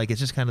shooting you. Like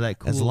it's just kind of that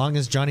cool. As long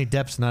as Johnny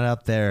Depp's not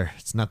out there,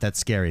 it's not that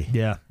scary.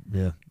 yeah.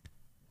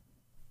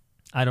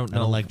 I don't I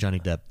know. don't like Johnny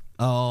Depp.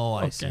 Oh,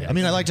 I see. I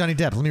mean, I like Johnny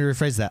Depp. Let me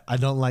rephrase that. I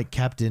don't like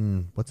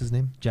Captain. What's his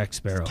name? Jack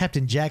Sparrow.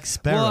 Captain Jack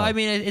Sparrow. Well, I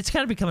mean, it's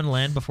kind of becoming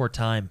Land Before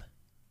Time.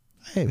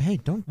 hey,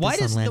 don't. Why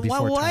diss on Land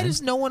Before why Time.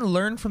 does no one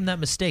learn from that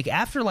mistake?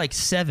 After like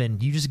 7,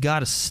 you just got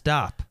to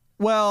stop.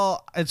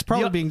 Well, it's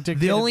probably being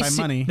dictated by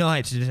money. No,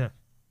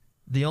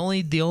 the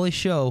only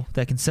show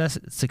that can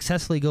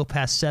successfully go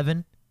past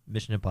 7,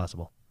 Mission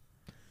Impossible.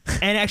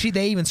 And actually,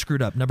 they even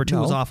screwed up. Number 2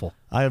 was No. awful.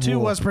 2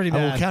 was pretty I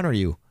will bad. counter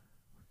you.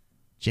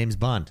 James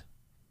Bond.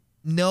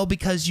 No,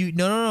 because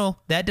no,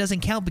 that doesn't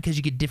count because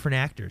you get different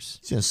actors.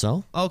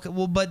 So? Okay,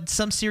 well, but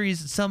some series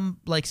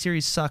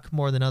suck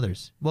more than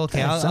others. Well, okay,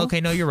 Yeah, so? okay,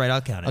 no, you're right.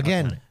 I'll count it. I'll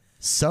Again, count it.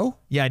 so?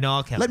 Yeah, no,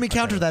 I'll count. Let me it. I'll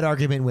counter count that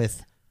argument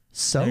with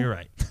so. it. No, you're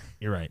right.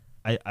 You're right.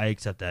 I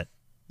accept that.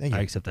 Thank you.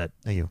 I accept that.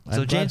 Thank you.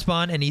 So I'm James glad.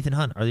 Bond and Ethan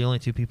Hunt are the only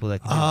 2 people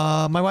that can do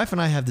it. My wife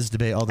and I have this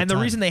debate all the And time.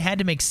 the reason they had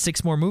to make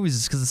 6 more movies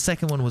is because the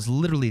second one was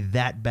literally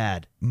that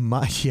bad.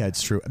 Yeah,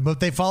 it's true. But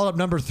they followed up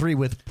number 3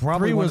 with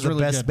probably 3 one was of the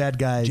really best good. bad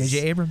guys.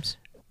 J.J. Abrams.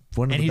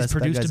 One of And the he's best bad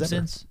produced guys him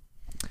ever.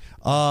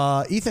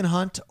 since. Ethan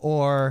Hunt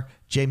or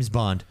James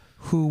Bond?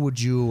 Who would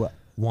you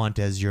want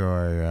as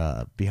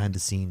your behind the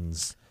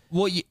scenes?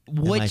 Well, which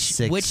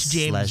MI6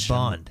 James /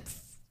 Bond?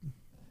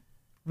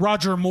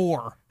 Roger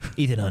Moore.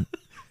 Ethan Hunt.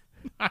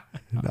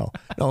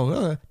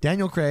 No.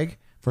 Daniel Craig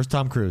versus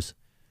Tom Cruise.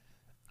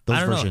 Those I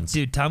don't versions.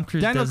 know, dude. Tom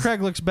Cruise. Daniel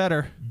Craig looks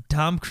better.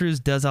 Tom Cruise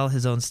does all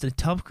his own stuff.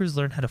 Tom Cruise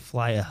learned how to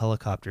fly a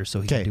helicopter,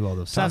 so he Okay. can do all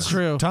those. That's stunts.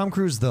 true. Tom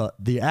Cruise,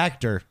 the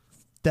actor,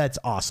 that's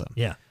awesome.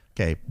 Yeah.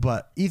 Okay,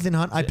 but Ethan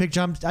Hunt, I picked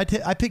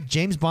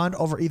James Bond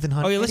over Ethan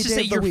Hunt. Okay, any let's just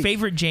day say of the your week.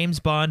 favorite James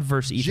Bond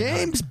versus Ethan Hunt.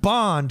 James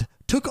Bond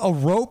took a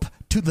rope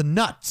to the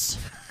nuts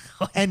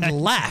and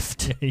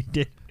laughed. He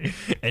did,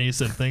 and he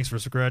said, "Thanks for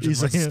scratching."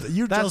 He's like,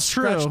 you That's just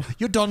scratched. true.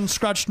 You done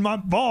scratched my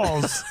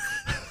balls.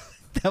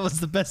 That was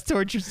the best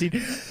torture scene.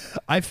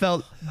 I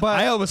But-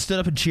 I almost stood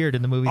up and cheered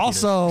in the movie.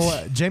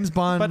 Also, James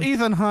Bond. But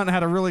Ethan Hunt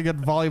had a really good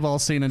volleyball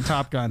scene in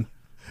Top Gun.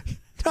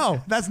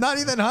 no, that's not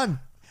Ethan Hunt.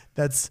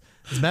 It's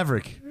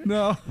Maverick.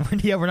 No.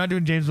 theater. Yeah, we're not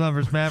doing James Bond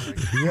versus Maverick.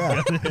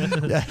 Yeah,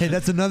 yeah. Hey,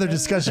 that's another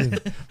discussion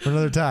for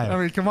another time. I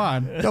mean, come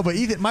on. No, but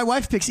my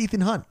wife picks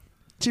Ethan Hunt.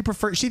 She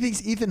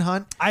thinks Ethan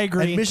Hunt. I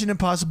agree. And Mission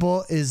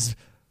Impossible is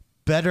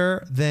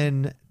better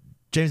than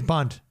James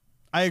Bond.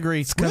 I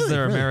agree. Because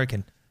they're Really?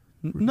 American.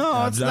 No,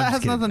 I'm that just has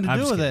kidding. nothing to I'm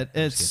do just with kidding.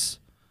 it. I'm just It's,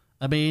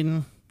 I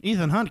mean,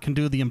 Ethan Hunt can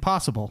do the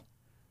impossible.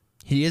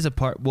 He is a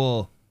part.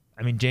 Well,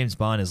 I mean, James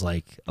Bond is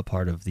like a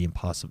part of the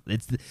impossible.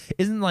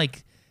 Isn't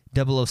like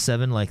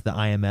 007 like the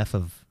IMF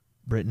of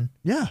Britain?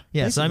 Yeah.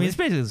 Yeah. So I basically. mean, it's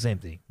basically the same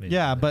thing.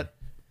 Yeah, but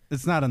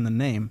it's not in the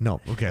name.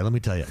 No. Okay, let me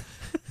tell you.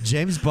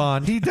 James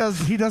Bond. He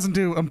doesn't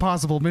do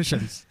impossible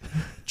missions.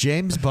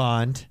 James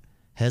Bond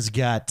has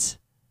got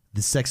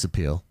the sex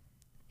appeal.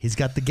 He's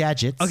got the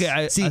gadgets. Okay,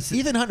 I see.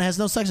 Ethan Hunt has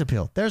no sex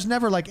appeal. There's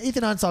never like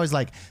Ethan Hunt's always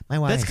like my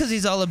wife. That's because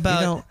he's all about.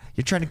 you know,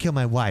 you're trying to kill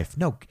my wife.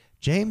 No,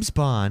 James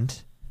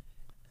Bond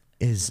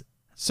is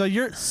So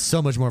you're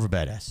so much more of a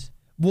badass.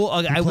 well,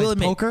 okay, He I will plays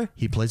admit, poker.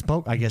 He plays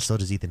poker. I guess so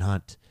does Ethan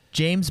Hunt.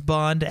 James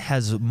Bond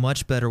has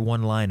much better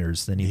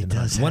one-liners than Ethan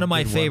does Hunt. One have of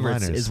my good favorites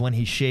one-liners. is when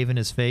he's shaving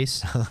his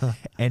face,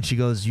 and she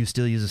goes, "You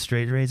still use a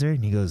straight razor?"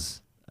 And he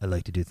goes, "I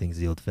like to do things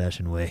the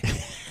old-fashioned way."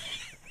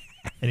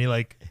 And he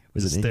like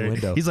Was it staring-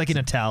 innuendo? He's like in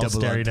a towel Double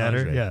staring at her.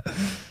 entendre.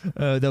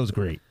 Yeah, that was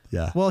great.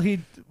 Yeah. well.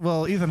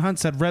 Ethan Hunt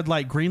said red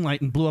light, green light,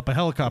 and blew up a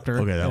helicopter.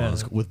 Okay, that Yeah. one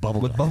was with bubble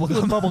With gum.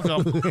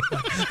 bubblegum.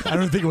 I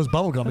don't think it was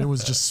bubble gum. It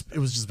was just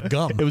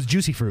gum. It was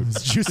juicy fruit. It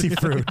was juicy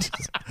fruit.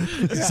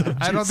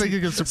 I don't think you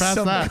can surpass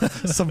that.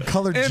 Some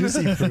colored In-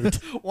 juicy fruit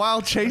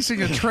While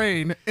chasing a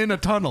train in a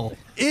tunnel.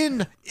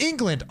 in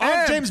England on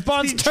And James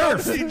Bond's he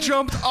turf. He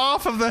jumped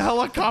off of the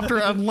helicopter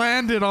and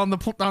landed on the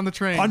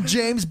train. On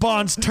James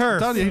Bond's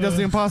turf. Telling you, he does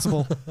the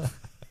impossible.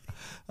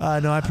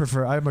 No,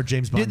 I'm a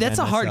James Bond. Dude, that's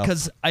man a hard myself.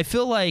 because I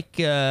feel like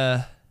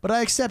But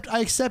I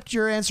accept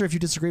your answer if you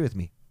disagree with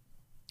me.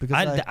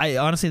 Because I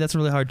honestly, that's a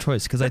really hard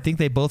choice because I think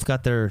they both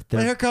got their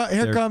Well, here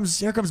comes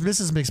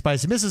Mrs.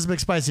 McSpicy. Mrs.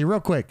 McSpicy, real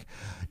quick.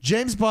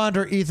 James Bond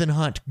or Ethan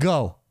Hunt?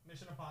 Go.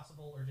 Mission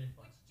Impossible or James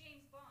Bond. Which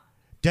James Bond?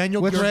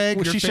 Daniel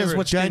Craig. She says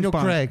which Daniel James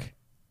Bond? Craig.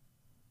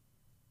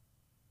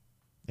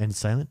 And it's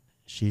silent.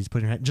 She's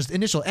putting her hand. Just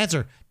initial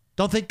answer.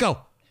 Don't think. Go.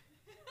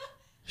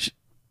 This is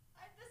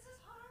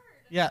hard.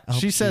 Yeah, I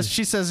hope she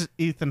says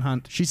Ethan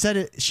Hunt. She said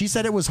it. She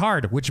said it was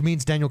hard, which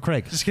means Daniel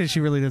Craig. Just kidding. She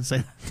really didn't say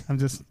that. I'm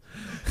just.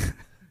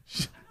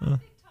 I'm not a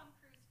big Tom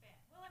Cruise fan.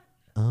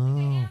 Well, I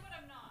am, but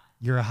I'm not.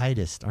 You're a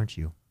heightist, aren't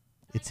you?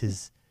 It's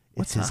his.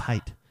 It's his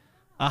height.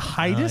 A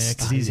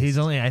heightist? Because he's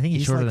only. I think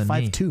he's shorter like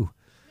than me. 5'2". No,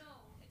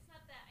 it's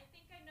not that. I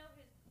think I know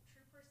his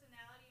true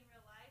personality in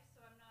real life,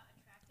 so I'm not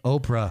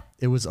attracted. Oprah.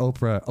 It was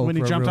Oprah. When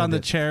he Oprah jumped on ruined the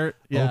it. chair.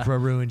 Yeah.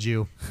 Oprah ruined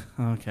you.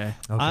 Okay.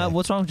 Okay.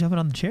 What's wrong with jumping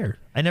on the chair?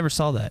 I never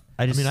saw that.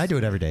 I mean, I do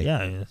it every day.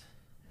 Yeah.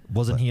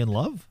 Wasn't he in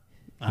love?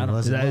 I don't know.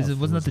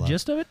 Wasn't that the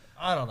gist of it?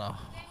 I don't know.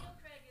 Daniel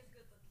Craig is good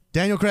looking.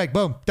 Daniel Craig.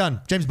 Boom.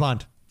 Done. James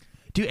Bond.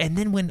 Dude, and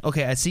then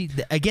I see,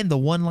 again, the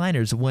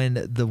one-liners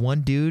when the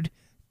one dude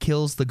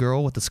kills the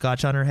girl with the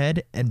scotch on her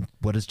head, and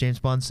what does James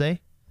Bond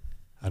say?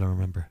 I don't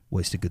remember.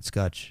 Waste a good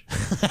scotch.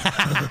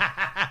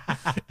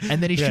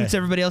 And then he shoots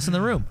everybody else in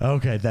the room.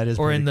 Okay, that is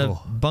Or pretty in the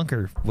cool.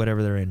 bunker,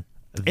 whatever they're in.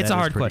 That It's a is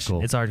hard pretty question.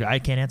 cool. It's hard. I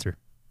can't answer.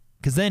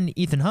 Because then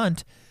Ethan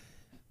Hunt,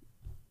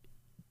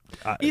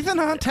 Ethan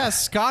Hunt has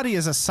Scotty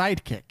as a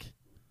sidekick.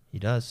 he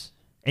does.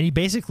 And he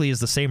basically is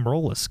the same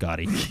role as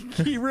Scotty.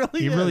 He really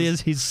He really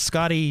is. He's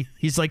Scotty.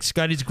 He's like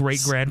Scotty's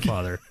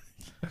great-grandfather.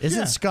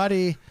 Isn't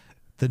Scotty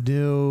the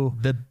new?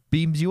 That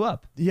beams you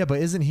up. Yeah, but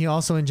isn't he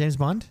also in James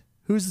Bond?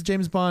 Who's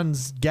James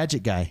Bond's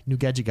gadget guy? New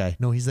gadget guy?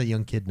 No, he's that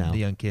young kid now. The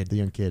young kid. The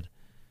young kid.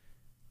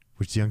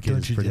 Which the young kid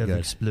is pretty good.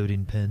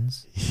 exploding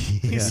pens?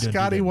 He's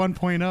Scotty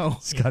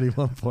 1.0. Scotty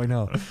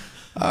 1.0.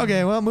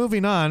 Okay, well,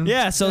 moving on.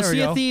 Yeah, so There we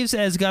Sea go. of Thieves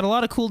has got a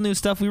lot of cool new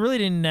stuff. We really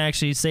didn't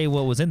actually say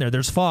what was in there.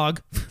 There's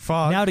fog.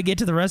 Fog. Now to get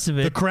to the rest of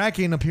The it.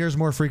 Kraken appears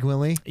more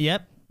frequently.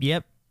 Yep.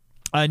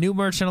 New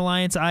Merchant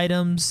Alliance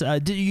items.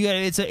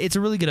 It's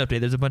a really good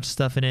update. There's a bunch of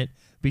stuff in it.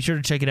 Be sure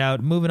to check it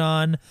out. Moving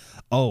on.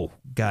 Oh,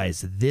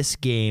 guys, this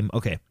game.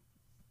 Okay.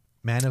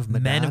 Man of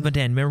Medan. Man of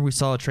Medan. Remember we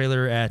saw a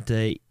trailer at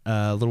a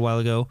little while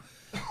ago.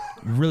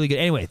 Really good.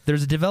 Anyway,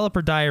 there's a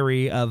developer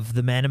diary of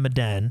the Man of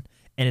Medan,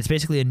 and it's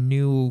basically a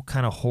new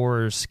kind of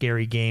horror,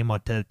 scary game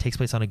that takes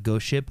place on a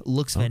ghost ship.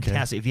 Looks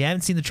fantastic. If you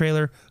haven't seen the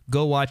trailer,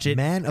 go watch it.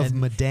 Man of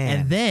Medan.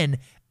 And then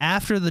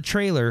after the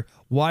trailer,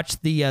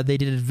 watch the. They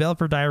did a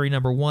developer diary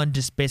 #1,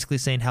 just basically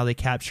saying how they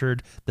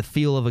captured the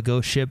feel of a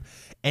ghost ship,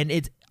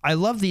 and I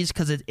love these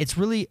because it's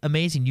really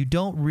amazing. You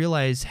don't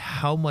realize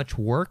how much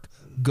work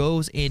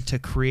goes into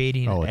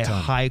creating a a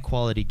ton. high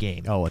quality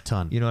game. Oh, a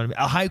ton. You know what I mean?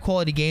 A high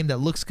quality game that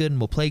looks good and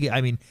will play good.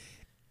 I mean,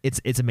 it's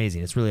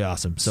amazing. It's really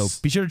awesome. So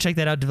be sure to check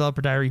that out.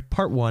 Developer Diary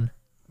Part 1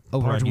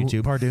 over on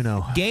YouTube.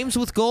 Parduno. Games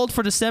with gold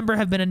for December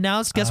have been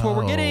announced. Guess what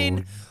we're getting?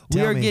 We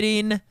tell are me.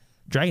 getting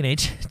Dragon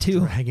Age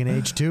 2. Dragon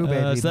Age 2,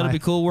 baby. so that'll be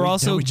cool. We're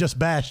also- we just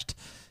bashed.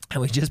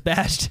 And we just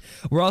bashed.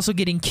 We're also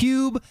getting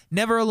Cube,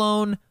 Never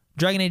Alone,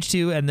 Dragon Age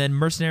 2, and then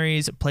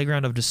Mercenaries,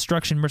 Playground of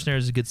Destruction.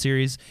 Mercenaries is a good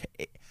series.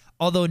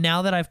 Although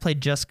now that I've played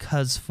Just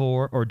Cause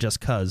 4 or Just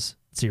Cause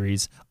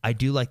series, I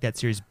do like that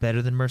series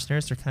better than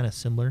Mercenaries. They're kind of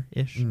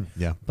similar-ish.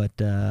 Yeah. But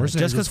Mercenaries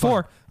Just is Cause fun.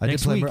 4 I did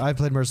next play. week. I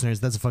played Mercenaries.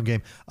 That's a fun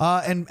game.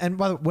 And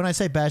by the way, when I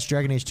say bash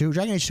Dragon Age 2,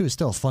 Dragon Age 2 is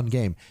still a fun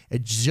game.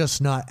 It's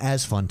just not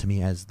as fun to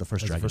me as the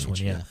first That's Dragon the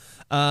first Age. one,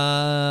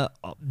 yeah.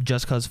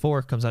 Just Cause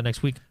 4 comes out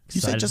next week. You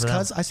say Excited just for that.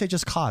 cause? I say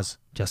just cause.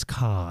 Just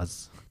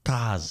Cause.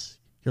 Cause.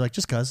 You're like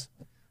just cause.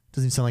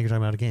 Doesn't even sound like you're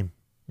talking about a game.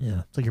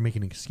 Yeah. It's like you're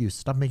making an excuse.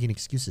 Stop making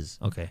excuses.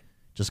 Okay.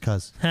 Just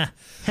cause.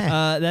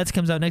 That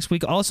comes out next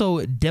week.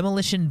 Also,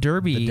 Demolition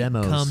Derby The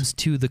demos. comes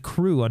to The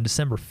Crew on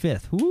December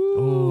 5th.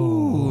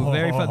 Ooh,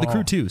 very fun. The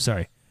Crew 2,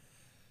 sorry.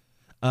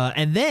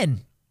 And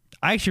then,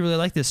 I actually really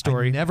like this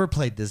story. I never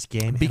played this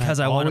game Because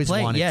and I want to always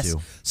play. wanted Yes. to.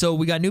 So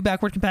we got new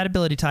backward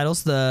compatibility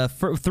titles. The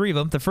 3 of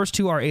them. The first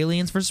 2 are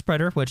Aliens vs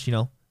Predator, which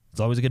it's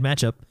always a good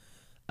matchup.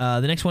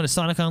 The next one is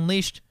Sonic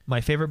Unleashed,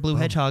 my favorite blue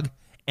hedgehog,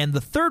 and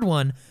the third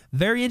one,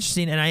 very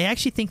interesting. And I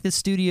actually think this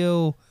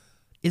studio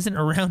isn't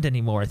around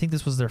anymore. I think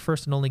this was their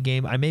first and only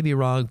game. I may be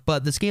wrong,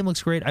 but this game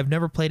looks great. I've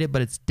never played it,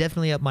 but it's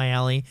definitely up my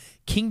alley.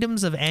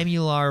 Kingdoms of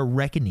Amular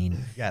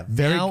Reckoning. Yeah,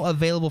 very- now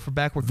available for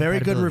backward Very good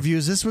compatibility.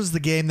 reviews. This was the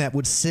game that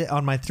would sit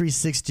on my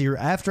 360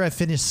 after I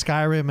finished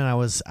Skyrim, and I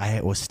was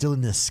still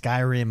in this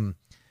Skyrim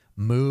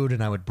mood,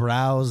 and I would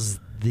browse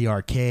the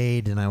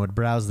arcade and I would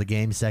browse the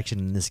game section,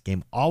 and this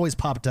game always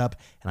popped up,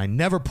 and I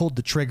never pulled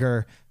the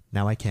trigger.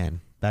 Now I can.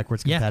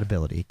 Backwards Yeah.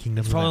 compatibility.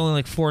 Kingdoms It's of probably only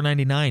like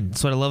 $4.99.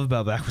 That's what I love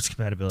about backwards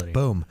compatibility.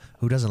 Boom.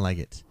 Who doesn't like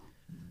it?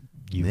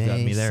 You've they got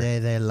me there. say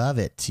they love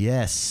it.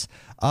 Yes.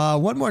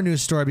 One more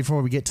news story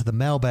before we get to the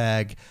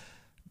mailbag.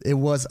 It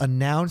was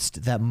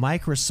announced that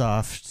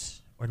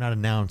Microsoft, or not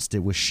announced,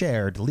 it was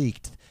shared,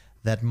 leaked,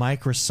 that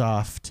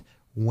Microsoft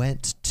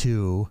went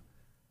to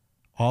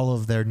all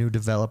of their new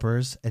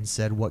developers and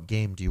said, what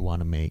game do you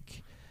want to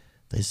make?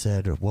 They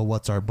said, well,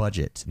 what's our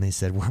budget? And they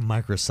said, we're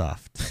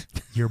Microsoft.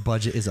 Your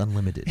budget is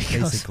unlimited,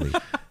 basically.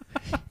 To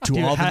Dude,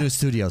 all the new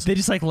studios. They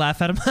just like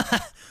laugh at him.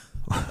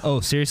 Oh,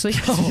 seriously?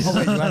 Oh,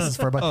 wait, you asked us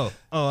for a budget.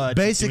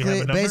 Basically,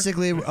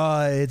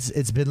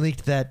 it's been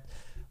leaked that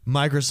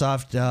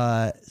Microsoft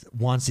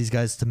wants these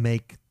guys to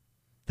make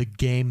the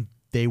game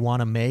they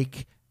want to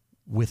make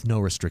with no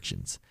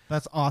restrictions.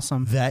 That's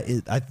awesome. That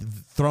is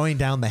throwing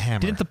down the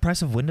hammer. Didn't the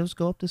price of Windows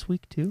go up this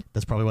week too?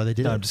 That's probably why they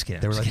did No, it. I'm just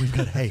kidding. They were I'm like, just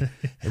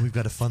we've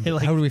got to fund Hey, this.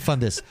 like- How do we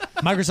fund this?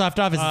 Microsoft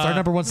Office is our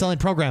number one selling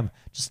program.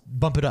 Just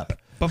bump it up.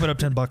 Bump it up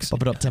 $10.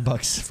 Bump it up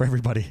 $10 for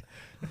everybody.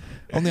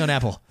 Only on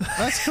Apple.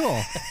 That's cool.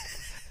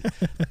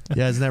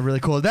 Yeah, isn't that really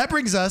cool? That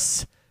brings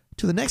us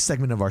to the next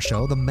segment of our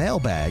show, the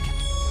mailbag.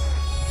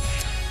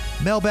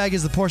 Mailbag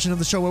is the portion of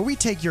the show where we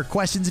take your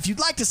questions. If you'd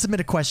like to submit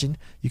a question,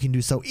 you can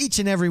do so each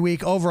and every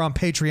week over on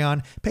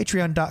Patreon,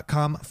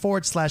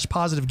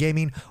 patreon.com/positive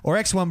gaming or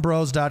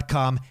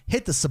x1bros.com.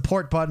 Hit the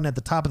support button at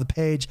the top of the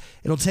page.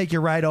 It'll take you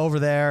right over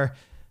there.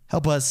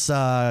 Help us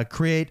work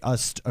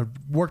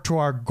to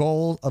our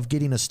goal of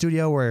getting a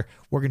studio. We're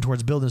working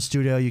towards building a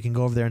studio. You can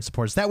go over there and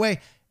support us that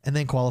way and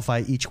then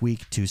qualify each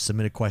week to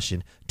submit a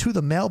question to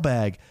the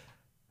mailbag.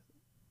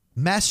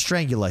 Mass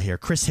Strangula here,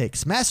 Chris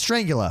Hicks. Mass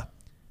Strangula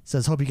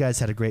says, hope you guys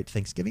had a great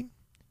Thanksgiving.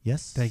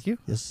 Yes. Thank you.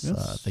 Yes.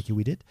 Yes. Thank you.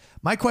 We did.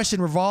 My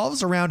question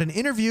revolves around an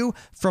interview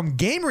from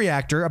Game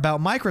Reactor about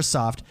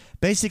Microsoft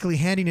basically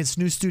handing its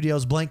new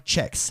studios blank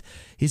checks.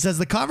 He says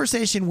the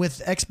conversation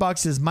with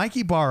Xbox's Mike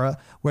Ibarra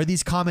where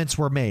these comments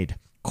were made.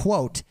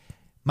 Quote,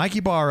 Mike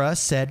Ibarra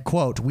said,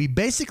 quote, we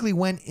basically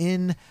went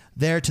in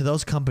there to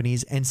those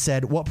companies and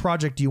said, what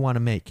project do you want to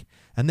make?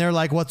 And they're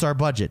like, what's our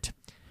budget?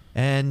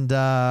 And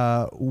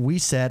we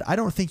said, I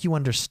don't think you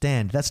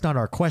understand. That's not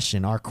our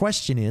question. Our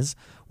question is,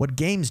 what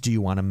games do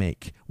you want to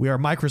make? We are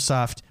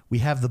Microsoft. We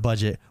have the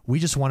budget. We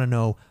just want to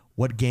know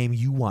what game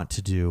you want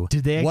to do.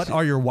 Did they what actually-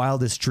 are your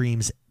wildest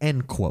dreams?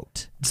 End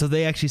quote. So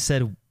they actually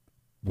said,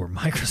 we're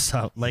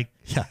Microsoft. Like,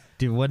 Yeah.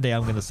 dude, one day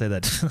I'm going to say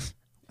that.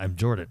 I'm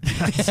Jordan.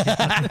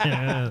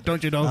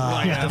 Don't you know who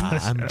I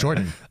am? I'm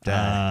Jordan.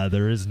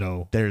 There is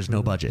no. There's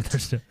no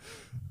budget.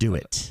 Do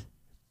it.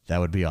 That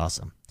would be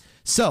awesome.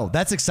 So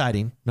that's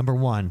exciting. Number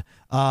one,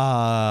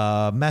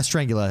 Mass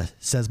Strangula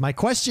says, my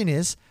question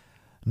is,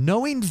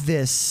 knowing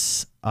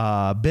this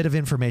bit of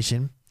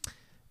information,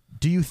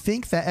 do you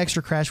think that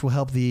Extra Crash will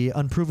help the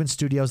unproven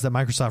studios that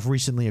Microsoft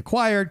recently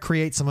acquired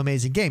create some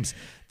amazing games?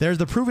 There's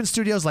the proven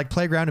studios like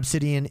Playground,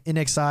 Obsidian, In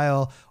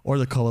Exile, or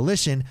the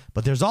Coalition,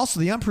 but there's also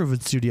the unproven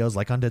studios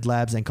like Undead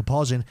Labs and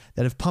Compulsion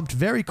that have pumped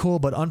very cool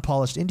but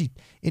unpolished indie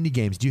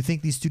games. Do you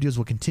think these studios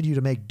will continue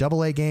to make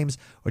AA games,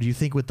 or do you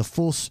think they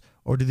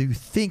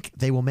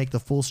will make the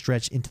full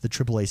stretch into the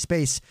AAA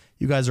space?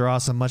 You guys are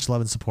awesome. Much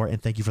love and support,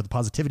 and thank you for the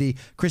positivity.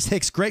 Chris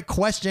Hicks, great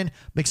question.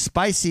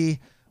 McSpicy,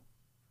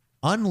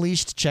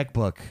 unleashed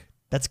checkbook.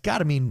 That's got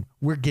to mean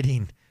we're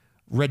getting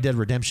Red Dead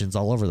Redemptions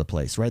all over the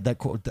place, right? That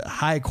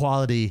high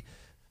quality.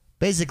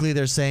 Basically,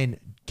 they're saying,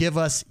 give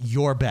us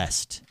your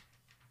best.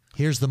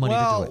 Here's the money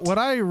to do it. What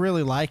I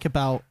really like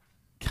about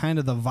kind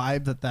of the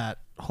vibe that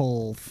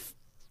whole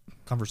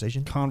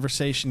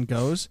conversation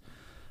goes,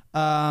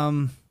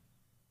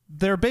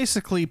 they're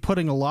basically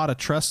putting a lot of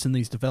trust in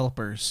these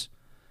developers.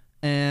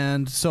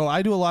 And so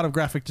I do a lot of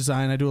graphic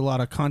design. I do a lot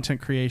of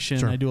content creation.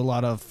 Sure. I do a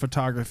lot of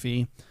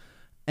photography.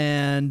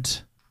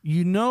 And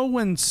you know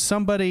when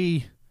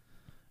somebody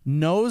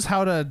knows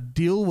how to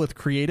deal with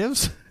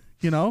creatives,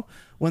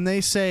 when they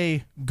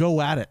say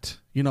go at it,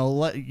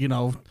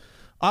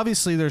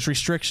 obviously there's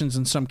restrictions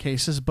in some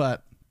cases,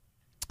 but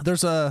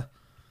there's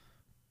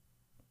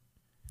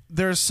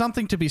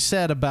something to be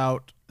said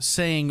about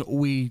saying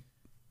we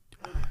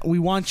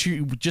want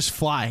you, just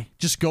fly,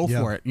 just go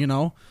for it,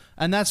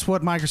 and that's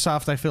what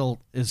Microsoft, I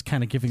feel, is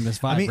kind of giving this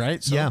vibe,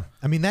 right? So yeah.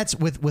 I mean, that's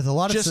with a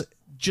lot of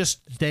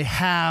just they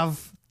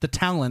have the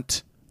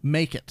talent,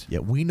 make it. Yeah,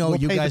 we know We'll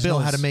you pay the guys know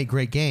how bills. to make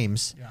great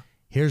games. Yeah.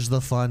 Here's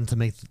the fun to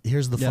make.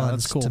 Here's the Yeah,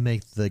 funds that's cool. to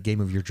make the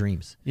game of your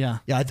dreams. Yeah.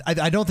 Yeah.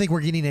 I don't think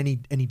we're getting any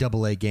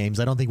AA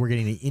games. I don't think we're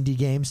getting any indie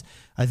games.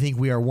 I think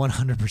we are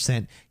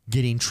 100%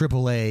 getting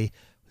AAA,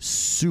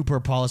 super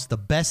polished, the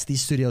best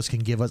these studios can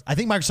give us. I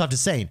think Microsoft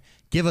is saying,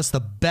 give us the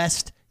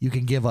best you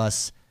can give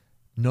us,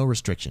 no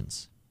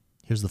restrictions.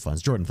 Here's the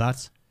funds. Jordan,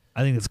 thoughts?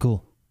 I think it's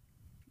cool.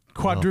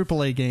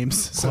 Quadruple A games.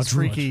 Says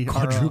Freaky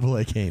Quadruple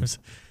A games.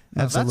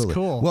 No, that's Absolutely.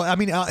 cool. Well, I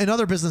mean, in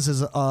other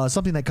businesses,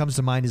 something that comes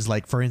to mind is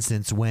like, for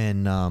instance,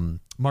 when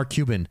Mark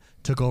Cuban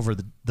took over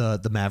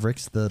the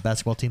Mavericks, the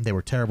basketball team. They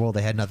were terrible.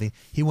 They had nothing.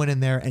 He went in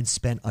there and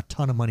spent a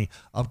ton of money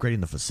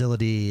upgrading the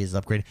facilities,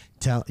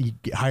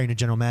 hiring a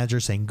general manager,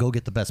 saying, go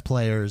get the best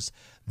players.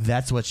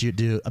 That's what you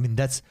do. I mean,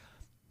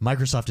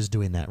 Microsoft is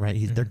doing that, right?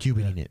 They're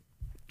Cubaning it.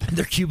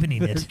 They're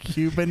Cubaning it.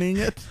 Cubaning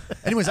it.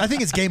 Anyways, I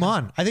think it's game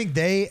on. I think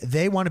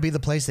they want to be the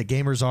place that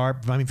gamers are.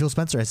 I mean, Phil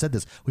Spencer has said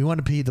this. We want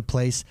to be the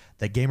place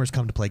that gamers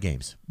come to play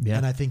games. Yeah.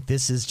 And I think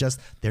this is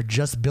they're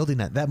just building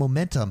that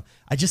momentum.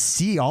 I just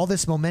see all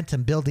this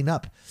momentum building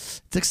up.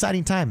 It's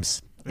exciting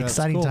times.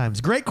 Exciting cool.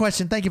 times. Great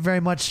question. Thank you very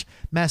much,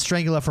 Mass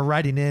Strangula, for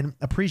writing in.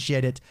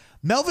 Appreciate it.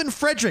 Melvin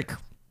Frederick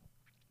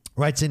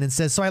writes in and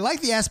says, so I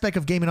like the aspect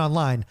of gaming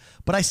online,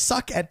 but I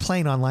suck at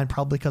playing online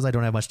probably because I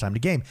don't have much time to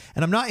game.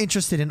 And I'm not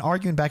interested in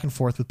arguing back and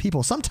forth with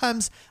people.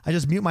 Sometimes I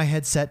just mute my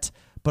headset,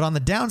 but on the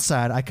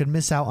downside, I could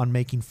miss out on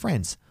making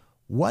friends.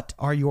 What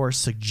are your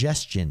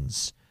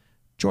suggestions?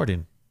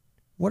 Jordan,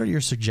 what are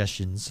your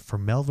suggestions for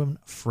Melvin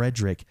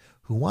Frederick,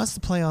 who wants to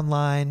play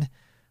online,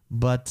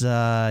 but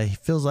he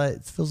feels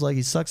like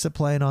he sucks at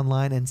playing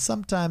online and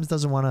sometimes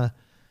doesn't want to,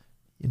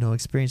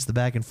 experience the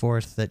back and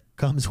forth that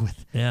comes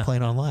with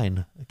playing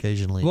online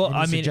occasionally. Well,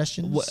 Any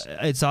suggestions?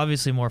 It's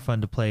obviously more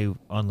fun to play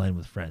online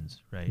with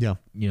friends, right?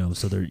 Yeah.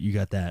 So there you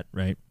got that,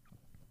 right?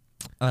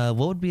 What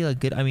would be a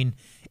good? I mean,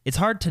 it's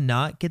hard to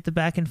not get the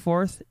back and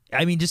forth.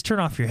 I mean, just turn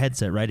off your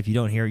headset, right? If you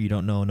don't hear it, you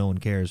don't know. No one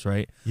cares,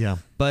 right? Yeah.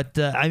 But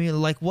I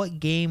mean, like, what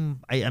game?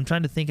 I'm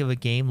trying to think of a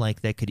game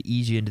like that could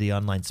ease you into the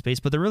online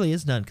space, but there really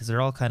is none because they're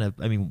all kind of.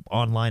 I mean,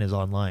 online is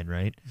online,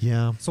 right?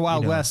 Yeah. It's the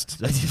Wild West.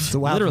 It's the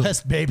Wild Literally.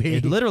 West,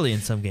 baby. Literally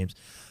in some games.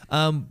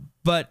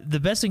 But the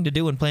best thing to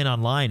do when playing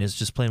online is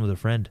just playing with a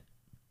friend.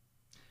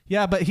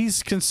 Yeah, but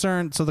he's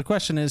concerned. So the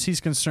question is, he's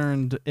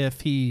concerned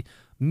if he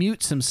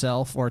mutes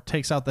himself or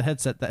takes out the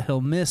headset that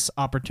he'll miss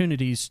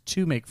opportunities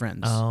to make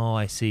friends. Oh,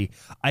 I see.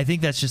 I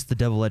think that's just the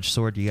double-edged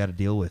sword you got to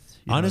deal with.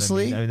 You know what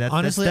Honestly, I mean?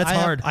 that's that's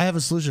hard. I have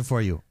a solution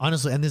for you.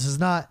 Honestly, and this is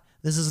not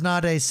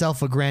a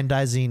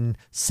self-aggrandizing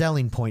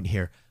selling point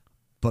here,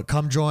 but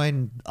come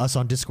join us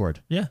on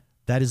Discord. Yeah.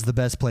 That is the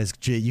best place.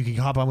 You can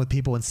hop on with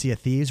people in Sea of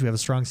Thieves. We have a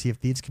strong Sea of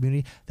Thieves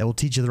community that will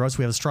teach you the ropes.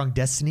 We have a strong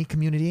Destiny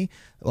community,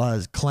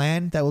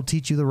 clan that will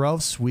teach you the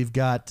ropes. We've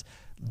got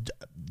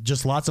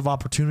just lots of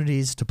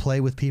opportunities to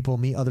play with people,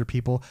 meet other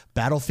people.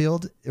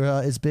 Battlefield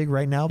is big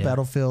right now. Yeah.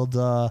 Battlefield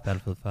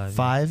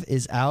 5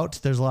 is out.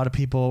 There's a lot of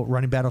people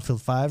running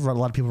Battlefield 5. A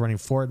lot of people running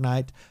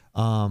Fortnite.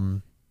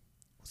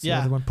 What's the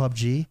other one?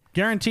 PUBG.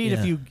 Guaranteed,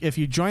 Yeah. if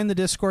you join the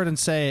Discord and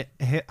say,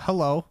 hey,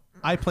 hello,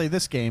 I play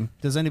this game.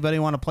 Does anybody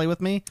want to play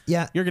with me?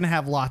 Yeah. You're going to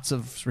have lots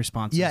of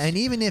responses. Yeah, and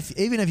even if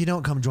you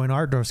don't come join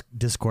our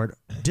Discord,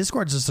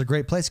 Discord's just a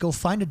great place. Go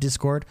find a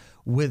Discord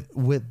with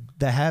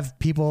that have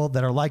people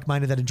that are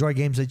like-minded that enjoy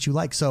games that you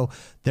like. So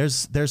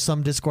there's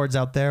some Discords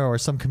out there or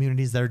some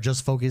communities that are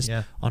just focused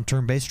on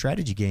turn-based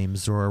strategy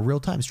games or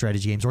real-time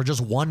strategy games or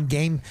just one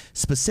game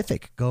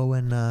specific. Go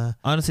and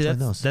honestly, join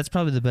those. that's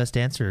probably the best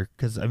answer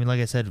because, I mean,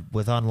 like I said,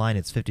 with online,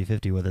 it's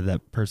 50-50 whether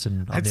that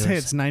person on I'd the say other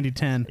it's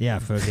 90-10. Yeah,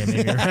 for a game.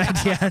 You're right.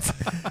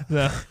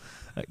 Yeah.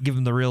 Give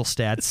them the real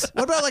stats.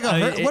 What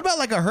about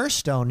like a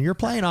Hearthstone? You're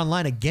playing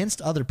online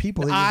against other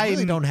people that you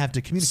really don't have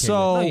to communicate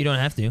so- with. No, you don't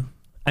have to.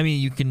 I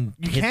mean, you can.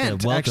 You hit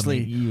can't the welcome.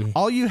 actually.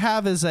 All you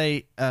have is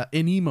an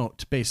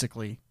emote,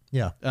 basically.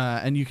 Yeah.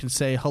 And you can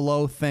say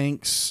hello,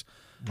 thanks.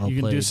 Well you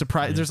can do played.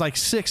 surprise. Yeah. There's like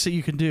 6 that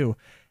you can do.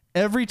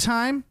 Every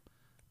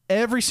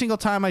single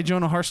time I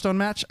join a Hearthstone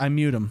match, I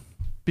mute them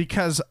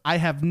because I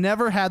have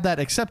never had that,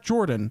 except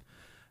Jordan.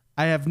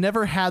 I have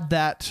never had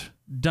that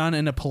done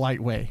in a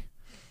polite way.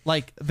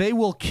 Like, they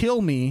will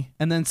kill me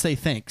and then say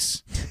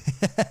thanks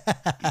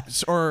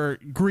or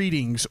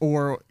greetings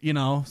or,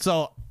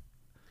 so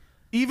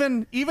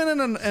even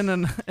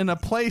in a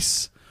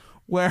place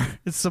where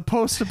it's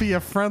supposed to be a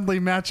friendly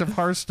match of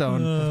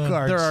Hearthstone,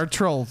 there are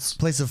trolls.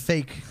 Place of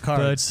fake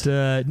cards.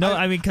 But no,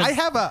 I mean, 'cause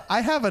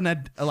I have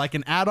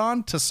an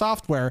add-on to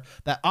software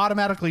that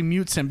automatically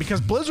mutes him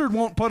because Blizzard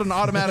won't put an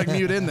automatic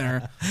mute in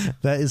there.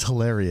 That is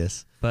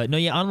hilarious. But no,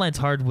 yeah, online's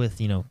hard with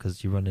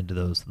because you run into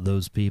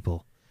those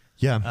people.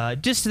 Yeah.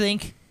 Just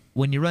think,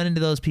 when you run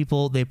into those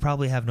people, they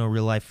probably have no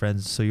real life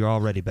friends, so you're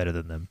already better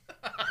than them.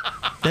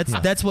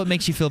 That's what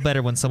makes you feel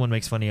better when someone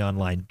makes fun of you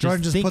online.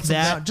 Jordan, just think put them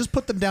down. Just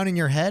put them down in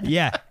your head.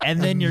 Yeah,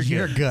 and then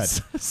you're good.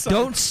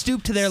 Don't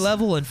stoop to their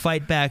level and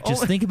fight back.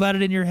 Just think about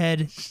it in your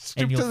head,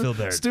 and you'll feel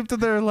better. Stoop to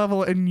their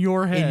level in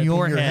your head. In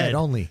your In your head. head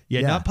only.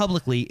 Yeah, Yeah. not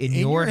publicly. In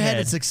your head.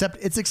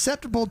 It's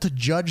acceptable to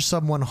judge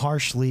someone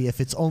harshly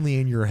if it's only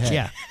in your head.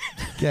 Yeah,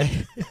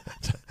 Okay.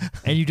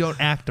 and you don't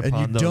act and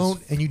upon you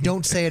those.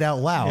 don't say it out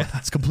loud.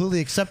 It's completely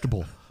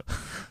acceptable.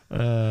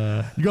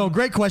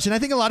 Great question. I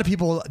think a lot of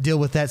people deal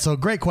with that. So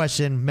great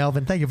question,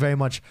 Melvin. Thank you very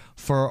much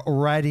for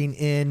writing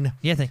in.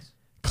 Yeah, thanks.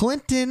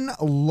 Clinton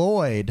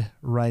Lloyd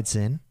writes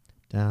in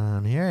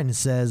down here and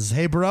says,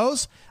 "Hey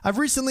bros, I've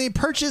recently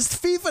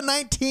purchased FIFA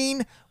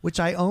 19, which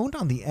I owned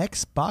on the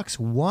Xbox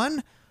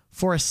One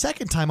for a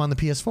second time on the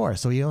PS4.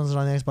 So he owns it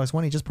on the Xbox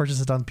One. He just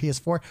purchased it on the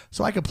PS4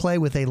 so I could play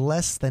with a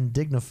less than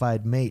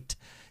dignified mate.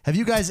 Have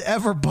you guys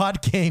ever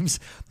bought games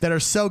that are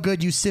so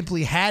good you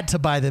simply had to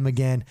buy them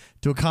again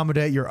to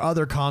accommodate your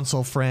other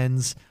console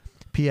friends?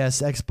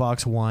 PS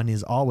Xbox One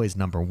is always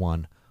number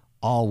one.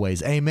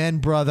 Always. Amen,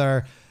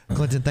 brother."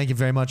 Clinton, thank you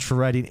very much for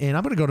writing in.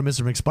 I'm going to go to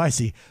Mr.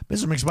 McSpicy.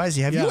 Mr.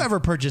 McSpicy, have you ever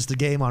purchased a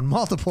game on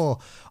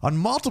multiple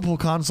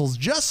consoles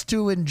just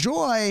to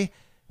enjoy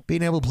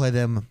being able to play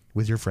them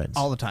with your friends?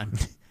 All the time.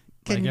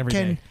 Can every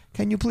day.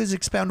 Can you please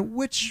expound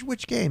which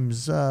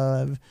games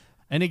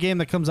Any game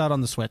that comes out on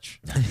the Switch.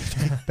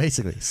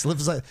 Basically,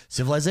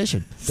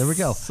 Civilization. There we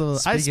go. So I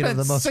Speaking spent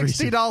of the most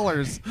recent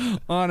 $60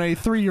 on a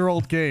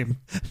 3-year-old game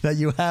that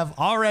you have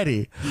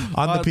already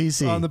on the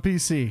PC. On the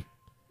PC.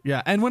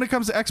 Yeah, and when it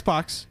comes to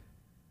Xbox,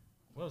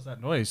 what was that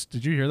noise?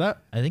 Did you hear that?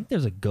 I think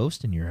there's a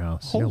ghost in your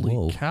house. Holy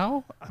whoa.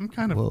 cow! I'm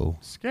kind of Whoa.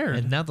 scared.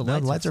 And now the Now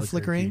lights, the lights are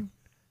flickering.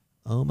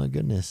 Oh my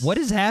goodness. What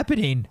is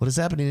happening? What is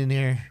happening in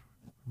here?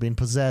 Being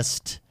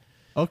possessed.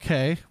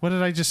 Okay, what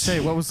did I just say?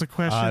 What was the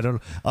question? I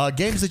don't know.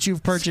 Games that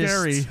you've purchased.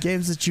 Scary.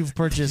 Games that you've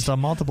purchased on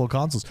multiple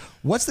consoles.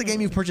 What's the game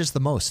you've purchased the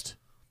most?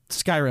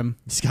 Skyrim.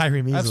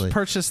 Skyrim easily. I've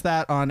purchased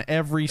that on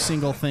every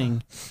single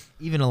thing.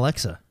 Even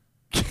Alexa.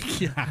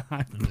 Yeah,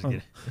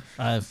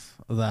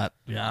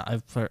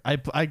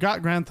 I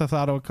got Grand Theft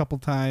Auto a couple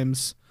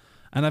times,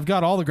 and I've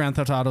got all the Grand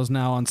Theft Autos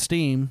now on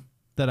Steam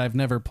that I've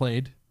never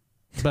played,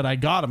 but I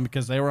got them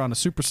because they were on a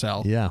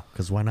supercell. Yeah,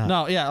 because why not?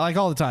 No, yeah, like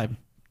all the time.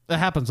 It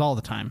happens all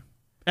the time.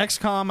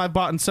 XCOM I've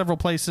bought in several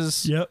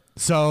places. Yep.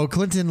 So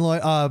Clinton,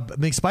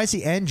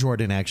 McSpicy and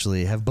Jordan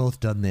actually have both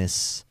done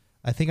this.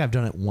 I think I've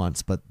done it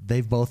once, but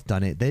they've both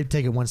done it. They've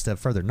taken one step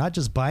further. Not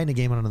just buying a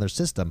game on another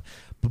system,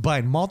 but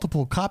buying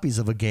multiple copies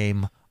of a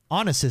game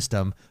on a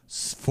system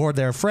for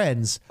their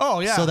friends. Oh,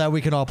 yeah. So that we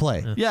can all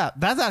play. Yeah,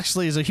 that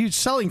actually is a huge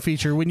selling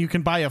feature when you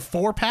can buy a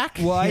 4-pack.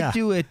 Well, Yeah. I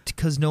do it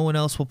because no one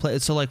else will play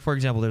it. So, like, for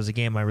example, there's a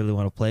game I really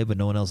want to play, but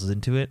no one else is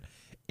into it.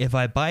 If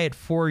I buy it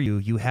for you,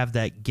 you have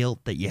that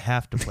guilt that you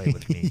have to play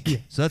with me.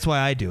 So that's why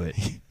I do it.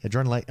 Yeah,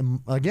 Jordan, like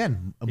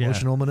again,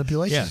 emotional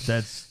manipulation. Yeah,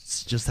 that's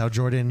It's just how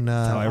Jordan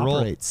how I roll.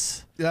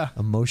 operates. Yeah.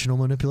 Emotional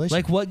manipulation.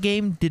 like, what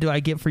game did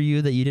I get for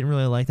you that you didn't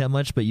really like that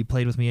much, but you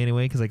played with me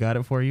anyway because I got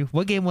it for you?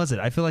 What game was it?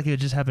 I feel like it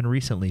just happened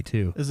recently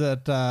too. Is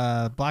it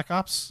Black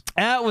Ops?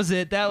 That was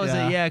it. That was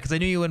Yeah. it. Yeah, because I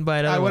knew you wouldn't buy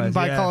it. I wouldn't otherwise.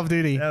 buy Yeah. Call of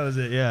Duty. That was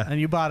it. Yeah. And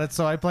you bought it,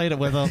 so I played it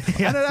with them.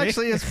 Yeah, And it see?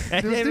 actually is.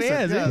 It was It decent.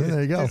 is, Yeah, yeah.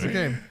 There you go. It's a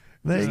game.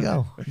 There you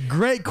go.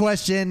 Great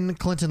question,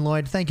 Clinton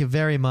Lloyd. Thank you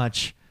very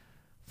much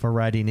for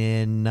writing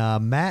in.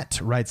 Matt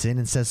writes in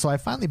and says, so I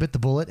finally bit the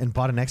bullet and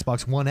bought an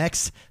Xbox One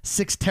X,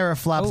 6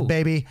 teraflops, Oh.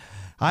 baby.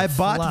 I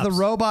bought the flops.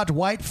 Robot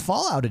White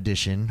Fallout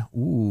Edition.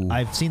 Ooh.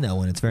 I've seen that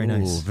one. It's very Ooh,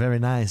 nice. very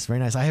nice, very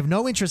nice. I have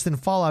no interest in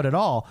Fallout at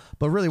all,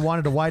 but really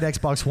wanted a white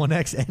Xbox One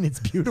X, and it's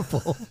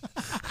beautiful.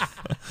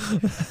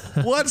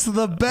 What's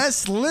the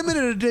best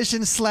limited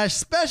edition /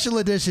 special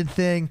edition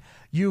thing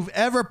you've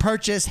ever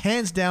purchased?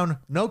 Hands down,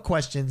 no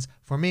questions.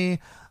 For me,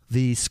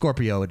 the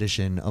Scorpio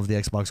edition of the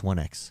Xbox One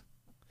X.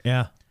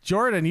 Yeah.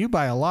 Jordan, you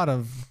buy a lot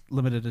of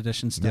limited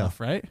edition stuff,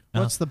 right?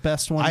 What's the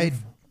best one? I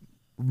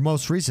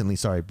most recently,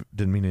 sorry,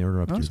 didn't mean to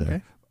interrupt you That's there.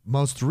 okay.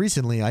 Most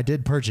recently, I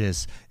did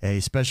purchase a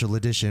special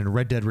edition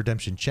Red Dead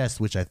Redemption chest,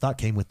 which I thought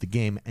came with the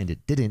game, and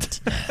it didn't.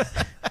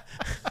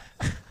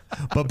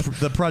 But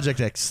the Project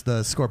X,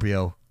 the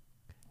Scorpio,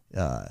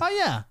 Oh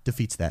yeah,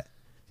 defeats that.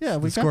 yeah. The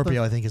We got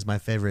Scorpio, I think, is my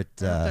favorite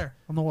right there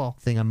on the wall.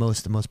 thing I'm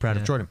most proud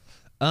of. Yeah. Jordan.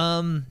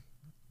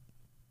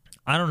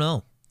 I don't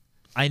know.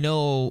 I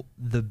know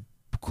the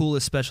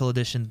coolest special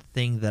edition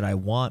thing that I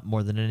want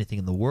more than anything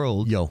in the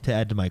world Yo. to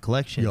add to my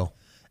collection. Yo.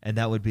 And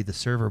that would be the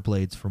server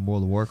blades from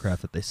World of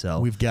Warcraft that they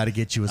sell. We've got to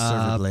get you a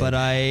server blade. But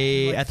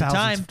I, Like at the thousands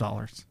time, of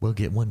dollars. We'll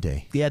get one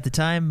day. yeah, at the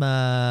time,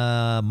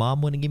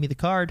 mom wouldn't give me the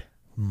card.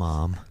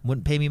 Mom.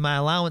 Wouldn't pay me my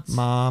allowance.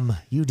 Mom,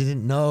 you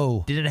didn't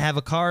know. Didn't have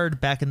a card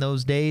back in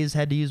those days.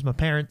 Had to use my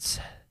parents.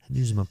 I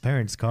used my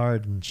parents'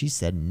 card, and she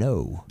said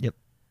no. Yep.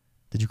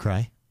 Did you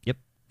cry? Yep.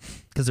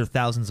 Because they're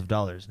thousands of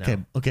dollars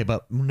now. Okay,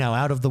 but now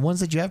out of the ones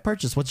that you have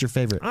purchased, what's your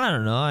favorite? I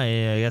don't know.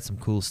 I got some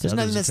cool stuff. There's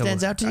nothing There's that a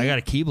stands out to you? I got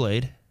a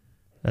Keyblade.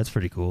 That's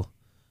pretty cool.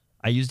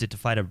 I used it to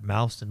fight a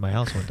mouse in my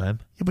house one time.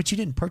 Yeah, but you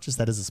didn't purchase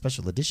that as a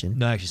special edition.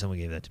 No, actually, someone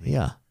gave that to me.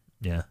 Yeah.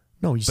 Yeah.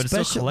 No, you But it's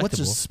still special. What's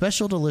a collectible.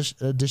 special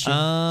edition?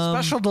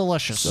 Special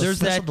delicious. So- There's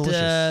special that.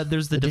 delicious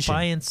There's the edition.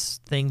 Defiance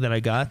thing that I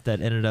got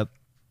that ended up.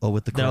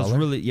 with the That was crawler?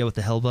 really with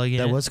the Hellbug in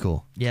That it. was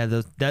cool. Yeah,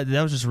 that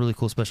was just a really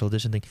cool special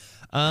edition thing.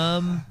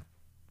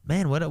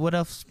 Man, what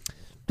else?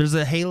 There's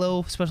a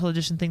Halo special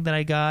edition thing that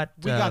I got.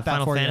 We got that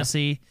Final for you.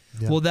 Fantasy.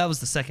 Yeah. Well, that was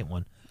the second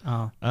one.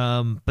 Oh,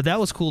 But that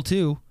was cool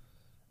too.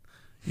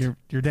 you're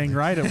dang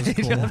right. It was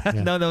cool.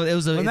 No, it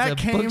was a, When it's that a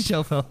came-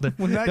 bookshelf holder.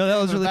 when that no, that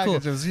came was in the really cool.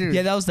 package, it was huge.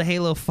 Yeah, that was the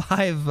Halo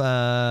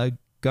 5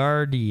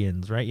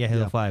 Guardians, right? Yeah,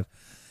 Halo Yeah. 5.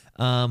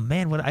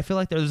 Man, I feel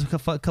like there was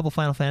a couple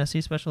Final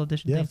Fantasy special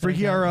edition Yeah, things. that I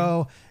Freaky got.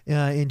 RO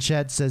in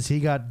chat says he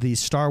got the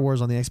Star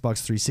Wars on the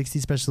Xbox 360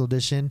 special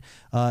edition.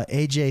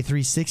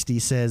 AJ360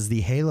 says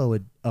the Halo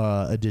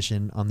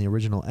edition on the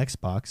original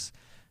Xbox.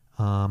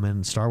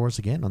 And Star Wars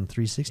again on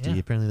 360. Yeah.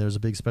 Apparently there was a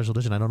big special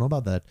edition. I don't know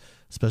about that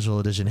special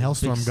edition.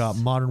 Hellstorm got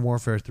Modern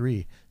Warfare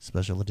 3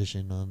 special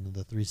edition on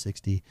the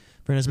 360.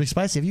 Very nice.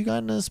 McSpicy, have you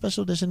gotten a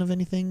special edition of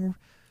anything?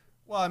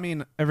 Well, I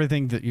mean,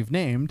 everything that you've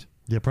named.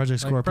 Yeah,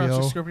 Project Like Scorpio.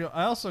 Project Scorpio.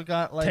 I also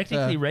got like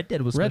Technically, Red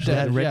Dead was Red special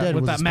Dead, edition. Red yeah, Dead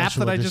with was that a map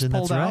special that I just edition.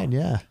 pulled That's out. right,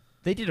 yeah.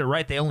 They did it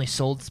right. They only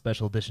sold the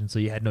special edition, so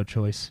you had no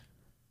choice.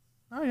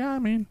 Oh yeah, I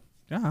mean,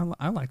 yeah,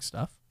 I like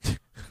stuff.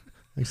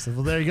 Excellent.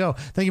 Well, there you go.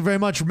 Thank you very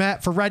much,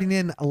 Matt, for writing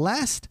in.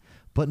 Last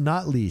but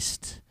not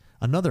least,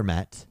 another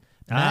Matt,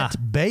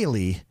 Matt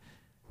Bailey,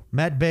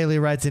 Matt Bailey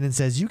writes in and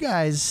says, you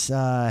guys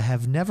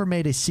have never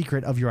made a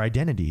secret of your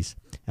identities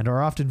and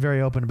are often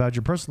very open about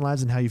your personal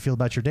lives and how you feel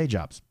about your day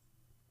jobs.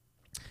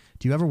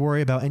 Do you ever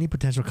worry about any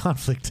potential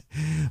conflict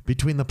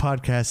between the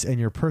podcast and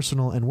your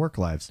personal and work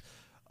lives?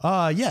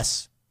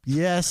 Yes.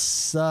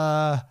 Yes,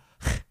 I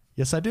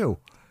do.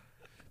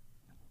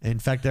 In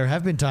fact, there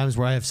have been times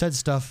where I have said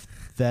stuff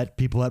that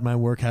people at my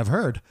work have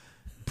heard.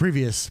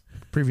 Previous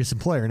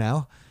employer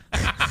now.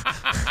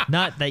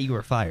 Not that you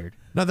were fired.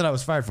 Not that I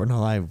was fired for.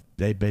 No,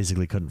 they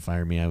basically couldn't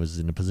fire me. I was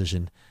in a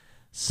position.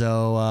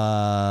 So,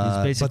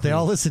 but they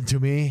all listened to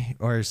me,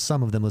 or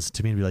some of them listened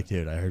to me and be like,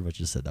 dude, I heard what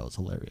you said. That was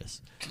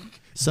hilarious.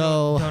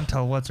 So Don't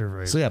tell what's her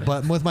right. So yeah,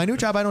 but with my new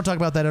job, I don't talk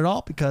about that at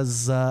all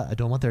because I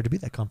don't want there to be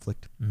that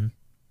conflict. Mm-hmm.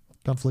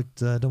 Conflict.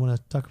 Don't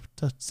want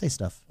to say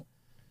stuff.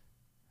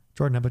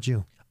 Jordan, how about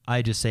you?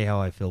 I just say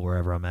how I feel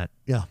wherever I'm at.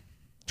 Yeah,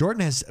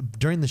 Jordan has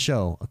during the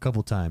show a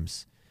couple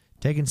times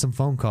taken some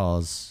phone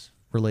calls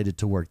related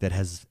to work that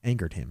has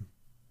angered him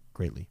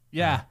greatly.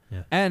 Yeah.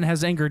 Yeah. And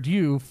has angered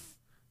you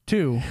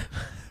too.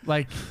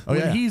 Like Oh,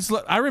 when yeah.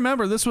 I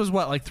remember this was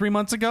like 3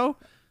 months ago.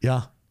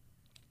 Yeah.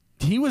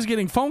 He was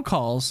getting phone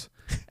calls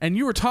and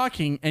you were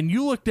talking and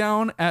you looked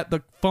down at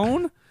the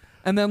phone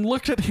and then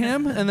looked at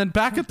him and then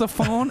back at the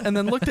phone and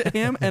then looked at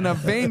him and a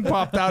vein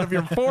popped out of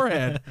your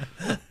forehead.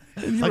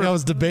 Like I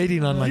was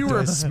debating on do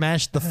I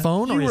smash the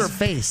phone or you his were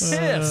face?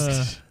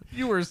 Pissed.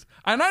 You were,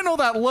 and I know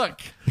that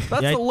look.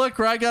 That's Yeah, the look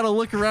where I got to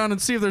look around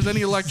and see if there's any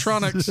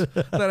electronics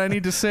that I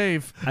need to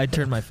save. I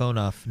turned my phone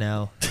off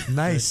now.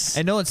 Nice.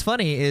 And no, what's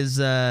funny is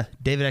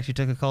David actually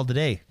took a call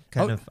today.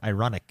 Kind of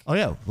ironic. Oh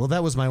yeah. Well,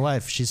 that was my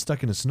wife. She's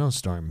stuck in a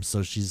snowstorm,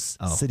 so she's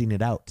sitting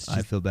it out.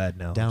 I feel bad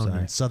now. I'm down sorry.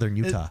 in southern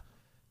Utah.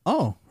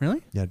 Oh,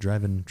 really? Yeah,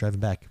 driving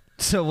back.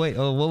 So wait,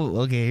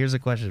 okay, here's a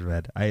question,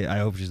 Red. I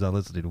hope she's not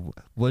listening.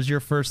 Was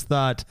your first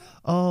thought,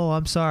 oh,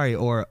 I'm sorry,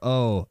 or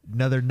oh,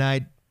 another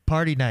night,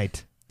 party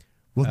night?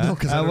 Well, no,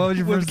 because what was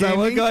your first thought?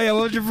 What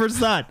was your first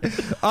thought?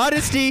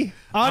 Honesty.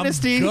 I'm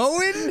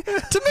going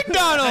to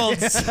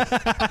McDonald's.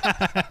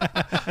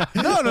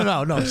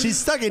 No. She's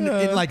stuck in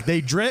like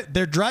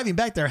they're driving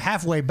back. They're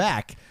halfway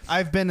back.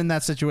 I've been in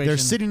that situation. They're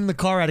sitting in the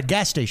car at a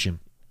gas station.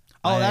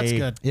 Oh, that's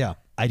good. Yeah.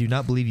 I do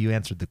not believe you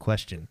answered the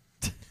question.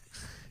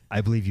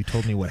 I believe you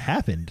told me what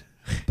happened,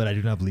 but I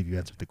do not believe you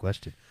answered the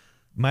question.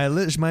 My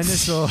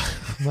initial.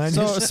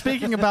 So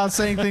speaking about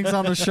saying things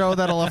on the show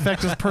that'll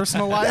affect his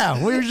personal life.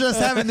 Yeah, we were just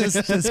having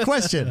this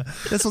question.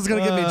 This one's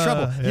going to get me in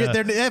trouble. Yeah.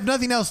 They have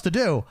nothing else to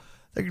do.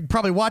 They're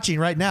probably watching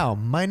right now.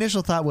 My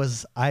initial thought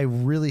was, I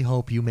really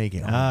hope you make it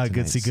home tonight,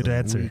 good so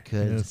answer. we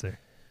could- answer.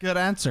 Good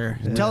answer.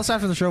 Tell us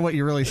after the show what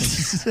you really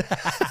think.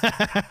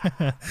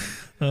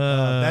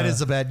 that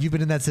is a bad. You've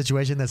been in that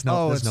situation. That's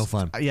no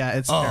fun. Yeah,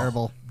 it's Oh,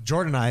 terrible.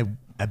 Jordan and I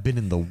have been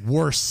in the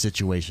worst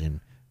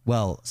situation.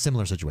 Well,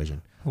 similar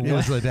situation. It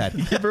was really bad.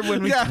 Remember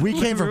when We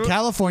came from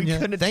California.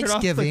 couldn't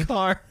Thanksgiving. turn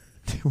off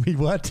the car? We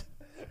what?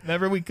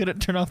 Remember we couldn't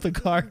turn off the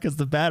car because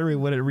the battery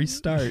wouldn't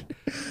restart.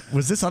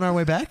 Was this on our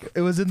way back?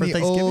 It was in For the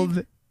Thanksgiving?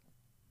 old.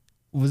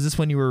 Was this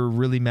when you were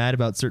really mad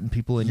about certain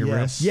people in your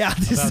Yes. room? Yeah,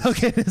 this is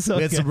okay. This is We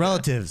okay. had some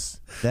relatives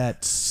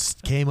that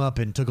came up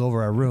and took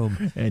over our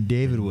room. And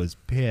David was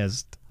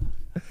pissed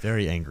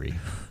Very angry.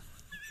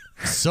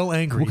 So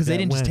angry. because they that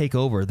didn't just when- take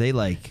over. They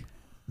like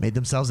made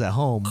themselves at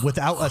home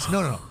without us.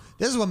 No.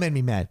 This is what made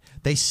me mad.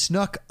 They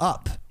snuck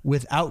up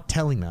without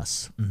telling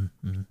us,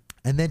 and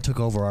then took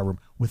over our room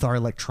with our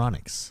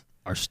electronics.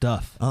 our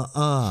stuff.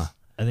 I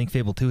think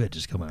Fable 2 had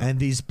just come out. And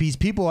these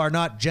people are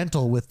not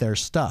gentle with their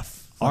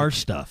stuff. Our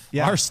stuff.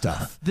 Yeah. Our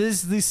stuff.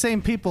 These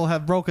same people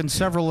have broken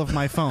several of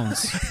my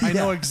phones. I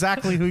know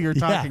exactly who you're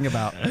talking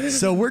about.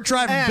 So we're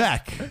driving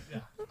back.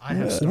 I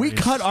have We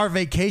cut our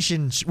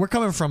vacation. We're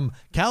coming from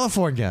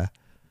California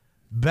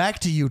back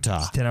to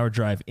Utah. 10-hour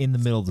drive in the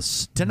middle of the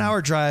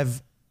 10-hour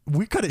drive.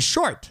 We cut it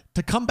short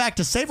to come back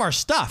to save our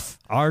stuff.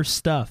 our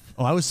stuff.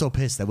 Oh, I was so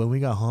pissed that when we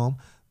got home,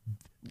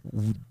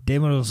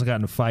 Damon also got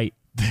in a fight.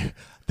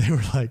 they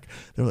were like,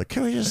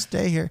 can we just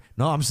stay here?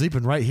 No, I'm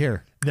sleeping right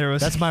here.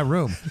 That's my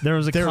room. There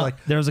was a They were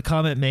like, there was a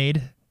comment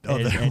made. Oh,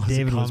 and, there and was a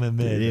David comment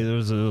made. There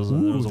was a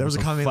there was a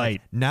comment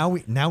fight.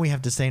 like, now we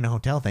have to stay in a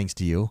hotel thanks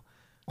to you.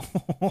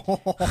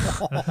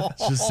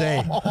 Just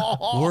say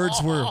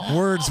words were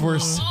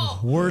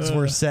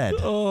said.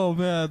 Oh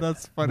man,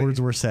 that's funny.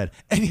 Words were said.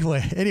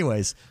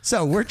 Anyways,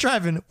 so we're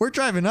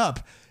driving up,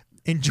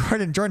 and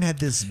Jordan had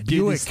this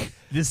Buick,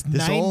 this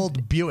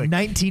old Buick,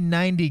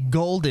 1990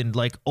 golden,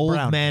 like old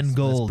brown. man It's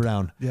gold.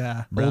 brown.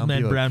 Yeah. Old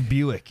man Buick. brown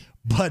Buick.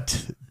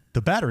 But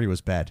the battery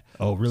was bad.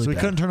 Oh, really So we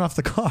bad. couldn't turn off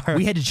the car.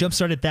 We had to jump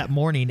start it that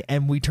morning,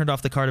 and we turned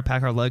off the car to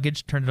pack our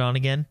luggage, turned it on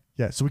again.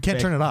 Yeah, so we can't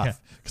turn it off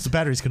because the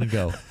battery's gonna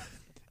go.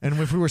 And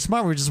if we were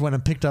smart, we just went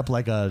and picked up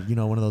like a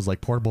one of those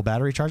like portable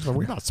battery chargers. But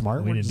we're not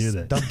smart. We We're didn't do just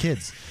that. Dumb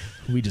kids.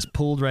 We just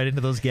pulled right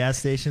into those gas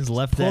stations,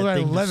 left Pull that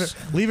it,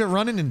 thing. leave it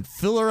running, and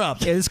fill her up.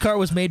 Yeah, this car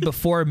was made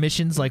before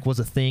emissions was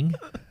a thing.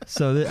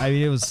 So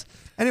it was.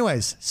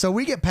 Anyways, so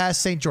we get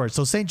past St. George.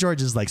 So St.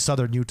 George is like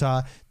southern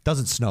Utah.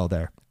 Doesn't snow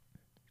there.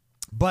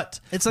 But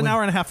It's an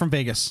hour and a half from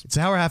Vegas. It's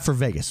an hour and a half for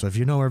Vegas. So if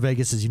you know where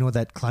Vegas is, you know what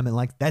that climate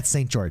like. That's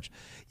St. George.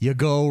 You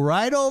go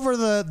right over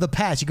the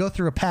pass. You go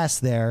through a pass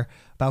there,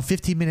 about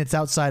 15 minutes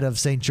outside of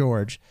St.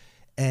 George,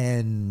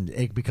 and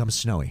it becomes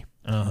snowy.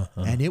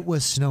 And it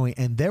was snowy,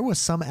 and there was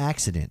some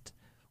accident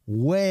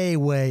way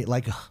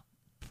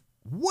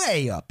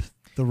up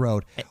the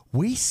road.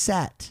 We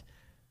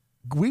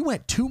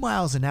went 2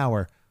 miles an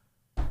hour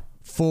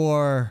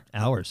for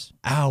Hours.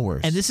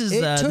 hours. And this is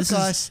it this took is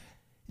us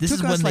this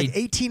is when like they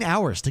 18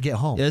 hours to get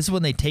home. this is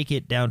when they take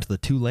it down to the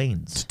 2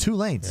 lanes. 2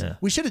 lanes. Yeah.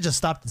 We should have just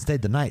stopped and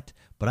stayed the night,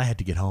 but I had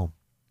to get home.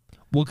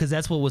 Well, because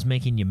that's what was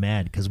making you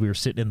mad, because we were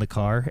sitting in the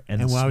car and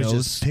the I was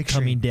snow's just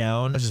picturing- coming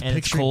down I was just and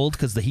it's picturing- cold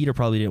because the heater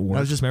probably didn't work.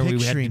 I was just Remember, we had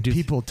to picturing do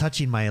people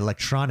touching my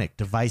electronic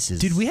devices.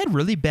 Dude, we had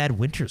really bad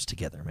winters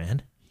together,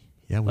 man.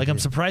 yeah, we Like, I'm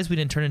did. surprised we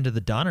didn't turn into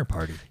the Donner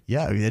Party.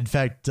 Yeah, in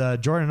fact,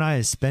 Jordan and I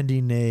is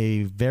spending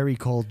a very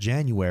cold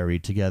January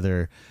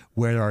together,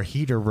 where our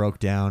heater broke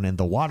down and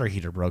the water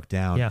heater broke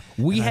down. Yeah.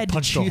 We and I had to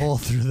punched a choose- hole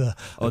through the.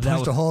 Oh, I that punched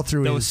was a hole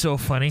through. That was so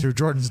funny. through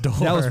Jordan's door.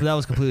 That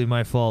was completely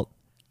my fault.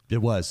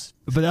 It was.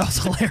 But that was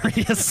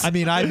hilarious. I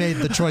mean, I made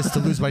the choice to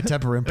lose my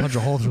temper and punch a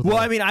hole through. well,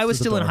 the, I mean, I was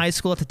through the still in door. high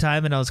school at the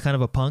time, and I was kind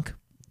of a punk.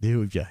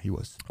 Yeah, he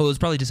was. Well, it was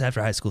probably just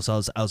after high school,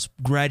 so I was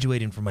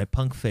graduating from my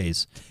punk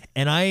phase,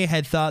 and I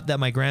had thought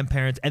that my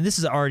grandparents, and this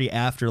is already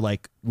after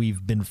like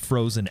we've been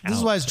frozen out. This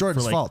is why it's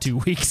Jordan's for like fault. 2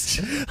 weeks.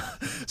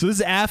 So this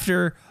is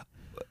after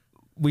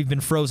we've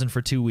been frozen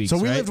for 2 weeks. So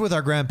we right? lived with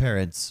our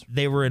grandparents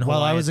They were in Hawaii.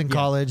 while I was in yeah,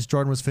 college.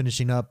 Jordan was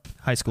finishing up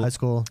high school. High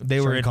school. They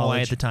were starting in Hawaii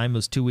college. at the time. It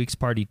was 2 weeks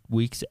party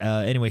weeks.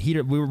 Anyway,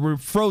 we were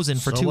frozen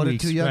for So 2 what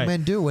weeks. do 2 young right.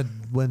 men do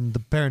when the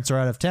parents are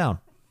out of town?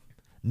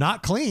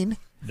 Not clean.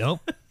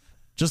 Nope.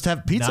 Just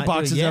have pizza Not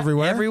boxes doing- yeah,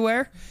 everywhere.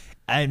 Everywhere.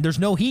 And there's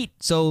no heat,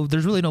 so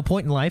there's really no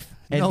point in life.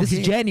 And No this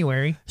heat. is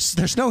January.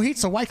 There's no heat,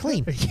 so why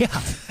clean? Yeah.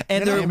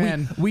 And Yeah, there,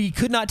 man. we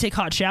could not take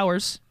hot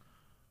showers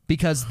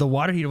because the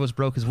water heater was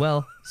broke as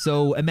well.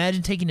 So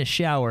imagine taking a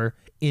shower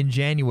in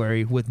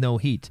January with no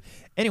heat.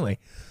 Anyway,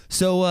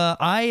 so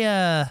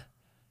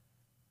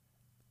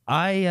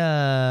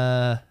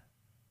I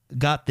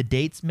got the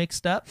dates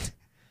mixed up,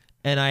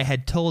 and I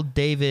had told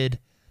David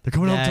They're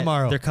coming home that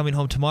tomorrow. They're coming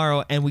home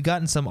tomorrow, and we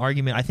got in some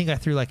argument. I think I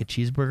threw like a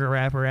cheeseburger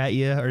wrapper at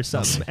you or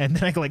something, and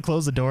then I like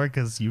closed the door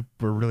because you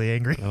were really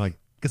angry. I like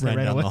 'Cause they ran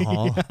ran down the away.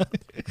 hall,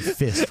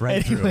 fist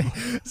right Anyway,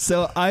 through.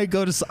 so I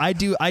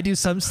do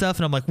some stuff,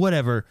 and I'm like,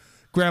 whatever.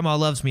 Grandma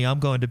loves me. I'm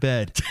going to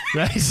bed.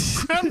 Right?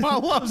 Grandma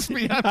loves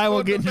me. I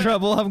won't get in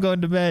trouble. I'm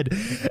going to bed.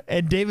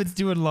 And David's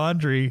doing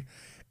laundry,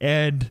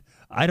 and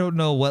I don't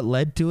know what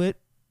led to it,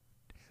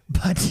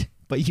 but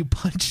you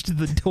punched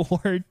the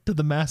door to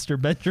the master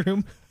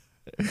bedroom,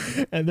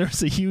 and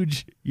there's a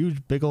huge,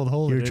 big old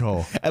hole. Huge in it.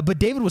 hole. But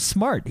David was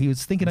smart. He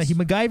was thinking he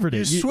MacGyvered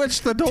it. You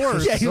switched the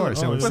doors. Yeah, you- Doors.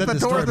 So oh, we've with said the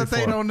this door story that they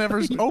before. don't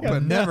never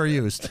open. Never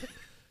used.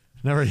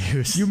 Never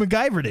used. you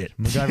MacGyvered it.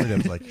 MacGyver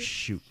was like,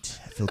 shoot,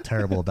 I feel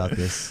terrible about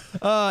this.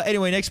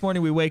 Anyway, next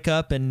morning we wake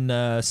up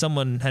and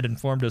someone had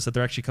informed us that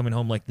they're actually coming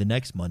home like the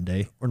next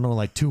Monday. Or no,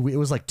 like 2 weeks. It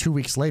was like 2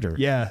 weeks later.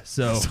 Yeah,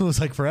 so So it was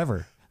like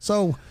forever.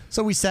 So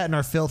we sat in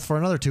our filth for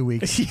another 2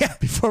 weeks. Yeah.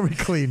 Before we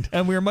cleaned.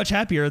 and we were much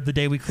happier the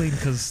day we cleaned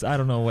because I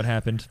don't know what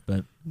happened,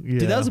 but Yeah.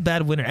 dude, that was a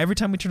bad winter. Every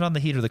time we turned on the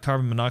heater, the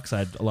carbon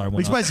monoxide alarm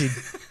Big went off.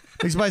 Spicy.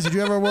 Big Spicy, do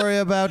you ever worry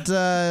about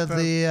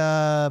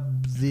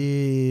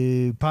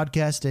the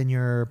podcast and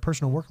your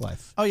personal work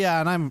life? Oh yeah,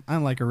 and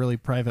I'm like a really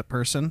private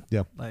person.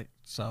 Yep. Like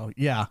so,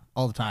 yeah,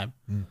 all the time.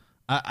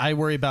 I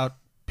worry about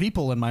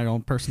people in my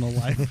own personal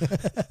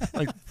life,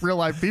 like real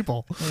life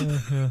people.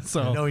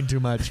 So Knowing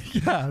too much.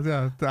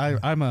 yeah,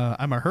 I'm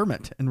a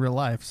hermit in real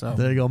life. So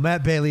There you go.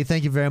 Matt Bailey,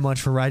 thank you very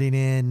much for writing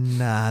in.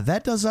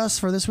 That does us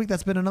for this week.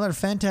 That's been another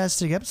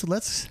fantastic episode.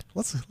 Let's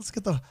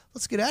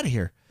get out of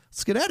here.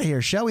 Let's get out of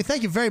here, shall we?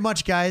 Thank you very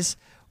much, guys.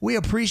 We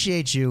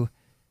appreciate you.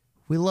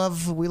 We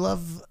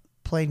love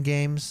playing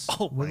games.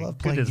 we love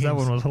playing games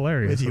was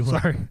hilarious. with you.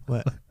 I'm sorry.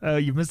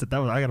 What? You missed it.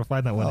 I gotta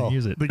find that one Oh. and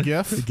use it. the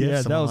gift. Gift, Yeah,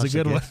 that someone was a watched the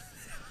good one. gift.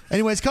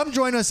 Anyways, come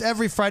join us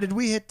every Friday. Did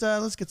we hit?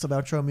 Let's get some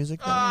outro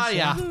music.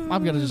 Yeah,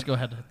 I'm gonna just go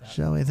ahead and hit that.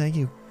 Shall we? Thank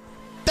you.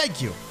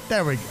 Thank you.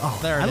 There we go. Oh,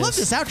 There it I love is.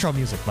 this outro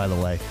music, by the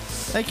way.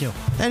 Thank you.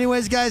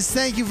 Anyways, guys,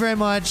 thank you very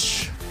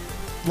much.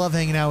 Love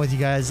hanging out with you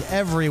guys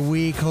every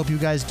week. Hope you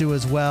guys do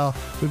as well.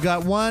 We've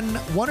got one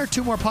or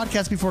two more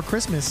podcasts before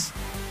Christmas,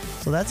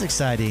 so that's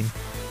exciting.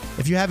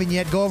 If you haven't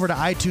yet, go over to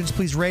iTunes.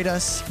 Please rate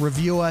us,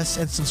 review us,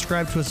 and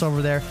subscribe to us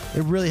over there.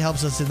 It really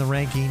helps us in the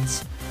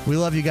rankings. We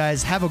love you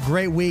guys. Have a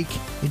great week.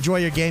 Enjoy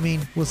your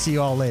gaming. We'll see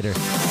you all later.